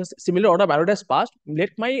this. My lord, just similar order. My lord has passed. Let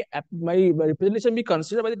my representation be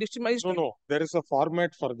considered by the district magistrate. No, there is a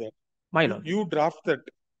format for that. My lord. You draft that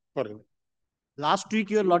for him. Last week,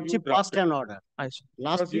 your lordship passed an order.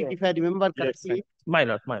 Last week, if I remember correctly. My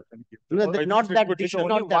lord, my lord. No, not that. This is only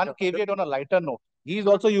not one that. caveat on a lighter note. He is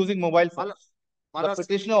also using mobile phone. The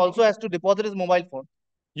petitioner also has to deposit his mobile phone.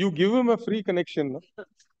 You give him a free connection.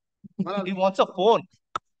 No? He wants a phone.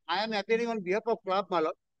 I am appearing on behalf of Club, my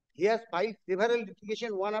lord. He has filed several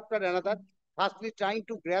litigation one after another. Firstly, trying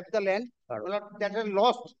to grab the land, that has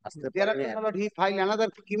lost. Thereafter, he filed another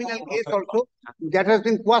criminal case also that has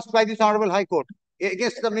been quashed by this Honorable High Court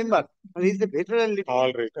against the member. And he is a veteran litigant.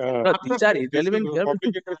 All right. These are irrelevant here.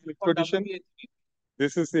 Public interest petition.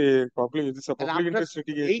 This is a public interest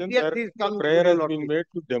litigation where prayer has been made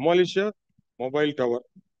to demolish a mobile tower.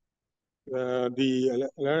 The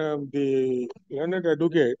learned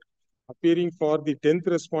advocate appearing for the 10th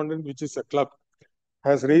respondent, which is a club,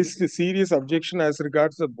 has raised a serious objection as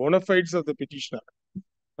regards the bona fides of the petitioner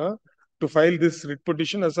to file this writ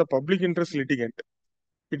petition as a public interest litigant.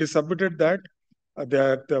 It is submitted that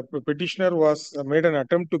the petitioner was made an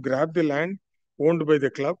attempt to grab the land owned by the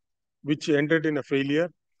club, which ended in a failure.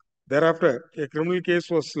 Thereafter, a criminal case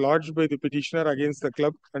was lodged by the petitioner against the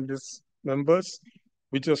club and its members,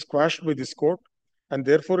 which was quashed by this court, and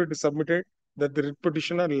therefore it is submitted that the writ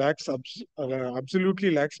petitioner absolutely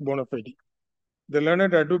lacks bona fide. The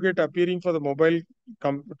learned advocate appearing for the mobile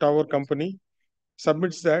tower company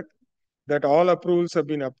submits that all approvals have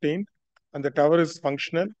been obtained and the tower is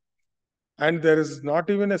functional, and there is not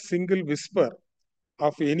even a single whisper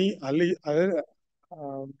of any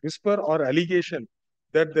whisper or allegation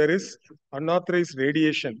that there is unauthorized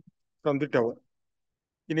radiation from the tower.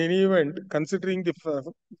 In any event, considering the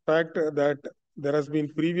fact that there has been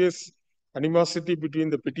previous animosity between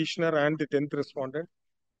the petitioner and the 10th respondent,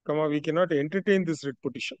 we cannot entertain this writ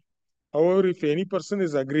petition. However, if any person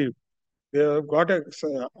is aggrieved, they have got a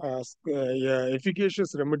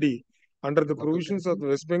efficacious remedy under the provisions of the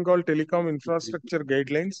West Bengal Telecom Infrastructure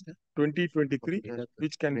Guidelines 2023,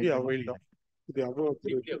 which can be availed of. The above.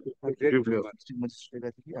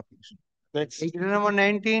 Next. Number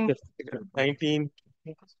 19. 19.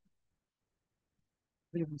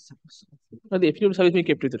 The affidavit service being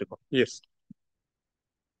kept with the record. Yes.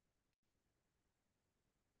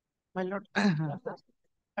 My lord.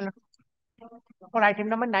 For item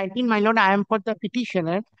number 19, my lord, I am for the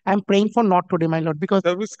petitioner. I am praying for not today, my lord, because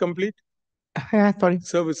service complete. Sorry.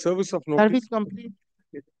 Service of notice. Service complete.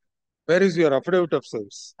 Where is your affidavit of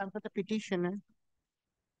service? I am for the petitioner.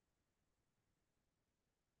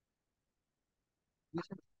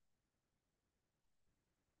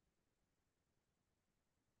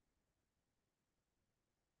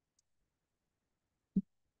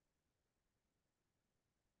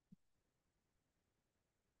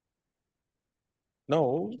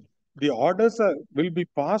 Now, the orders will be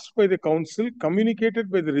passed by the council, communicated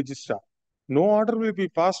by the registrar. No order will be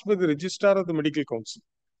passed by the registrar of the medical council.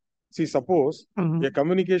 See, suppose a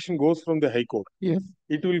communication goes from the High Court. Yes.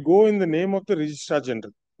 It will go in the name of the Registrar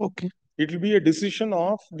General. Okay. It will be a decision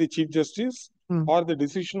of the Chief Justice or the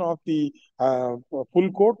decision of the full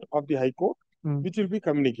court of the High Court, which will be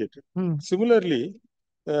communicated. Similarly,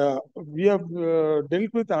 we have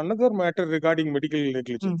dealt with another matter regarding medical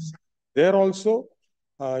negligence. There also,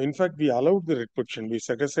 in fact, we allowed the writ petition. We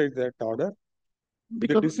set aside that order.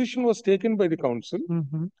 The decision was taken by the council.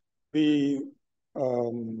 The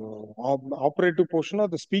operative portion or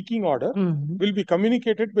the speaking order will be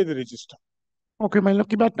communicated by the registrar. Okay, my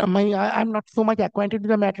lord, but I'm not so much acquainted with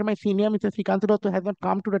the matter. My senior, Mr. Srikant also has not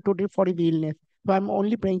come to the today for his illness. So I'm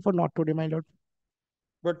only praying for not today, my lord.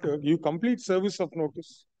 But you complete service of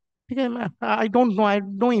notice. Okay, I don't know. I have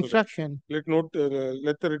no instruction. Let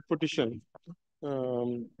the writ petition.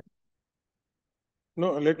 The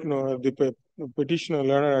petitioner,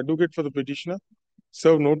 learner advocate for the petitioner,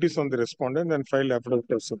 serve notice on the respondent and file affidavit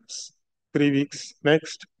of service. 3 weeks.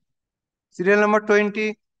 Next. Serial number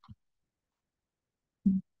 20.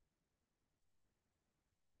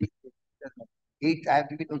 Eight, I have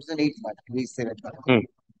to be notice on 8 months, please 7 months. 3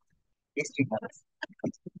 months.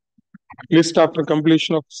 List after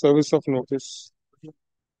completion of service of notice.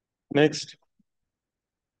 Next.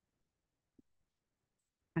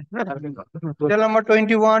 Serial number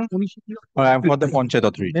 21. I am for the Panchayat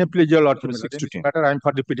Authority. May I please your Lordship, 6 to 10. Matter, I am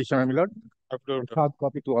for the petitioner, my lord. Hard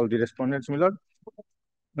copy to all the respondents, my lord.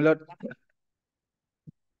 My lord.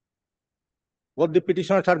 What the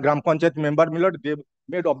petitioners are Gram Panchayat member, my lord. They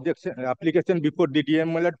made objection application before the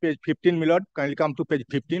DM, my lord, page 15, my lord. Kindly come to page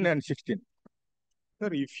 15 and 16. Sir,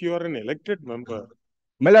 if you are an elected member,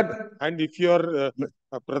 my lord, and if your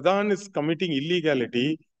Pradhan is committing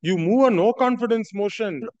illegality, you move a no confidence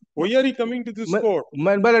motion. Why are you coming to this court?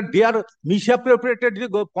 My lord, they are misappropriated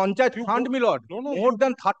the Panchayat fund, my lord. More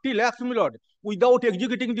than 30 lakhs, my lord, without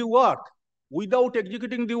executing the work. Without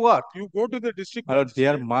executing the work. You go to the district. My lord,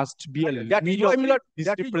 there must be a limit of his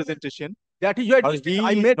representation. That is why he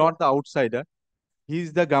is not the outsider. He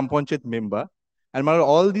is the Gram Panchayat member. And my lord,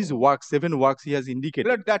 all these works, 7 works he has indicated.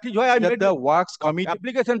 Lord, that is why I made the works committee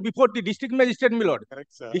application before the district magistrate, my lord.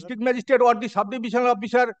 Correct, sir. District magistrate or the sub-division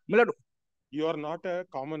officer, my lord. You are not a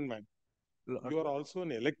common man. You are also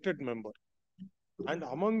an elected member. And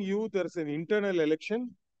among you, there is an internal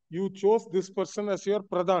election. You chose this person as your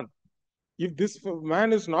Pradhan. If this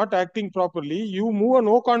man is not acting properly, you move a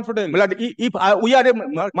no confidence. My lord, if we are a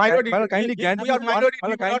minority, kindly kindly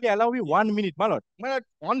allow me 1 minute, my lord. My lord,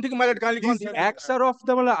 one thing, my lord, kindly. These acts are of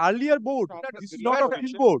the earlier board. This is not of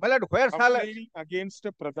his board. My lord, where shall I? Against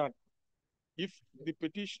a Pradhan. If the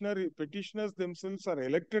petitioners themselves are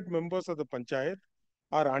elected members of the Panchayat,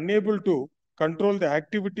 are unable to control the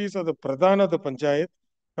activities of the Pradhan of the Panchayat,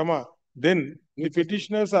 then the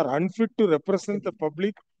petitioners are unfit to represent the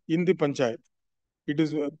public in the Panchayat. It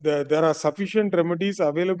is there are sufficient remedies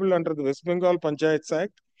available under the West Bengal Panchayats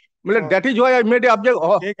Act. That is why I made an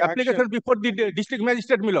application before the district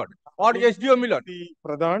magistrate, my lord, or SDO, my lord. The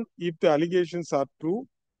Pradhan, if the allegations are true,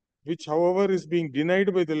 which however is being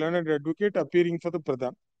denied by the learned advocate appearing for the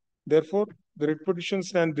Pradhan. Therefore, the writ petition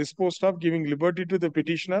stands disposed of, giving liberty to the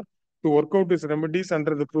petitioner to work out his remedies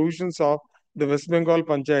under the provisions of the West Bengal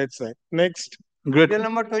Panchayats Act. Next. Great.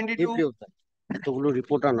 Number 22.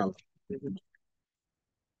 Report on all.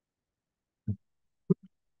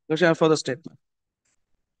 For the statement.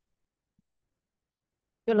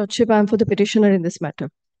 Your Lordship, I am for the petitioner in this matter.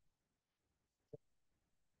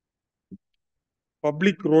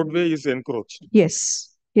 Public roadway is encroached.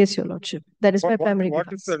 Yes. Yes, Your Lordship. That is my primary What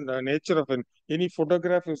defense. is the nature of any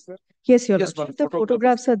photograph is there? Yes, Your Lordship. The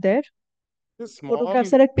photographs are there.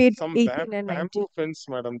 Photographs are at page 18 and 19. Bamboo fence,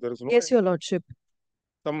 madam. There is no. Yes, Your Lordship.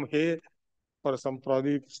 Some hay for some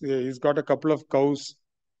projects. He's got a couple of cows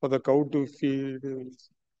for the cow to feed.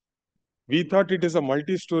 We thought it is a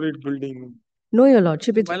multi-storied building. No, Your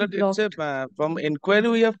Lordship, it's My lord, blocked. it's from inquiry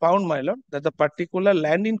we have found, my lord, that the particular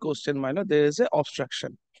land in question, my lord, there is a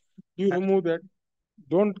obstruction. You remove that.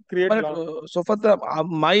 Don't create. My lord, so far the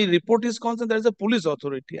my report is concerned, there is a police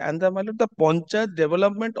authority, and my lord, the Panchayat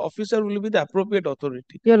development officer will be the appropriate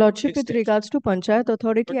authority. Your Lordship, with regards to Panchayat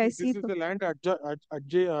authority, I This see. is the land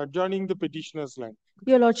adjoining the petitioner's land.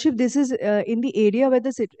 Your Lordship, this is in the area where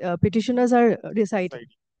the petitioners are residing.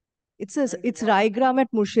 It's Raigram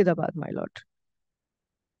at Murshidabad, my lord.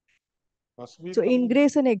 So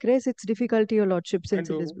ingress and egress, it's difficult, Your Lordship, since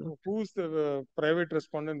it is blocked. Who is the private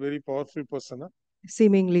respondent? Very powerful person. Huh?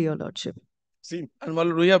 Seemingly, Your Lordship. And my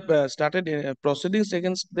lord, we have started proceedings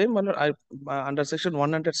against them, my lord, under section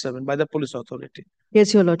 107 by the police authority.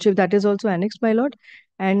 Yes, Your Lordship, that is also annexed, my lord.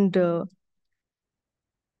 And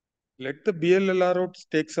let the BLLRO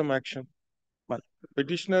take some action.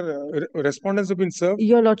 Petitioner respondents have been served.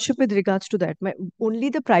 Your Lordship, with regards to that, all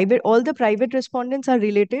the private respondents are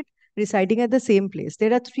related, residing at the same place.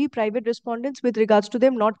 There are 3 private respondents with regards to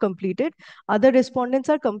them not completed. Other respondents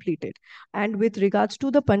are completed. And with regards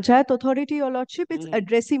to the Panchayat authority, Your Lordship, it's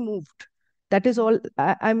addressee moved. That is all.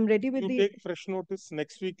 I'm ready with take fresh notice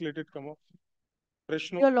next week. Let it come up.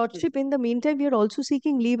 Your Lordship, in the meantime, we are also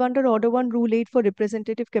seeking leave under Order 1, Rule 8 for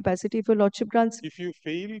representative capacity. If your Lordship grants. If you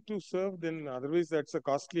fail to serve, then otherwise that's a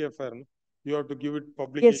costly affair. No? You have to give it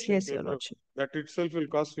publication. Yes, Your Lordship. That itself will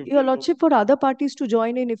cost you. Your Lordship, for other parties to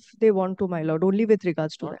join in if they want to, my Lord, only with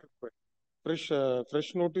regards to that.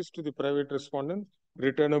 Fresh notice to the private respondent,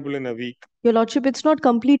 returnable in a week. Your Lordship, it's not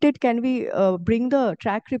completed. Can we bring the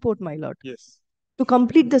track report, my Lord? Yes. To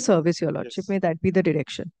complete the service, Your Lordship, may that be the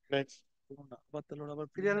direction. Next.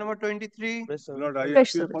 Serial number 23. Lord, I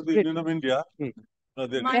Fresh appeal for the Union of India.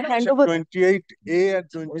 The My hand section over. 28A and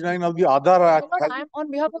 29 of the Aadhaar Act. I'm on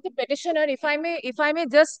behalf of the petitioner. If I may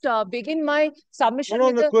just begin my submission. No,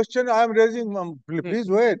 with the question I am raising, please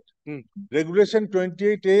wait. Regulation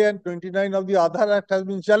 28A and 29 of the Aadhaar Act has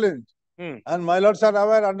been challenged. And my lords are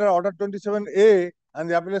aware under Order 27A and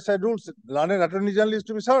the appellate side rules, learned attorney general is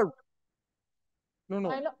to be served. No.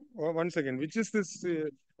 One second. Which is this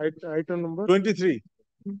item number? 23.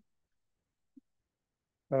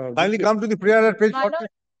 Kindly come to the prayer at page 40.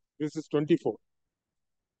 This is 24.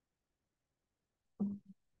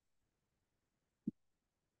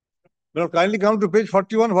 Now, kindly come to page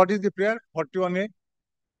 41. What is the prayer? 41A.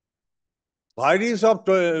 Bodies of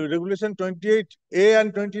regulation 28A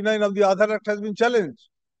and 29 of the Aadhaar Act has been challenged.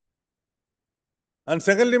 And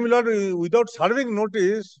secondly, my lord, without serving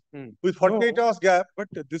notice, with 48 hours gap. But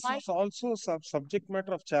this is also subject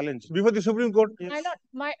matter of challenge. Before the Supreme Court. My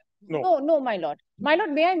lord, no, my lord. My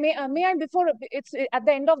lord, may I before it's at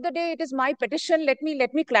the end of the day, it is my petition. Let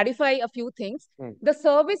me clarify a few things. The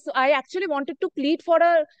service I actually wanted to plead for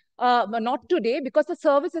not today because the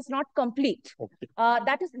service is not complete. Okay.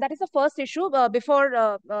 That is the first issue before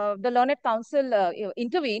the learned counsel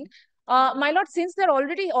intervened. My lord, since they're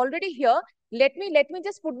already here, let me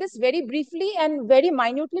just put this very briefly and very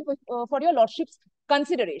minutely for your lordship's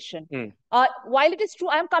consideration. While it is true,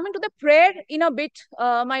 I am coming to the prayer in a bit,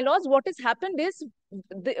 my lords. What has happened is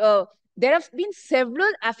there have been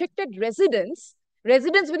several affected residents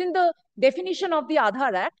within the definition of the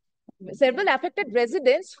Aadhaar Act, several affected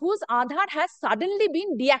residents whose Aadhaar has suddenly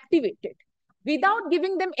been deactivated without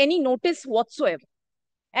giving them any notice whatsoever.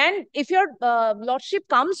 And if your lordship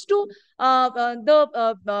comes to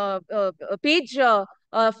the page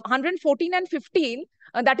 114 and 15,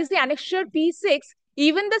 that is the annexure P6,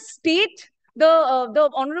 even the state, the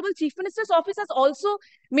Honorable Chief Minister's Office has also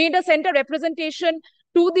sent a representation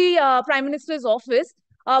to the Prime Minister's Office,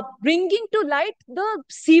 bringing to light the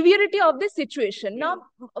severity of this situation. Now,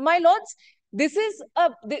 my lords, this is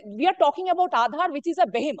we are talking about Aadhaar, which is a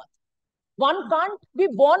behemoth. One can't be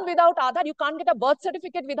born without Aadhaar. You can't get a birth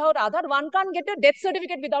certificate without Aadhaar. One can't get a death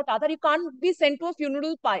certificate without Aadhaar. You can't be sent to a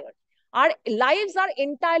funeral pyre. Our lives are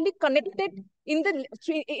entirely connected in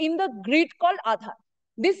the grid called Aadhaar.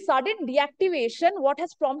 This sudden deactivation, what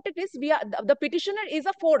has prompted is the petitioner is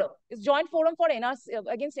a forum. It's joint forum for NRC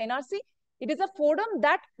against NRC. It is a forum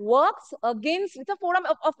that works against. It's a forum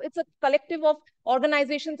it's a collective of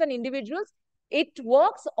organizations and individuals. It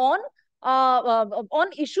works on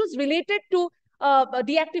issues related to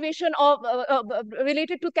deactivation of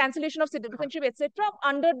related to cancellation of citizenship, etc.,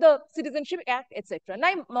 under the Citizenship Act, etc.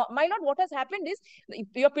 Now, my lord, what has happened is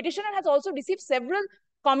your petitioner has also received several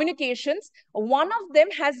communications. One of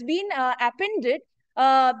them has been appended.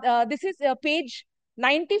 This is page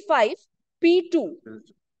 95, P2.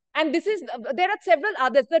 And this is there are several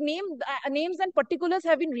others. The names and particulars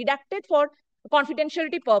have been redacted for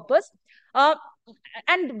confidentiality purpose.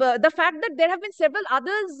 And the fact that there have been several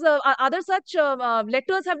other such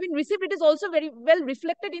letters have been received, it is also very well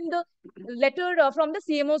reflected in the letter from the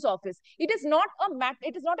CMO's office. It is not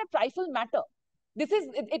a trifle matter.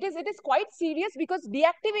 It is quite serious because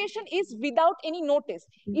deactivation is without any notice.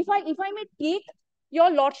 If I may take your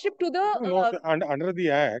lordship to the under the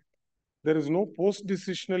Act, there is no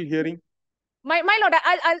post-decisional hearing. My lord,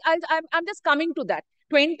 I'm just coming to that.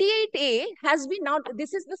 28A has been now.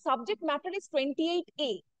 This is the subject matter is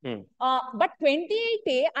 28A. But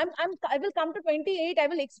 28A, I will come to 28. I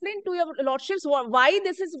will explain to your lordships why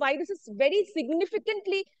this is very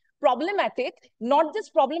significantly problematic. Not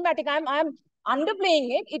just problematic. I'm underplaying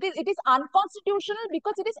it. It is unconstitutional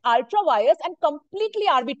because it is ultra vires and completely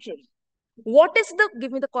arbitrary. What is the?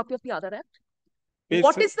 Give me the copy of the Aadhaar Act.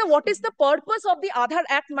 What is the purpose of the Aadhaar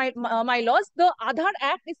Act, my lords? The Aadhaar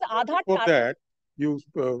Act is the Aadhaar. For that, you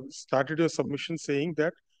started your submission saying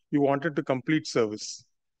that you wanted to complete service.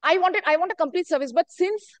 I want a complete service, but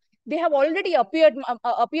since they have already appeared,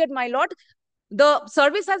 my lord, the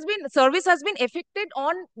service has been effected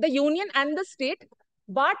on the union and the state.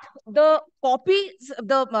 But the copies,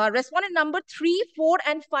 the respondent number 3, 4,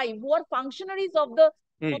 and 5, who are functionaries of the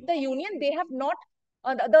union, they have not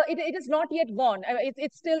It is not yet gone.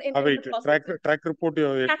 It's still in wait, the process. track report.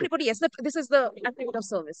 Track report, yes. This is the affidavit of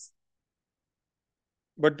service.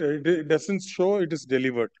 But it doesn't show it is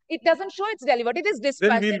delivered. It doesn't show it's delivered. It is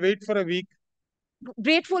dispatched. Then we'll wait for a week.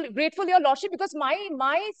 Grateful, your lordship, because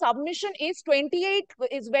my submission is 28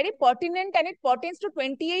 is very pertinent, and it pertains to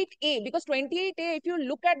 28A, because 28A, if you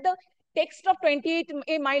look at the text of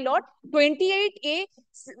 28A, my lord, 28A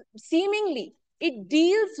seemingly it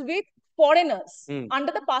deals with foreigners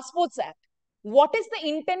under the Passports Act. What is the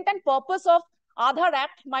intent and purpose of Aadhaar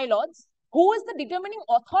Act, my lords? Who is the determining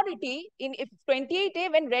authority in if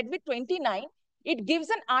 28A, when read with 29, it gives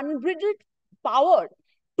an unbridled power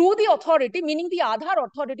to the authority, meaning the Aadhaar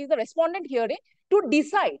authority, the respondent hearing, to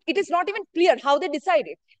decide. It is not even clear how they decide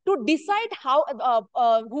it. To decide how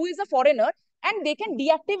who is a foreigner, and they can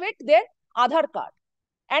deactivate their Aadhaar card.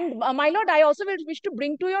 And my lord, I also wish to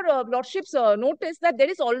bring to your lordship's notice that there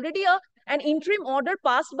is already an interim order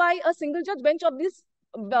passed by a single judge bench of this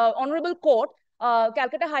honorable court,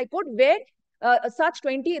 Calcutta High Court, where such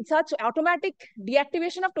automatic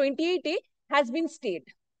deactivation of 28A has been stayed.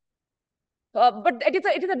 But it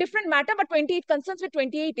is a different matter. But 28 concerns with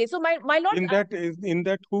 28A. So my lord, in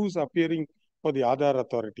that who's appearing for the Aadhaar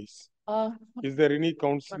authorities? Is there any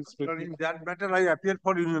counsel? In that matter, I appear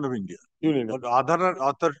for Union of India. Union. But Aadhaar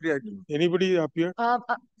authority, I don't. Anybody appear?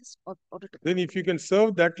 Then if you can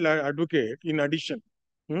serve that advocate in addition,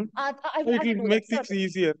 it will make things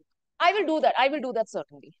easier. I will do that. I will do that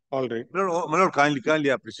certainly. All right. My lord, kindly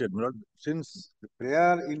appreciate. My lord, since the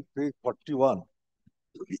prayer in page 41A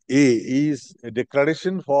is a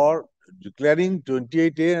declaration for declaring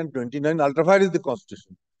 28A and 29 ultra-vires is the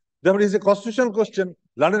constitution. Therefore, it is a constitutional question.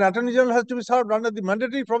 London Attorney General has to be served under the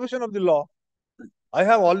mandatory provision of the law. I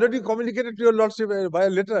have already communicated to your lordship by a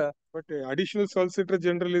letter. But additional Solicitor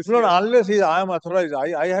General is... No, unless I am authorized.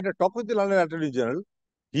 I had a talk with the London Attorney General.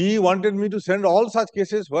 He wanted me to send all such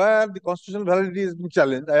cases where the constitutional validity is being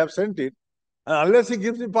challenged. I have sent it. And unless he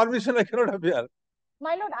gives me permission, I cannot appear.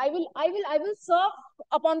 My lord, I will serve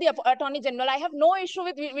upon the Attorney General. I have no issue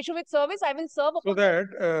with service. I will serve upon... So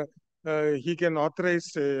that he can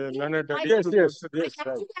authorize Leonard. Yes.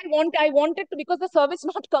 I wanted to, because the service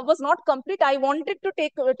was not complete. I wanted to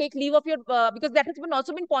take leave of your because that has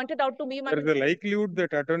also been pointed out to me. There is a likelihood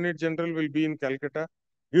that Attorney General will be in Calcutta.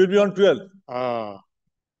 He will be on 12th.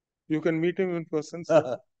 You can meet him in person.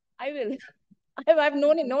 Sir. I will. I've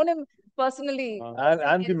known him personally.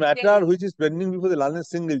 And the matter which is pending before the London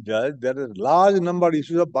single judge, there are a large number of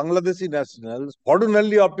issues of Bangladeshi nationals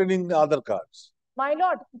fraudulently obtaining Aadhaar cards. My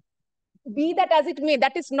lord, be that as it may,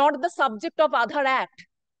 that is not the subject of Aadhaar Act.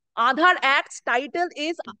 Aadhaar Act's title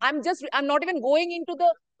is, I'm not even going into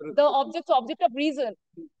the object of reason.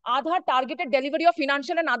 Aadhaar Targeted Delivery of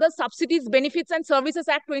Financial and Other Subsidies, Benefits and Services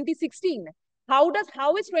Act 2016. How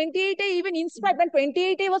is 28A even inscribed? And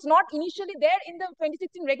 28A was not initially there in the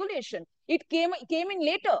 2016 regulation. It came in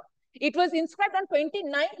later. It was inscribed on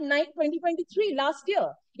 29/9/2023 last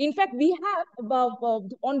year. In fact, we have,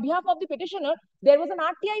 on behalf of the petitioner, there was an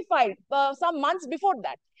RTI filed some months before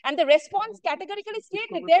that. And the response categorically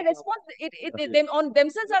stated, their response, them on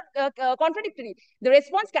themselves are contradictory. The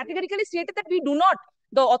response categorically stated that we do not,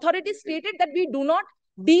 the authorities stated that we do not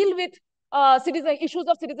deal with issues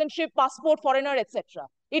of citizenship, passport, foreigner, etc.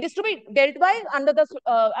 It is to be dealt by under the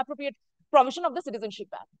appropriate provision of the Citizenship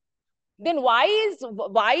Act. Then why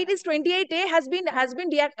this 28A has been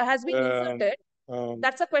inserted?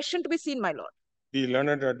 That's a question to be seen, my lord. The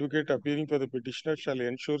learned advocate appearing for the petitioner shall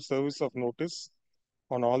ensure service of notice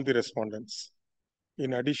on all the respondents.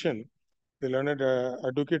 In addition, the learned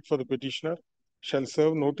advocate for the petitioner shall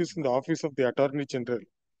serve notice in the office of the Attorney General,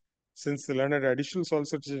 since the learned additional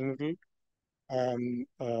Solicitor General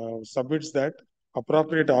submits that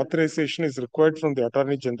appropriate authorization is required from the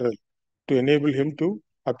Attorney General to enable him to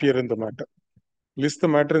appear in the matter. List the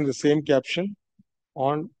matter in the same caption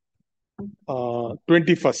on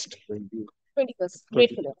 21st.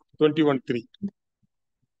 21/3.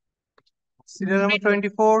 Serial number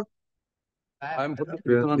 24. I am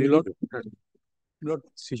Lord,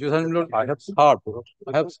 situation, Lord, I have served. Lord,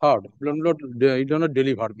 it is not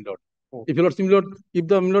delivered, Lord. If you Lord, if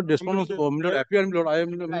the response appear, Lord, I am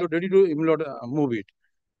ready to move it.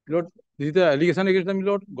 Lord, this is the allegation against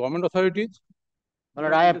the government authorities.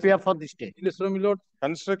 Lord, I appear for this state. Lord,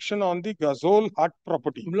 construction on the Gazole Hut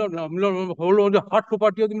property. Lord, hold on the hut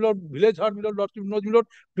property of the village hut, Lord,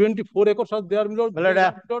 24 acres are there, Lord.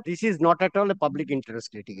 This is not at all a public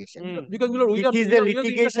interest litigation. Because Lord, it is a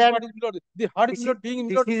litigation. The hut is not being,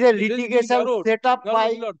 this is a litigation set up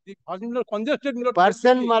by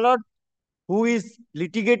person, my lord, who is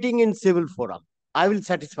litigating in civil forum. I will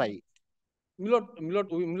satisfy it. we are not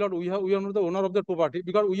the owner of the property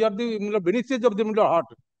because we are the beneficiaries of the heart.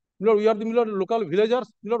 We are the local villagers.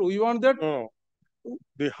 We want that. No.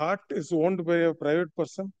 The heart is owned by a private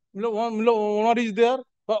person. Owner is there.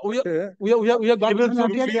 We have got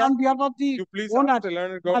You on behalf of the you please owner. ask the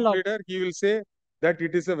land government leader, he will say that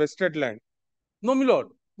it is a vested land. No, my lord.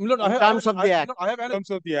 In terms of the act. I have In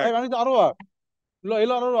terms of the I have act. ROR.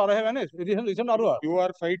 I have recent ROR. You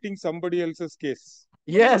are fighting somebody else's case.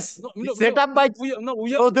 Yes, set up by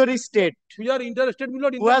Chaudhary State, We are interested,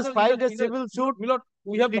 who has filed a civil suit,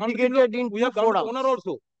 we have litigated in we have two gone to forums. owner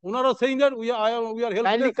also. Owner is saying that we are helpless.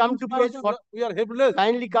 Kindly come to page 40. We are helpless.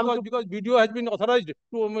 Kindly come to because video has been authorized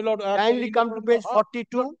to kindly come to page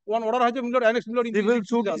 42. One order has been annexed. Civil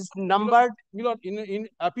suit is numbered. In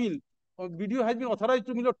appeal. Video has been authorized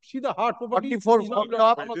to see the hard property. 44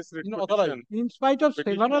 authorized. In spite of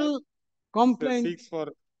several complaints, seeks for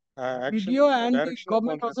action, video and the direction of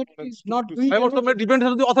government authority correspondence is not to doing I also anything. made depends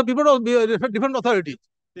on the other people or different authorities.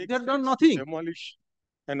 They have done nothing. demolish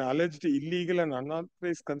an alleged illegal and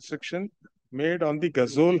unauthorized construction made on the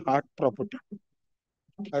Gazole Hart property.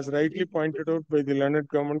 As rightly pointed out by the Learned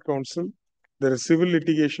Government Council, there is civil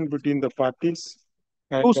litigation between the parties.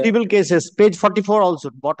 And, Two civil cases, page 44 also,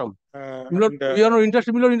 bottom. We are not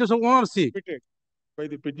interested in ownership. By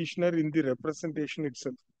the petitioner in the representation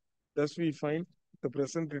itself. Thus, we find the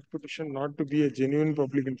present writ petition not to be a genuine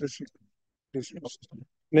public interest.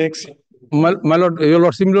 Next. My lord, your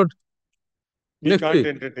lordship, my lord. We can't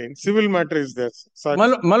entertain. Civil matter is there. My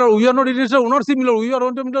lord, we are not interested in ownership, my lord. We are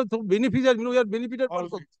on the beneficiaries, we are benefited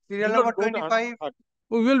also. Serial number 25.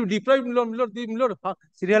 We will deprive, my lord.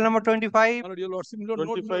 Serial number 25. My lord, your lordship, my lord.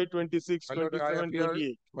 25, 26, 27,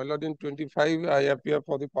 28. My lord, in 25, I appear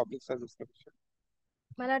for the Public Service Commission.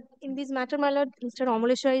 My lord, in this matter, my lord, Mr.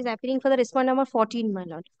 HON'BLE is appearing for the respondent number 14, my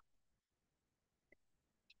lord.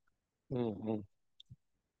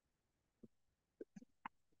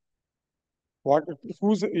 What?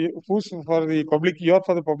 Who's for the public? You are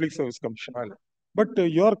for the Public Service Commission. But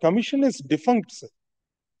your commission is defunct, sir.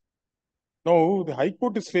 Now the High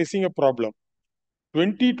Court is facing a problem.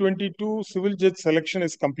 2022 civil judge selection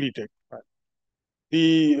is completed.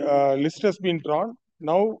 The list has been drawn.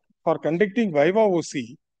 Now for conducting Viva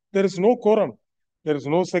OC, there is no quorum. There is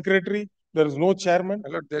no secretary. There is no chairman.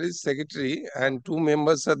 My lord, there is secretary and 2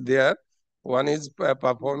 members are there. One is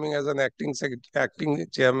performing as an acting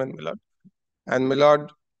chairman, my lord. And my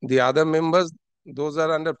lord, the other members, those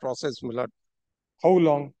are under process, my lord. How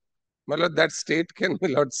long? My lord, that state can, my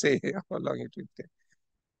lord, say how long it will take.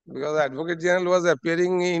 Because the Advocate General was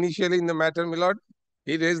appearing initially in the matter, my lord.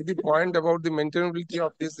 He raised the point about the maintainability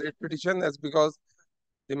of this writ petition as because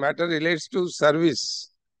the matter relates to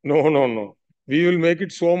service. No. We will make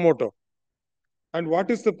it suo moto. And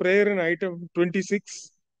what is the prayer in item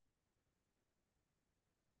 26?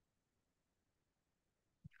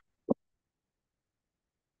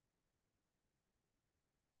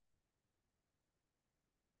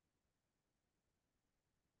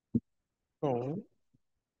 No.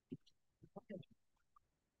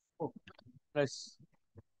 Yes.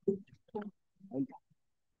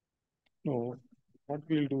 No. What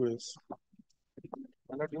we'll do is,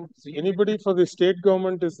 anybody for the state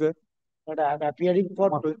government is there? But I am appearing for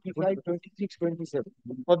 25, 26, 27.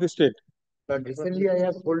 For the state? But recently I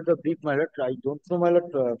have pulled the brief, my lord. I don't know, my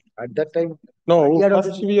lord, at that time. No,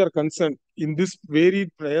 first we are concerned. In this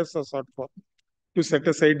varied prayers are sought for to set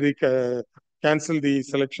aside the cancel the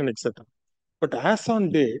selection, etc. But as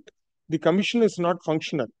on date, the commission is not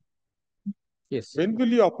functional. Yes. When will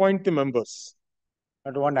you appoint the members?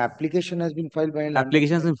 But one application has been filed by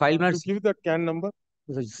Application has been filed, To give that CAN number.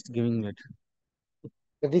 Just giving it.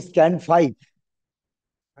 That is CAN 5.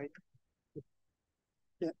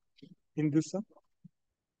 In this, sir?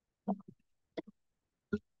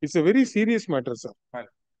 It's a very serious matter, sir.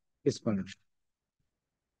 Yes, my lord.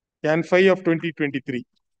 CAN 5 of 2023.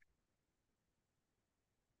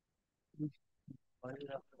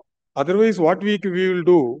 Otherwise, what we will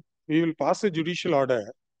do, we will pass a judicial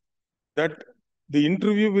order that the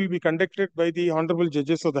interview will be conducted by the honorable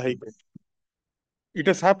judges of the High Court. It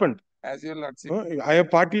has happened. As your lordship. I am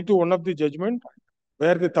party to one of the judgment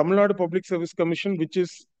where the Tamil Nadu Public Service Commission, which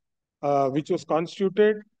was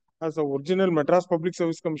constituted as the original Madras Public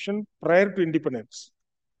Service Commission prior to independence.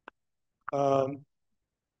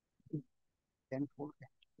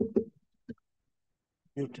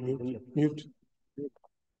 Mute.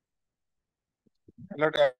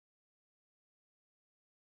 Lord,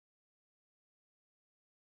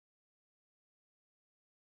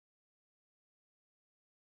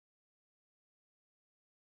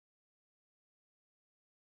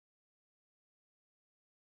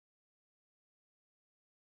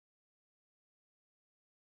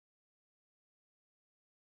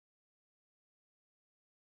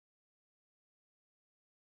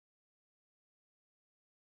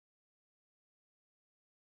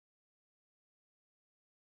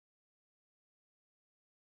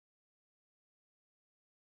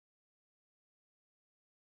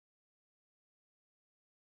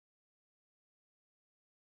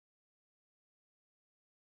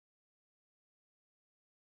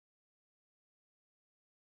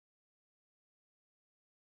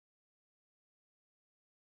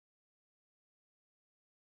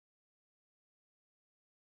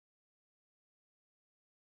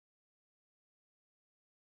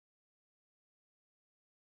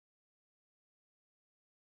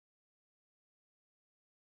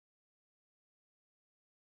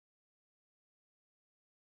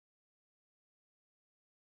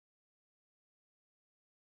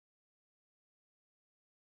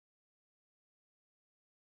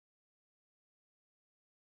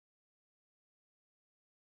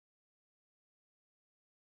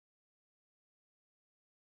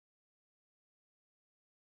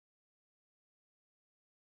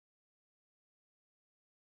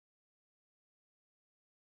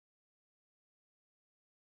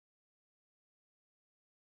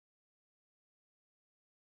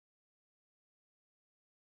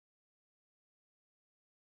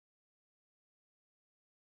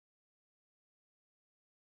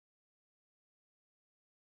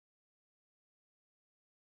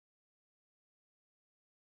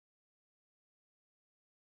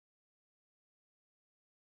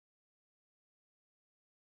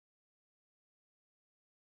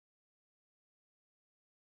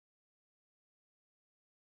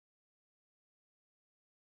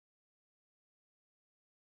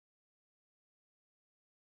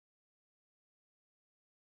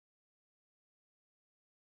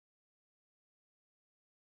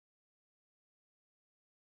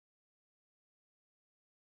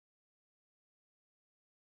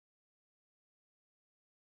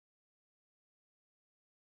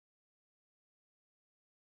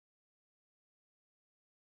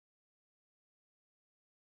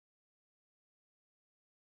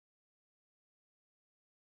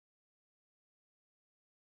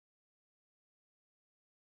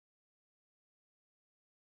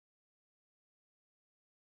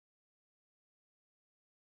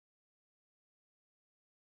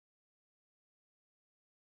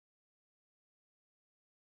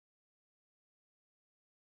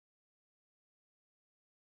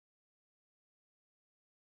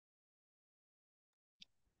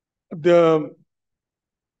 the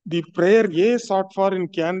prayer A sought for in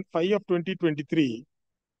Can 5 of 2023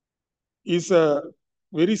 is a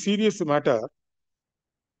very serious matter,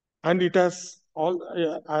 and it has all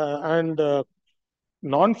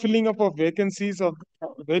non-filling up of vacancy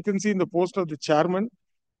in the post of the chairman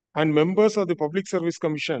and members of the Public Service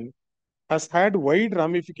Commission has had wide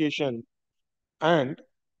ramification and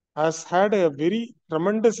has had a very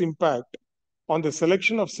tremendous impact on the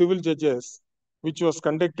selection of civil judges, which was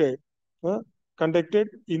conducted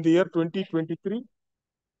in the year 2023.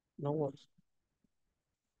 No, what?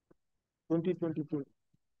 2022.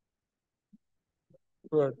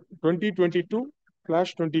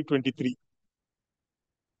 2022/2023.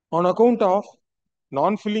 On account of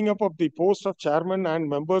non-filling up of the post of chairman and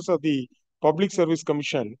members of the Public Service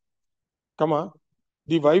Commission, the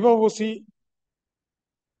Viva OC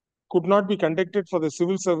could not be conducted for the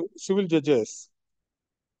civil judges,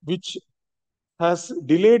 which has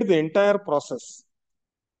delayed the entire process.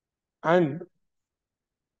 And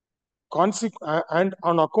on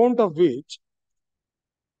account of which,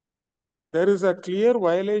 there is a clear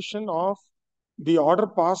violation of the order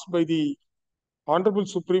passed by the Honorable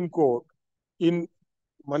Supreme Court in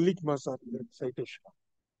Malik Mazar citation.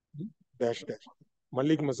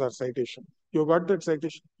 Malik Mazar citation. You got that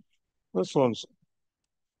citation? So on.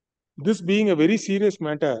 This being a very serious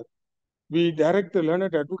matter, we direct the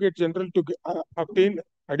Learned Advocate General to obtain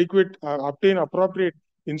appropriate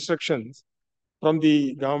instructions from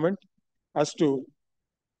the government as to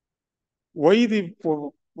why the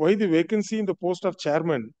vacancy in the post of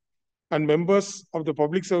chairman and members of the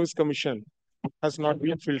Public Service Commission has not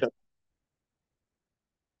been filled up.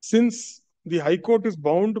 Since the High Court is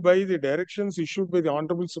bound by the directions issued by the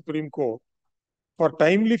Honorable Supreme Court for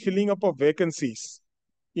timely filling up of vacancies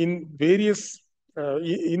in various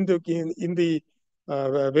vacancies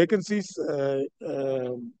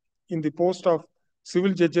in the post of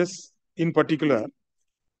civil judges in particular,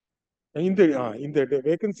 in the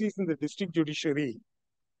vacancies in the district judiciary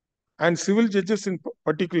and civil judges in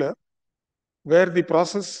particular, where the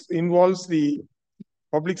process involves the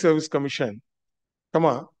Public Service Commission,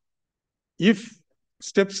 if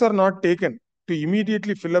steps are not taken to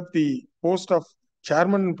immediately fill up the post of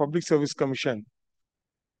chairman in Public Service Commission,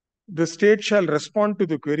 the state shall respond to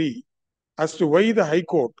the query as to why the High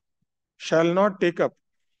Court shall not take up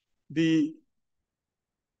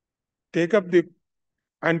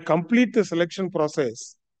and complete the selection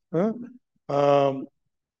process.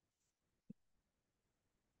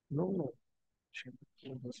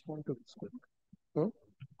 Respond to this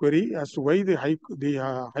query as to why the High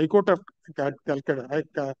Court of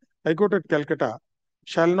Calcutta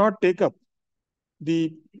shall not take up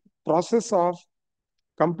the process of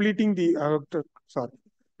completing the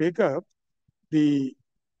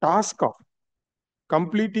task of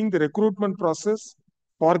completing the recruitment process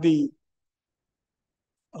for the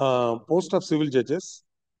post of civil judges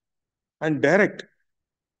and direct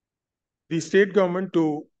the state government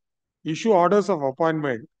to issue orders of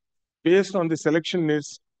appointment based on the selection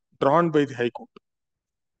lists drawn by the High Court.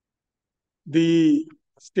 The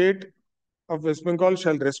state of West Bengal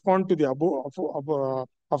shall respond to the above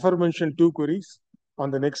aforementioned two queries on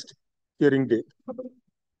the next hearing date.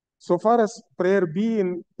 So far as prayer B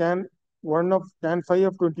in Can 5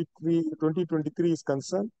 of 2023 is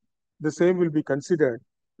concerned, the same will be considered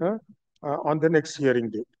on the next hearing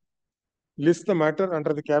date. List the matter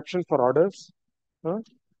under the caption for orders.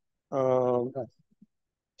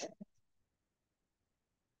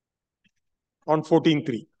 On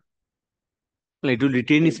 14/3. It will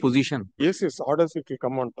retain its position. Yes, orders it will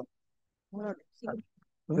come on top.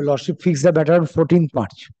 The Lordship fixed the matter on 14th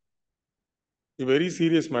March. A very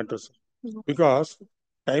serious matter, sir. Because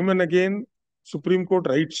time and again, Supreme Court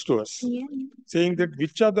writes to us saying that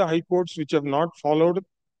which are the high courts which have not followed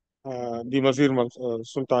the Mazir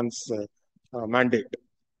Sultan's mandate.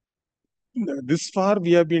 This far,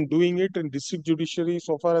 we have been doing it in district judiciary.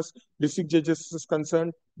 So far as district judges is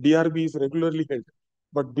concerned, DRB is regularly held.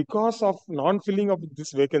 But because of non-filling of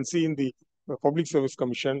this vacancy in the Public Service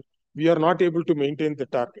Commission, we are not able to maintain the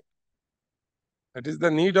target. That is the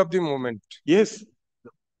need of the moment. Yes.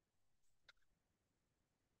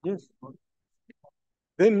 Yes.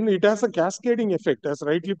 Then it has a cascading effect, as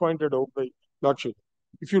rightly pointed out by Lordship.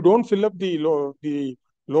 If you don't fill up the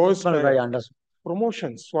lowest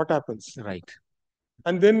promotions, what happens? Right.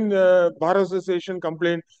 And then Bar Association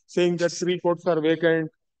complained saying that 3 courts are vacant,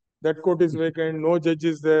 that court is vacant, no judge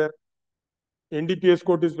is there, NDPS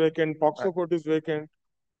court is vacant, POXO court is vacant.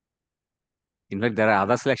 In fact, there are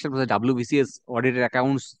other selections for the WBCS audited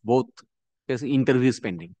accounts, both there's interviews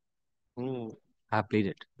pending. I have played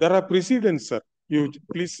it. There are precedents, sir. You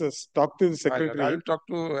please talk to the secretary. I'll talk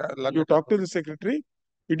to You talk to the secretary.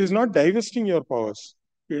 It is not divesting your powers.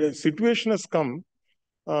 A situation has come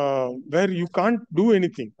where you can't do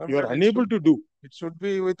anything. You are unable to do. It should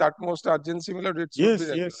be with utmost urgency, my lord. It should be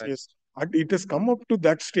Yes. recognized. And it has come up to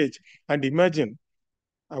that stage. And imagine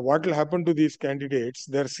what will happen to these candidates,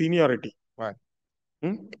 their seniority. Right.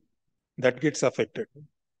 That gets affected.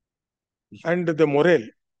 And the morale.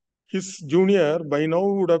 His junior by now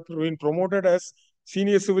would have been promoted as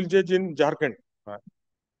senior civil judge in Jharkhand,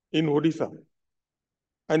 in Odisha.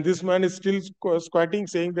 And this man is still squatting,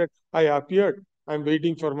 saying that I appeared. I'm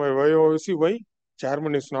waiting for my YOC. Why?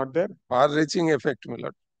 Chairman is not there. Far-reaching effect, my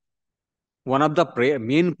lord. One of the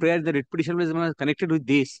main prayers, the writ petition was connected with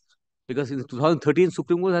this, because in 2013,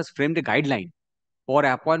 Supreme Court has framed a guideline for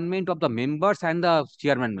appointment of the members and the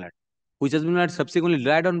chairman, my lord, which has been subsequently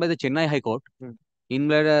relied on by the Chennai High Court in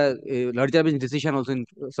a larger bench decision also in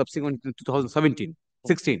subsequent in 2017,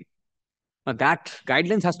 16. That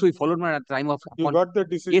guidelines has to be followed at the time of. You got the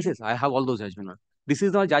decision? Yes, I have all those judgments. This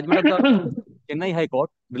is the judgment of the Chennai High Court,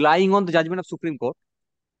 relying on the judgment of Supreme Court.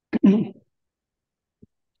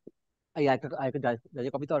 I could judge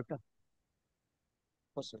a copy to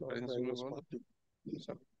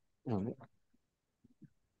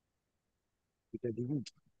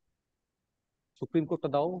Supreme Court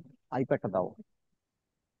दाओ, iPad दाओ.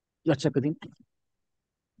 अच्छा करें.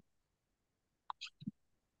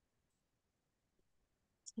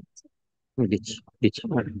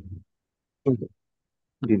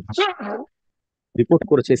 Report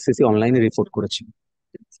করেছে SSC অনলাইনে report করেছে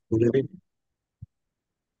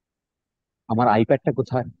আমার আইপ্যাডটা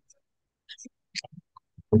কোথায়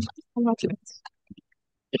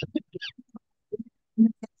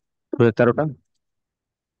 2013টা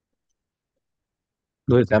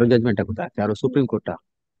 2013 জাজমেন্টটা কোথায় 13 supreme কোর্টটা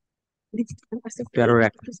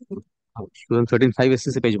 13 2013 5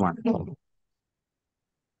 SSC page 1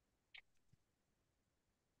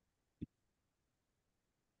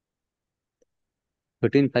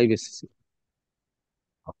 13 5 SCC.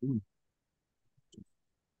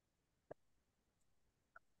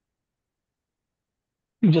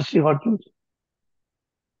 Just see what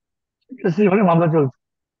মামলা চলছে.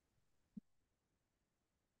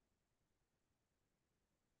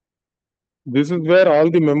 This is where all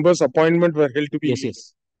the members' appointment were held to be. Yes.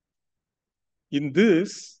 In this,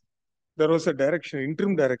 there was a direction,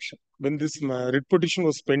 interim direction, when this writ petition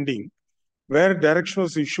was pending, where direction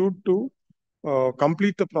was issued to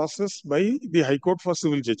complete the process by the High Court for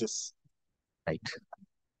civil judges. Right.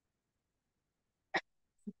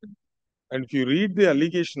 And if you read the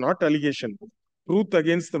allegation, not allegation, truth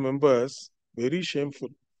against the members, very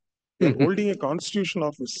shameful. They are holding a constitution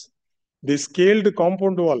office. They scaled the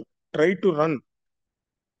compound wall, tried to run.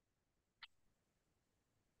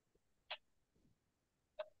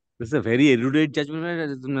 This is a very erudite judgment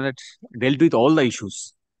that dealt with all the issues.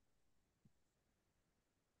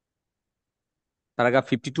 Paragraph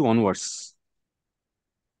 52 onwards.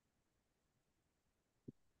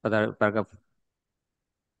 Paragraph.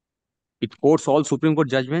 It quotes all Supreme Court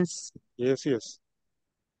judgments. Yes.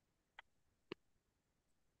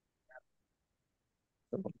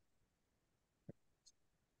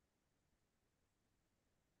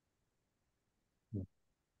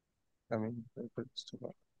 I mean,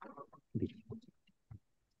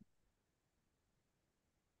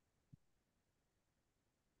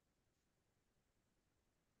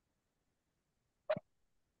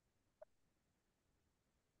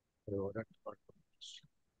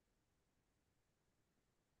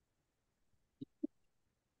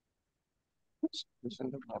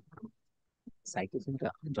 সাইটেশনটা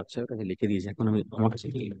জজের কাছে লিখে দিয়েছে এখন আমি আমার কাছে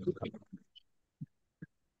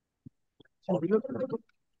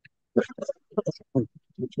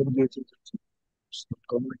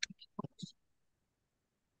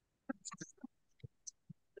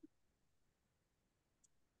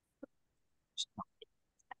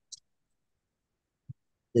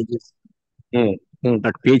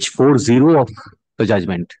at page 40 of the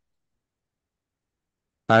judgment.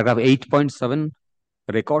 Paragraph 8.7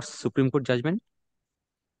 records Supreme Court judgment.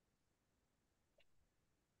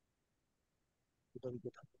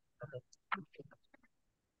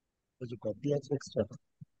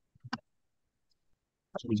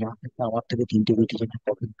 আমার থেকে 3টে বিটি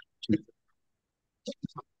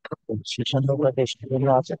সেশন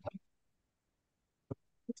আছে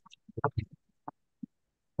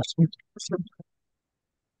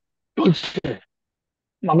চলছে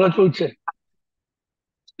মামলা চলছে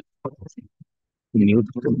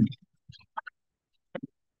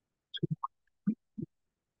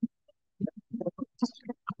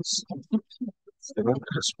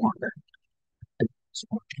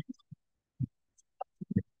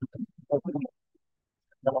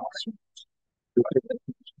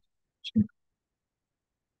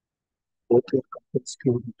both your companies to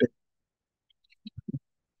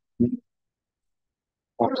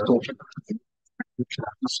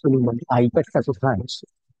iPad का तो था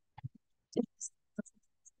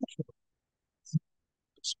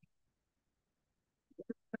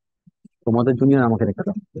তোমাদের জুনিয়র আমাকে রেখে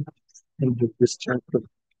দাও this chapter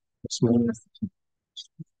small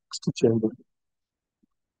chamber.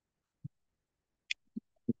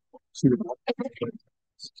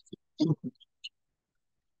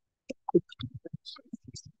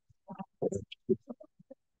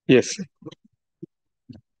 Yes.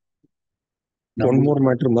 One more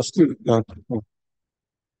matter must be.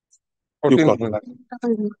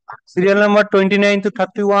 Serial number 29 to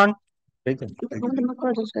 31.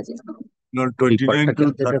 No, 29 to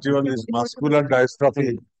 31 is muscular dystrophy.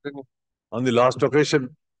 On the last occasion.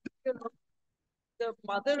 The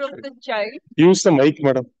mother of the child. Use the mic,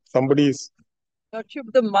 madam. Somebody is. Lordship,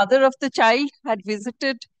 the mother of the child had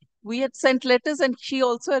visited. We had sent letters, and she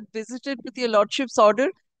also had visited with your Lordship's order.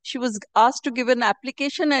 She was asked to give an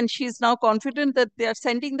application, and she is now confident that they are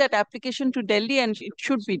sending that application to Delhi, and it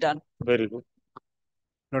should be done. Very good.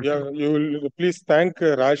 Yeah, you will please thank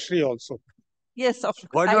Rajshri also. Yes, of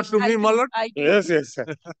course. Why not to me, my lord? Yes, yes.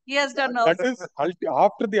 He has done That also. is,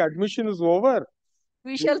 after the admission is over,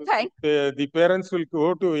 We shall thank. The parents will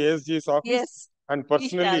go to ASG's office. Yes. And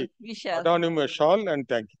personally, we shall. adorn him a shawl and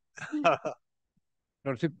thank him.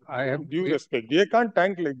 Lordship, I have due respect. They can't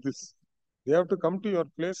thank like this. They have to come to your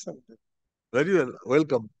place and very well.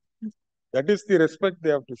 Welcome. That is the respect they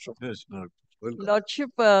have to show. Yes, Lord. Welcome. Lordship,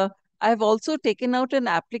 I have also taken out an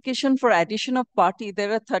application for addition of party.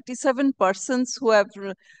 There are 37 persons who have,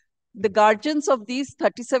 the guardians of these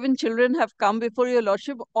 37 children have come before your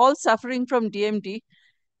Lordship, all suffering from DMD.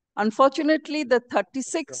 Unfortunately, the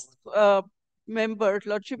 36th member,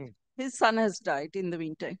 Lordship, his son has died in the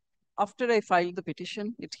meantime. After I filed the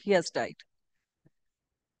petition, he has died.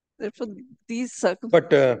 Therefore, these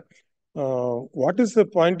circumstances. But what is the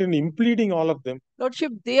point in impleading all of them?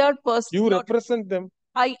 Lordship, they are You represent them.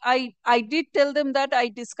 I did tell them that I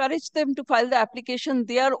discouraged them to file the application.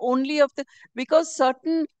 They are only of the, because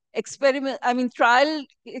certain trial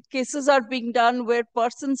cases are being done where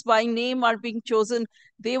persons by name are being chosen.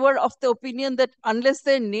 They were of the opinion that unless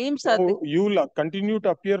their names are there, you will continue to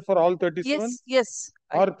appear for all 37? Yes, yes.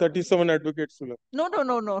 Or 37 advocates will No.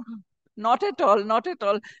 Not at all, not at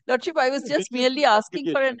all. Lordship, I was just merely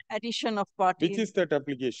asking for an addition of parties. Which is that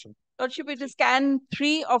application? Lordship, it is CAN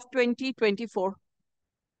 3 of 2024.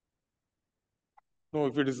 No,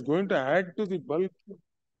 if it is going to add to the bulk.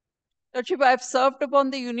 Lordship, I have served upon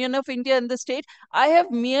the Union of India and the state. I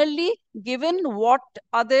have merely given what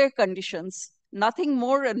are their conditions, nothing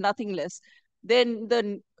more and nothing less. Then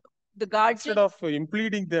the guardian. Instead of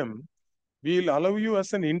impleading them, we will allow you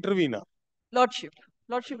as an intervener. Lordship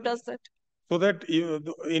does that. So that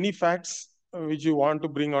any facts which you want to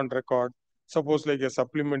bring on record, suppose like a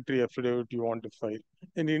supplementary affidavit you want to file,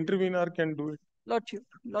 an intervener can do it. Lordship.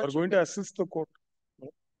 You are going to assist the court.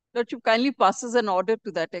 Lordship kindly passes an order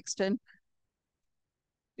to that extent.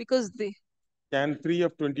 Because they... CAN 3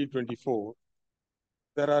 of 2024,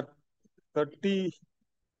 there are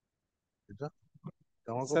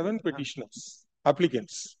 37 petitioners,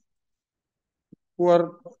 applicants, who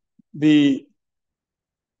are the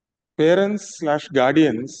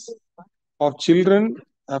parents/guardians of children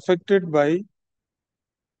affected by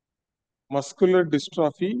muscular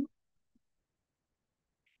dystrophy,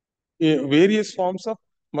 various forms of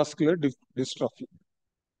muscular dystrophy.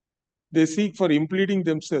 They seek for impleading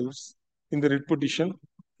themselves in the writ petition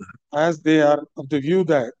as they are of the view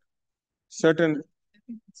that certain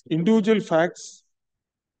individual facts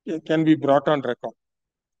can be brought on record.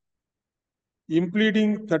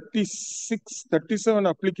 Impleading 37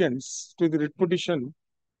 applicants to the writ petition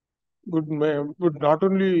would not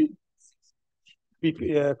only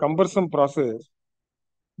be a cumbersome process,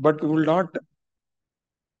 but will not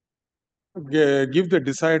give the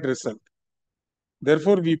desired result.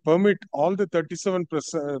 Therefore, we permit all the 37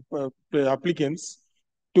 applicants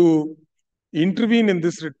to intervene in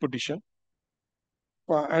this writ petition,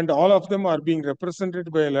 and all of them are being represented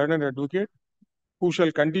by a learned advocate who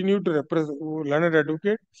shall continue to represent learned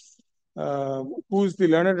advocate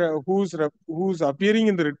who's appearing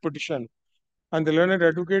in the writ petition, and the learned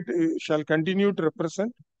advocate shall continue to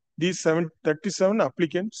represent these 37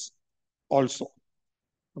 applicants also.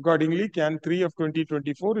 Accordingly, CAN 3 of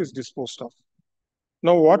 2024 is disposed of.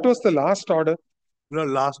 Now, what was the last order? The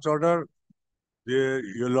last order,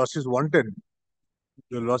 your lordships wanted.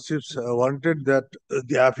 Your lordships wanted that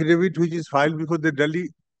the affidavit which is filed before the Delhi,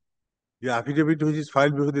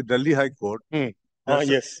 High Court.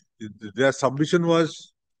 Yes. Their submission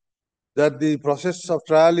was that the process of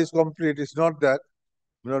trial is complete. It's not that.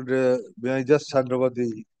 May I just hand over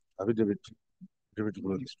the affidavit?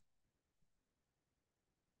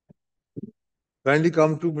 Kindly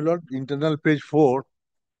come to Milord, internal page 4.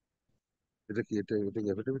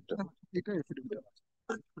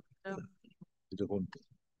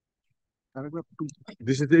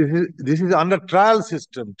 This is under trial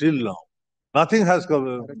system till now. Nothing has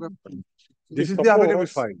come. This is the affidavit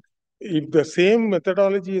file. If the same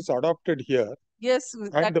methodology is adopted here, yes,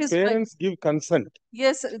 and that the is why. parents give consent.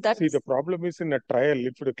 Yes, that See, is. the problem is in a trial.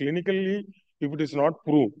 If it clinically, if it is not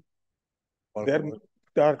proved, there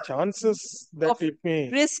are chances that Of it may.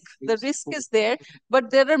 risk. The risk is there, but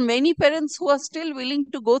there are many parents who are still willing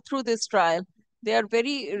to go through this trial. They are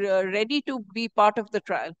very ready to be part of the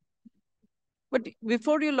trial. But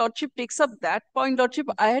before your lordship takes up that point, lordship,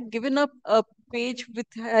 I had given up a page with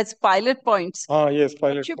has pilot points. Ah, yes,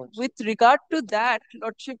 pilot lordship, points. with regard to that,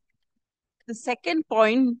 lordship, the second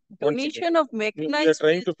point, donation of We are mechanized.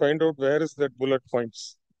 trying to find out where is that bullet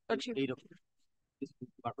points. Lordship,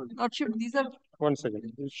 lordship, these are. One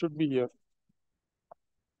second, it should be here.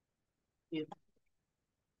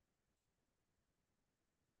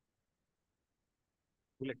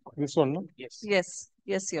 This one, no? Yes,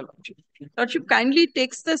 your lordship. Lordship kindly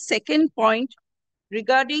takes the second point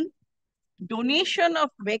regarding donation of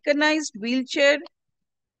mechanized wheelchair,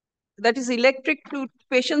 that is electric, to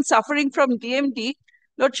patients suffering from DMD.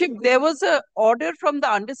 Lordship, there was an order from the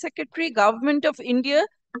Undersecretary, Government of India,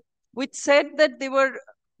 which said that they were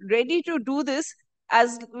ready to do this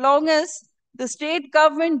as long as the state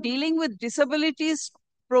government dealing with disabilities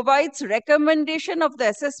provides recommendation of the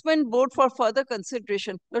assessment board for further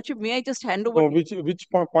consideration. Lordship, may I just hand over? No, which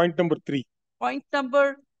point number 3? Point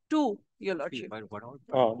number 2, your lordship.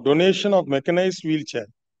 Donation of mechanized wheelchair.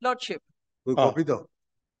 Lordship.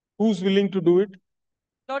 Who's willing to do it?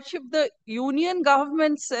 Lordship, the union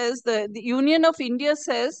government says, the Union of India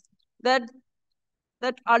says that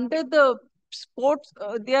under the sports,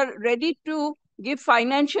 they are ready to give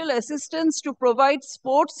financial assistance to provide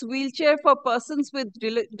sports wheelchair for persons with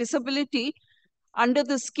disability under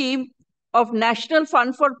the scheme of National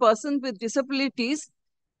Fund for Persons with Disabilities.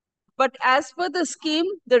 But as per the scheme,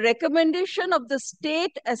 the recommendation of the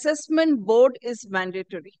State Assessment Board is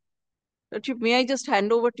mandatory. Lordship, may I just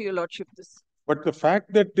hand over to your lordship this? But the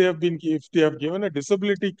fact that they have been, if they have given a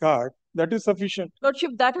disability card, that is sufficient.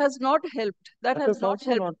 Lordship, that has not helped. That has not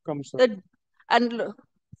helped. Not come, sir. That, and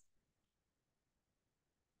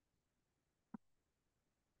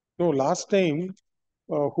no, last time,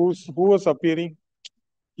 who was appearing?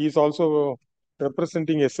 He is also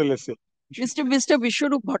representing SLSA. Mr.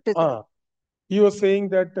 Vishnu Bhattacharya. He was saying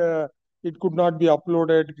that it could not be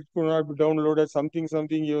uploaded, it could not be downloaded, something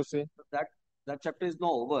he was saying. That chapter is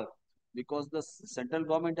now over because the central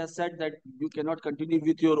government has said that you cannot continue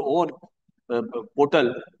with your own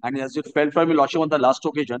portal, and as you felt from your lordship on the last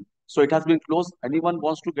occasion, so it has been closed. Anyone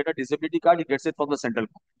wants to get a disability card, he gets it from the central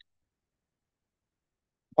government.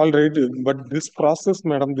 All right, but this process,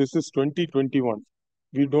 madam, this is 2021.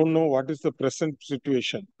 We don't know what is the present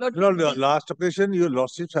situation. No, the last occasion, your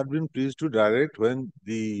lordships had been pleased to direct when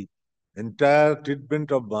the entire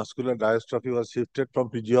treatment of muscular dystrophy was shifted from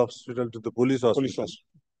PG hospital to the police hospital.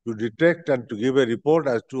 To detect and to give a report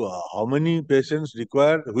as to how many patients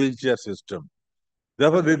require wheelchair system.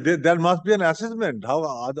 Therefore, there must be an assessment. How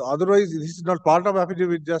otherwise, this is not part of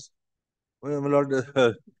affidavit. Just, my lord,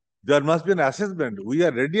 there must be an assessment. We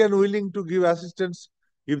are ready and willing to give assistance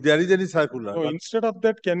if there is any circular. So instead of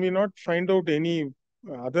that, can we not find out any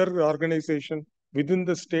other organization within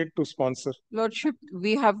the state to sponsor? Lordship,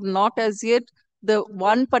 we have not as yet. The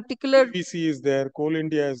one particular PC is there, Coal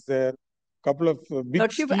India is there, couple of big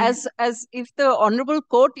Lordship, schemes. as if the Honorable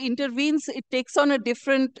Court intervenes, it takes on a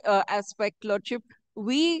different aspect, Lordship.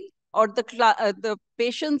 We or the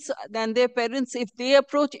patients and their parents, if they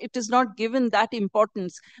approach, it is not given that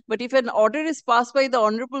importance. But if an order is passed by the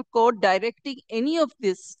Honorable Court directing any of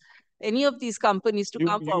these companies to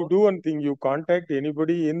come forward. You do one thing, you contact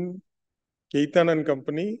anybody in Keithan and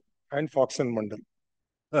Company and Fox and Mandal.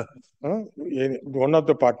 One of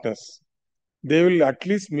the partners. They will at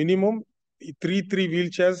least minimum three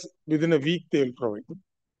wheelchairs within a week they will provide.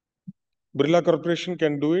 Birla Corporation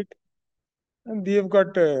can do it. And they have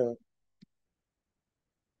got they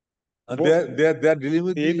are dealing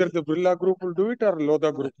with either the Birla Group will do it or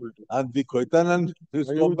Lodha Group will do it. And the Koitan and his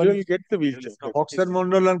you will companies, get the wheelchair. Fox and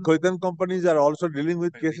Mandal and Koitan companies are also dealing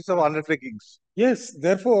with cases of undertakings. Yes,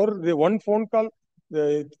 therefore, the one phone call,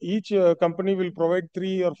 each company will provide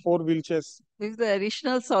 3 or 4 wheelchairs. If the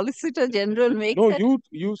additional Solicitor General makes No,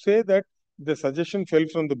 you say that the suggestion fell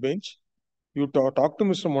from the bench. You talk to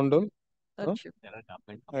Mr. Mondal. Lordship.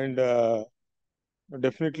 And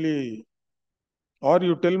definitely, or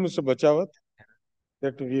you tell Mr. Bachawat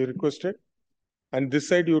that we requested, and this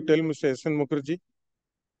side you tell Mr. S.N. Mukherjee.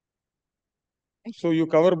 So you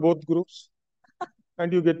cover both groups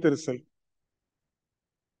and you get the result.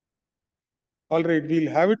 All right, we'll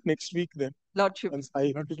have it next week then. Lordship. And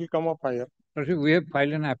it will come up higher. Lordship, we have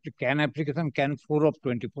filed an application, can 4 of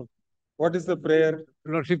 24. What is the prayer?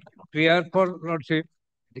 Lordship, prayer for Lordship.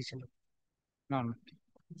 No.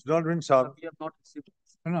 It's not been solved. We have not received.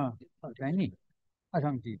 No, any.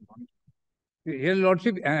 Your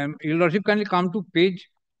Lordship, Your Lordship, kindly come to page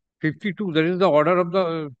 52. That is the order of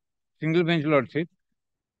the single bench, Lordship.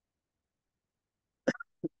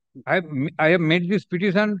 I have made this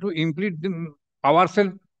petition to implicate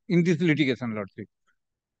ourselves in this litigation, Lordship.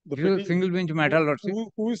 This is a single bench matter, Lordship.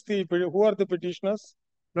 Who are the petitioners?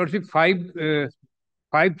 Lordship, five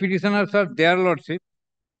petitioners are there, Lordship.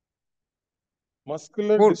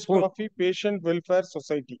 Muscular Dystrophy Patient Welfare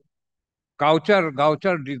Society. Gaucher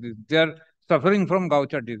disease. They are suffering from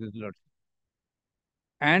Gaucher disease, Lordship.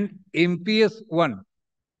 And MPS 1.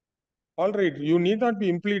 All right, you need not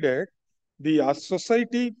be impleaded. The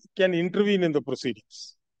society can intervene in the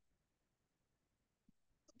proceedings.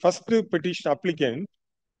 First petition applicant,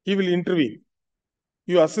 he will intervene.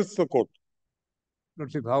 You assist the court.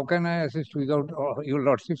 Lordship, how can I assist without your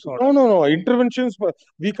Lordship's order? No. Interventions,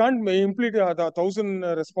 we can't implead the 1,000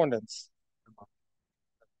 respondents.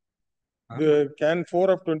 The CAN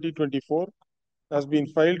 4 of 2024 has been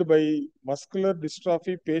filed by Muscular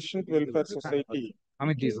Dystrophy Patient Welfare Society,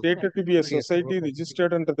 stated to be a society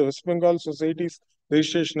registered under the West Bengal Societies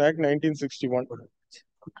Registration Act 1961.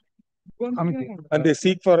 And they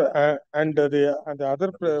seek for, and the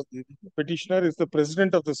other petitioner is the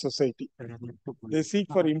president of the society. They seek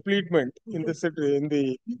for impleadment in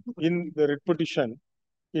the writ petition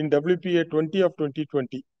in WPA 20 of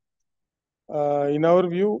 2020. In our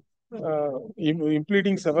view,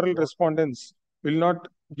 impleading several respondents will not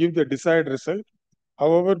give the desired result.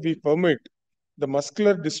 However, we permit the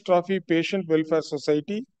Muscular Dystrophy Patient Welfare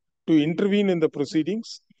Society to intervene in the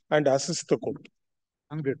proceedings and assist the court.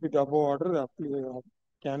 With the above order, the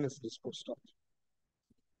CAN is disposed of.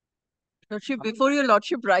 Lordship, before your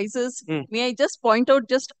Lordship rises, may I just point out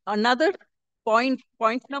just another point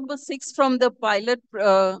number 6 from the pilot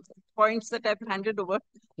points that I've handed over.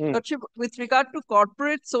 Lordship, with regard to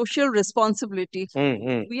corporate social responsibility,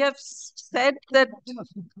 we have said that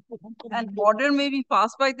an order may be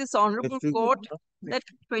passed by this honorable court that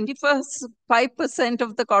 25%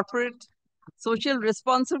 of the corporate social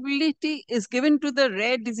responsibility is given to the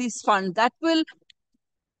rare disease fund. That will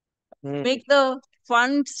make the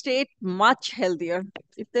fund state much healthier.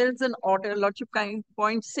 If there is an order, Lordship, kind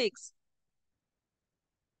point 6.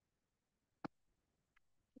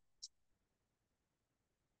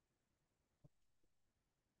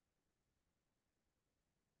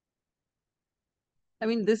 I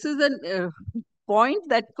mean, this is a point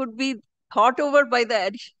that could be thought over by the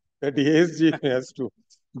addition. That ASG has to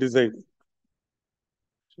decide.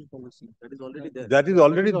 That is already there. That is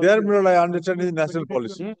already there, Milord, I understand, in national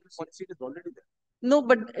policy. Policy is already there. No,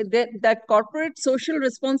 but that corporate social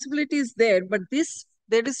responsibility is there, but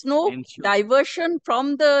there is no diversion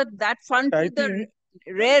from that fund to the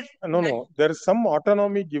rare. No. There is some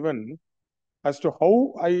autonomy given as to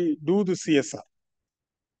how I do the CSR.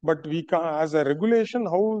 But we can, as a regulation,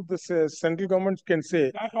 how the central government can say.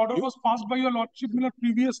 That order was passed by your Lordship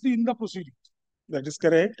previously in the proceedings. That is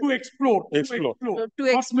correct. To explore.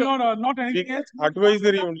 Not anything else.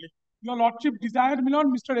 Advisory only. Your Lordship desired,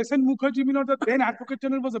 Mr. S.N. Mukherjee, the then Advocate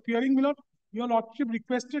General was appearing, Your Lordship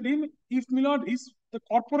requested him, if, the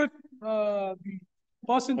corporate the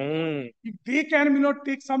person, if they can,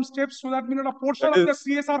 take some steps so that, a portion of the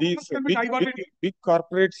CSR can be diverted. Big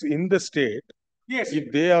corporates in the state, yes,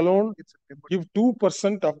 if they alone give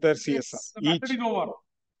 2% of their CSR each,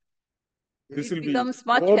 this will be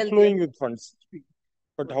overflowing with funds.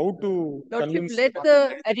 But how to convince? Let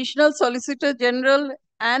the Additional Solicitor General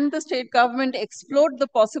and the state government explore the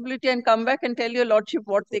possibility and come back and tell your Lordship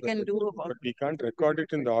what they can do about it. But we can't record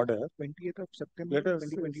it in the order. 20th of September. Let us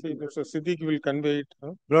see, Mr. Siddiq will convey it.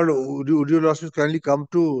 Lord, would you Lordship kindly come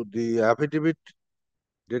to the affidavit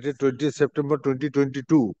dated 20th September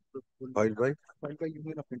 2022,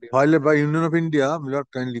 filed by Union of India, Milord,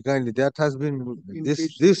 kindly. That has been,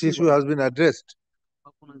 this issue has been addressed.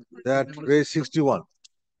 That page 61.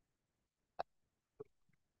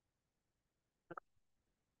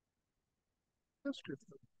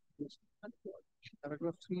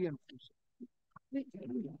 Paragraph 3 and 2.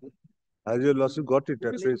 Has your Lordship got it?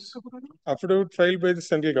 That page? Affidavit filed by the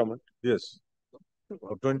central government. Yes.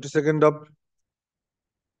 22nd of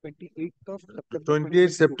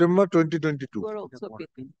 28th September 2022.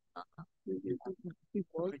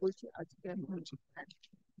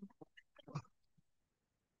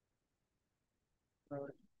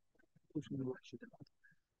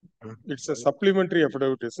 It's a supplementary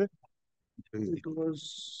affidavit, is it?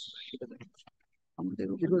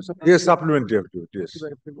 Yes, supplementary affidavit, yes.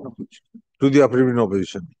 To the affidavit in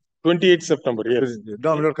opposition. 28th September, yes.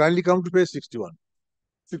 No, Lord, kindly come to page 61.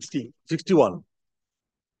 61.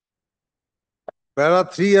 Para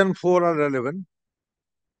 3 and 4 are relevant.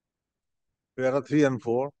 Para 3 and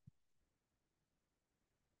 4.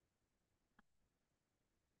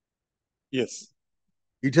 Yes.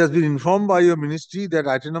 It has been informed by your ministry that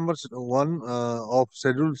item number 1 of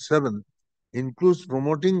Schedule 7 includes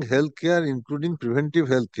promoting healthcare, including preventive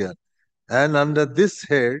healthcare. And under this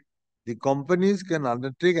head, the companies can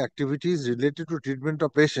undertake activities related to treatment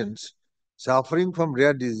of patients suffering from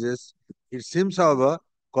rare diseases. It seems, however,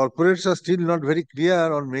 corporates are still not very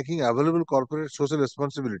clear on making available corporate social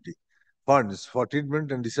responsibility funds for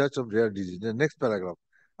treatment and research of rare disease. The next paragraph.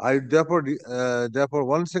 I therefore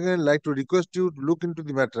once again like to request you to look into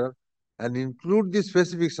the matter and include the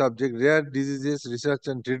specific subject, rare diseases research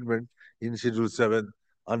and treatment, in Schedule 7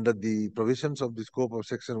 under the provisions of the scope of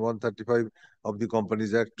Section 135 of the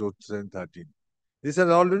Companies Act 2013. This has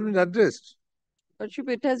already been addressed. Lordship,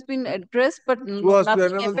 it has been addressed, but To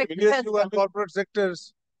nothing effective has Ministry and corporate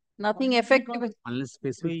sectors. nothing effective. Unless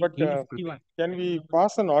specific. But can we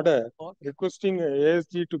pass an order requesting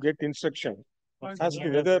ASG to get instruction as to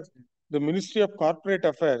whether the Ministry of Corporate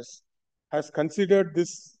Affairs has considered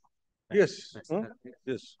this? Yes.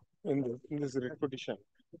 Yes. In this writ petition.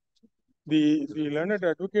 The learned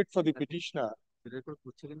advocate for the petitioner,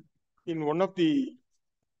 in one of the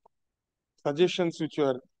suggestions which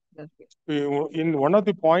were in one of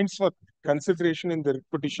the points for consideration in the writ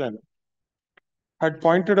petition, had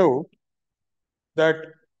pointed out that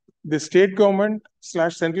the state government /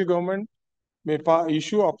 central government may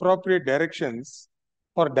issue appropriate directions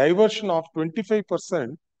for diversion of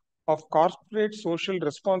 25% of corporate social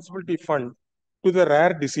responsibility fund to the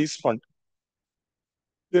rare disease fund.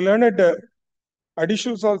 The learned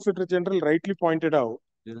Additional Solicitor General rightly pointed out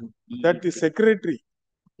that the Secretary,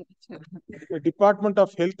 the Department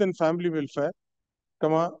of Health and Family Welfare,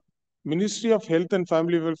 Ministry of Health and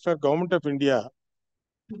Family Welfare, Government of India,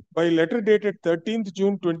 by letter dated 13th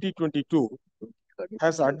June 2022,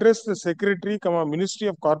 has addressed the Secretary, Ministry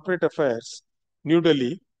of Corporate Affairs, New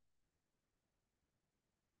Delhi,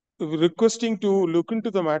 requesting to look into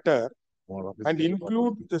the matter and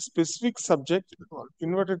include the specific subject,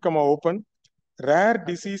 inverted comma open, rare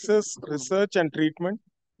diseases research and treatment,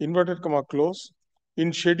 inverted comma close,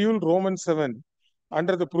 in Schedule Roman 7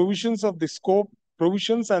 under the provisions of the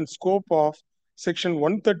provisions and scope of Section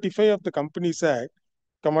 135 of the Companies Act,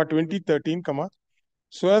 2013,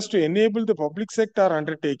 so as to enable the public sector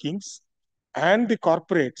undertakings and the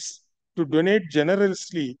corporates to donate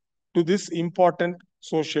generously to this important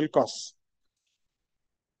social cause.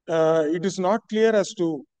 It is not clear as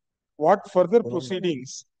to what further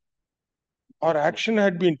proceedings or action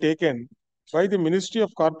had been taken by the Ministry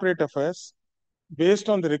of Corporate Affairs based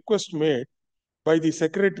on the request made by the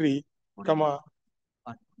Secretary,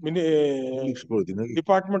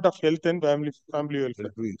 Department of Health and Family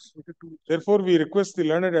Welfare. Therefore, we request the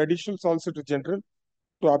learned Additional Solicitor General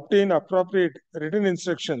to obtain appropriate written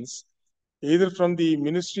instructions either from the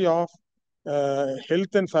Ministry of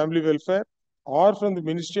Health and Family Welfare or from the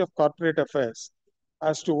Ministry of Corporate Affairs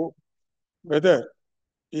as to whether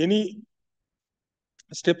any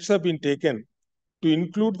steps have been taken to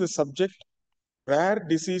include the subject rare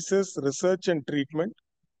diseases research and treatment,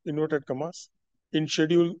 inverted commas, in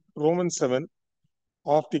Schedule Roman 7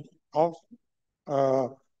 of the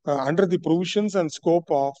under the provisions and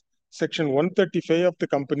scope of Section 135 of the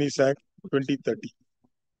Companies Act 2030.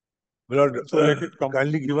 Lord,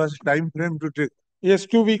 kindly give us time frame to take. Yes,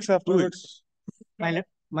 2 weeks afterwards. My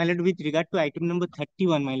lord, with regard to item number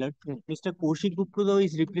 31, my lord, Mr. Kaushik Gupta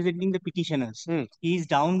is representing the petitioners. He is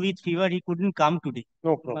down with fever. He couldn't come today.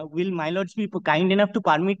 No problem. Will my lords be kind enough to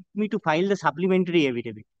permit me to file the supplementary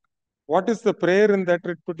affidavit? What is the prayer in that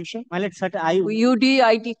writ petition? My lord,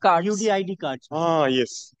 UDID cards. UDID cards. Ah,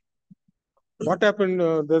 yes. What happened?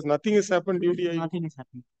 There's nothing has happened. UDID. Nothing has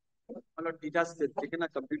happened. It has taken a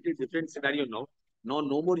completely different scenario now. No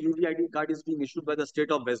more UDID card is being issued by the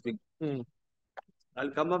state of West Bengal.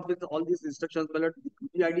 I'll come up with all these instructions, but the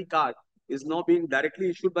UDID card is now being directly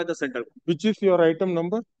issued by the central. Which is your item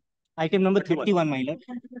number? Item number 31, my lord.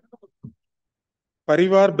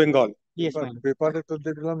 Parivar Bengal. Yes, my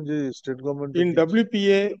lord. State government. In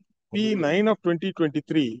WPA P9 of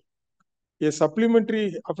 2023, a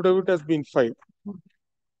supplementary affidavit has been filed.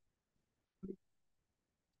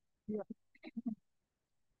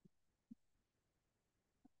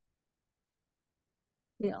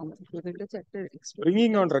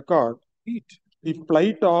 Bringing on record the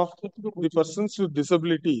plight of the persons with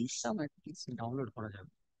disabilities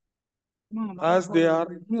as they are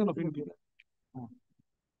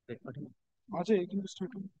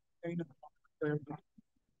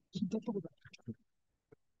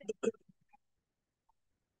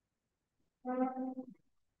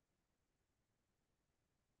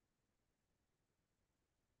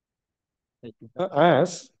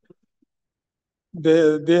as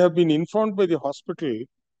they have been informed by the hospital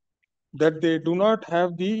that they do not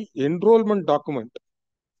have the enrollment document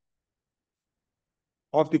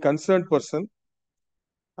of the concerned person,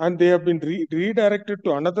 and they have been redirected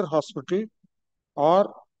to another hospital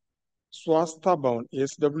or Swastha Bhavan,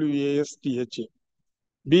 SWASTHA,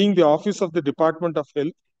 being the office of the Department of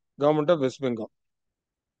Health, Government of West Bengal.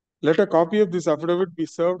 Let a copy of this affidavit be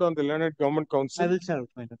served on the Learned Government Council. I will serve.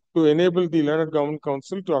 To enable the Learned Government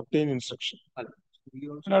Council to obtain instruction.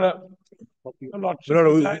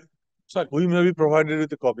 We may be provided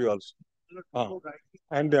with a copy also.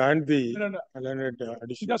 And the learned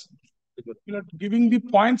addition. Just giving the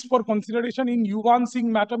points for consideration in Yuvan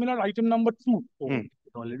Singh matter, item number 2.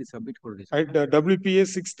 Already submit for this. WPA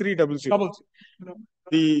 6300.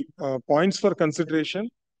 The points for consideration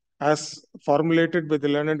as formulated by the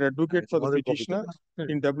learned advocate for the petitioner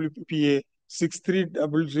in WPA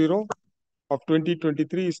 6300 of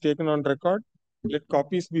 2023 is taken on record. Let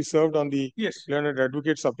copies be served on the learned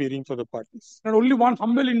advocates appearing for the parties. Not only one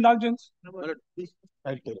humble indulgence. I'll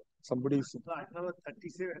tell you. Somebody is.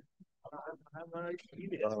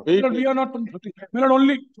 We are not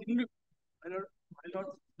only.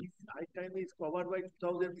 My time is covered by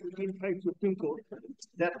 2015 Supreme Court.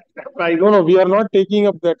 No, we are not taking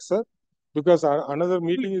up that, sir, because another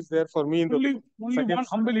meeting is there for me in the only one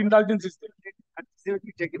humble indulgence is there. It will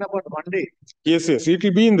be taken about one day. Yes, it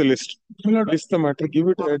will be in the list. List the matter. Give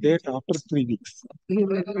it a date after 3 weeks.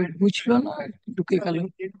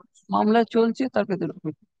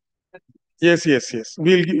 Yes.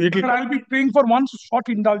 I'll be praying for one short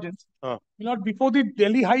indulgence. Before the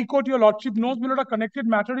Delhi High Court, your lordship knows, a connected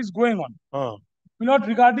matter is going on.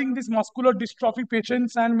 Regarding this muscular dystrophy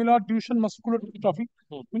patients and Duchenne muscular dystrophy,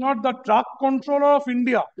 the Drug Controller of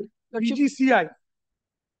India, DGCI,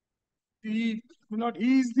 he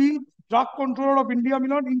is the Drug Controller of India,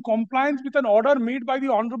 in compliance with an order made by the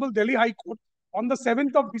Honorable Delhi High Court on the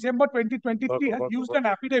 7th of December 2023, has used an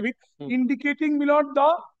affidavit indicating,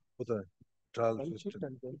 the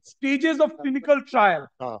stages of clinical trial.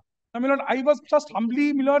 I was just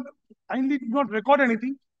humbly, kindly do not record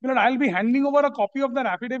anything. I'll be handing over a copy of that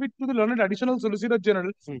affidavit to the Learned Additional Solicitor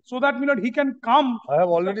General so that he can come. I have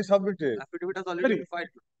already submitted. Affidavit has already been filed.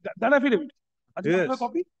 That affidavit. Yes. A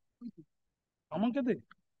copy? That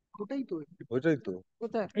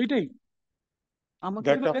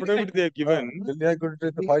affidavit they have given.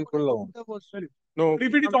 The file No.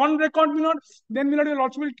 If it is on record, then your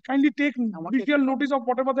lordship will kindly take official notice of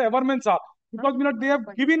whatever the averments are. Because they have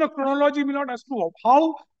given a chronology as to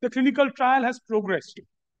how the clinical trial has progressed.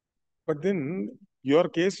 But then your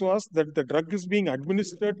case was that the drug is being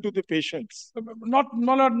administered to the patients. Not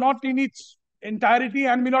in its entirety,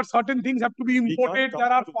 and certain things have to be imported.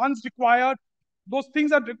 There are funds required. Those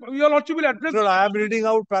things are your lordship will address. No, I am reading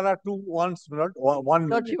out para 2 once, one.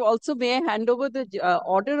 Lordship, also may I hand over the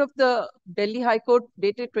order of the Delhi High Court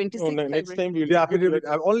dated 26th. No, next time we will. The affidavit,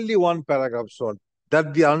 only one paragraph short.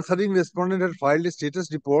 That the answering respondent had filed a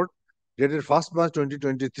status report dated 1st March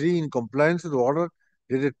 2023 in compliance with the order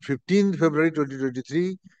dated 15th February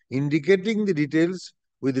 2023, indicating the details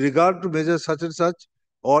with regard to measures such and such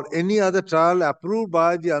or any other trial approved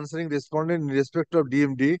by the answering respondent in respect of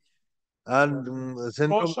DMD and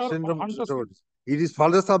syndrome. It is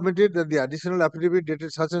further submitted that the additional affidavit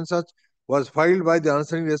dated such and such was filed by the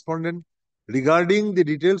answering respondent regarding the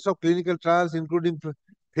details of clinical trials, including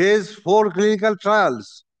phase 4 clinical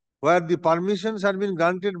trials, where the permissions had been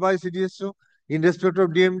granted by CDSO in respect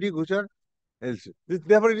of DMD, Gujar.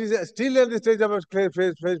 Therefore, it is still at the stage of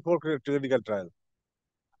phase 4 clinical trial.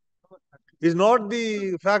 It is not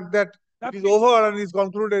the fact that it is over and is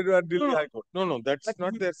concluded at Delhi High Court. No, that's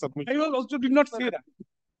not their submission. I also did not say that.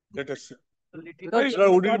 Let us see.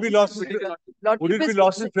 Would it be lost? Would it be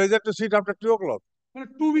lost in pleasure to sit after 2 o'clock?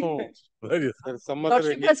 2 weeks.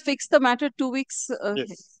 Lordship has fixed the matter 2 weeks.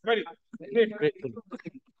 Yes.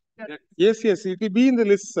 Yes, it will be in the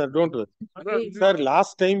list, sir. Don't worry. Sir,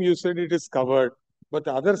 last time you said it is covered, but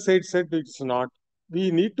the other side said it's not.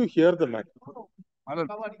 we need to hear the matter.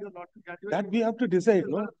 That we have to decide,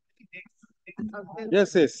 no?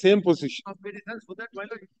 Yes, yes, same position.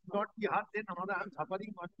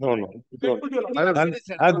 No, no.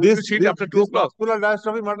 And this seat after 2 o'clock. Muscular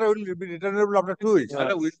dystrophy matter will be returnable after 2 weeks.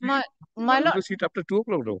 My lord, Seat after 2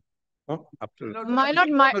 o'clock, no? After my lord,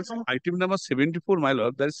 my item number 74, my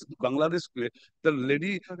lord. That is Bangladesh. The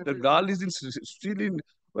lady, the girl is still in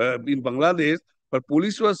Bangladesh, but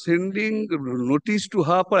police was sending notice to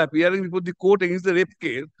her for appearing before the court against the rape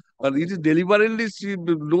case. But it is deliberately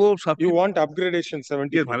no. You want upgradation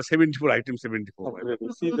 74? Yes, 74, item 74.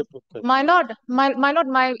 See the my lord,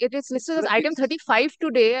 it is listed as item 35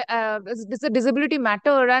 today. This is a disability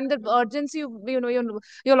matter, and the urgency,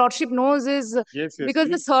 your lordship knows is yes, because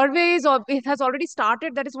the survey is it has already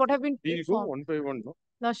started. That is what have been. We go one by one, no?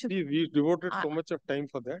 Lordship. We devoted so much of time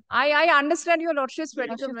for that. I understand your lordship's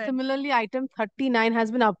predicament. Similarly, item 39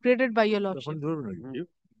 has been upgraded by your lordship.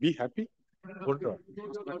 Be happy.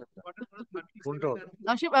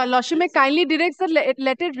 Lordship may kindly direct that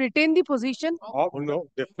let it retain the position. Oh, no,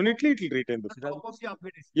 definitely it will retain the position.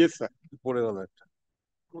 Yes, sir.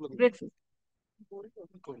 Grateful.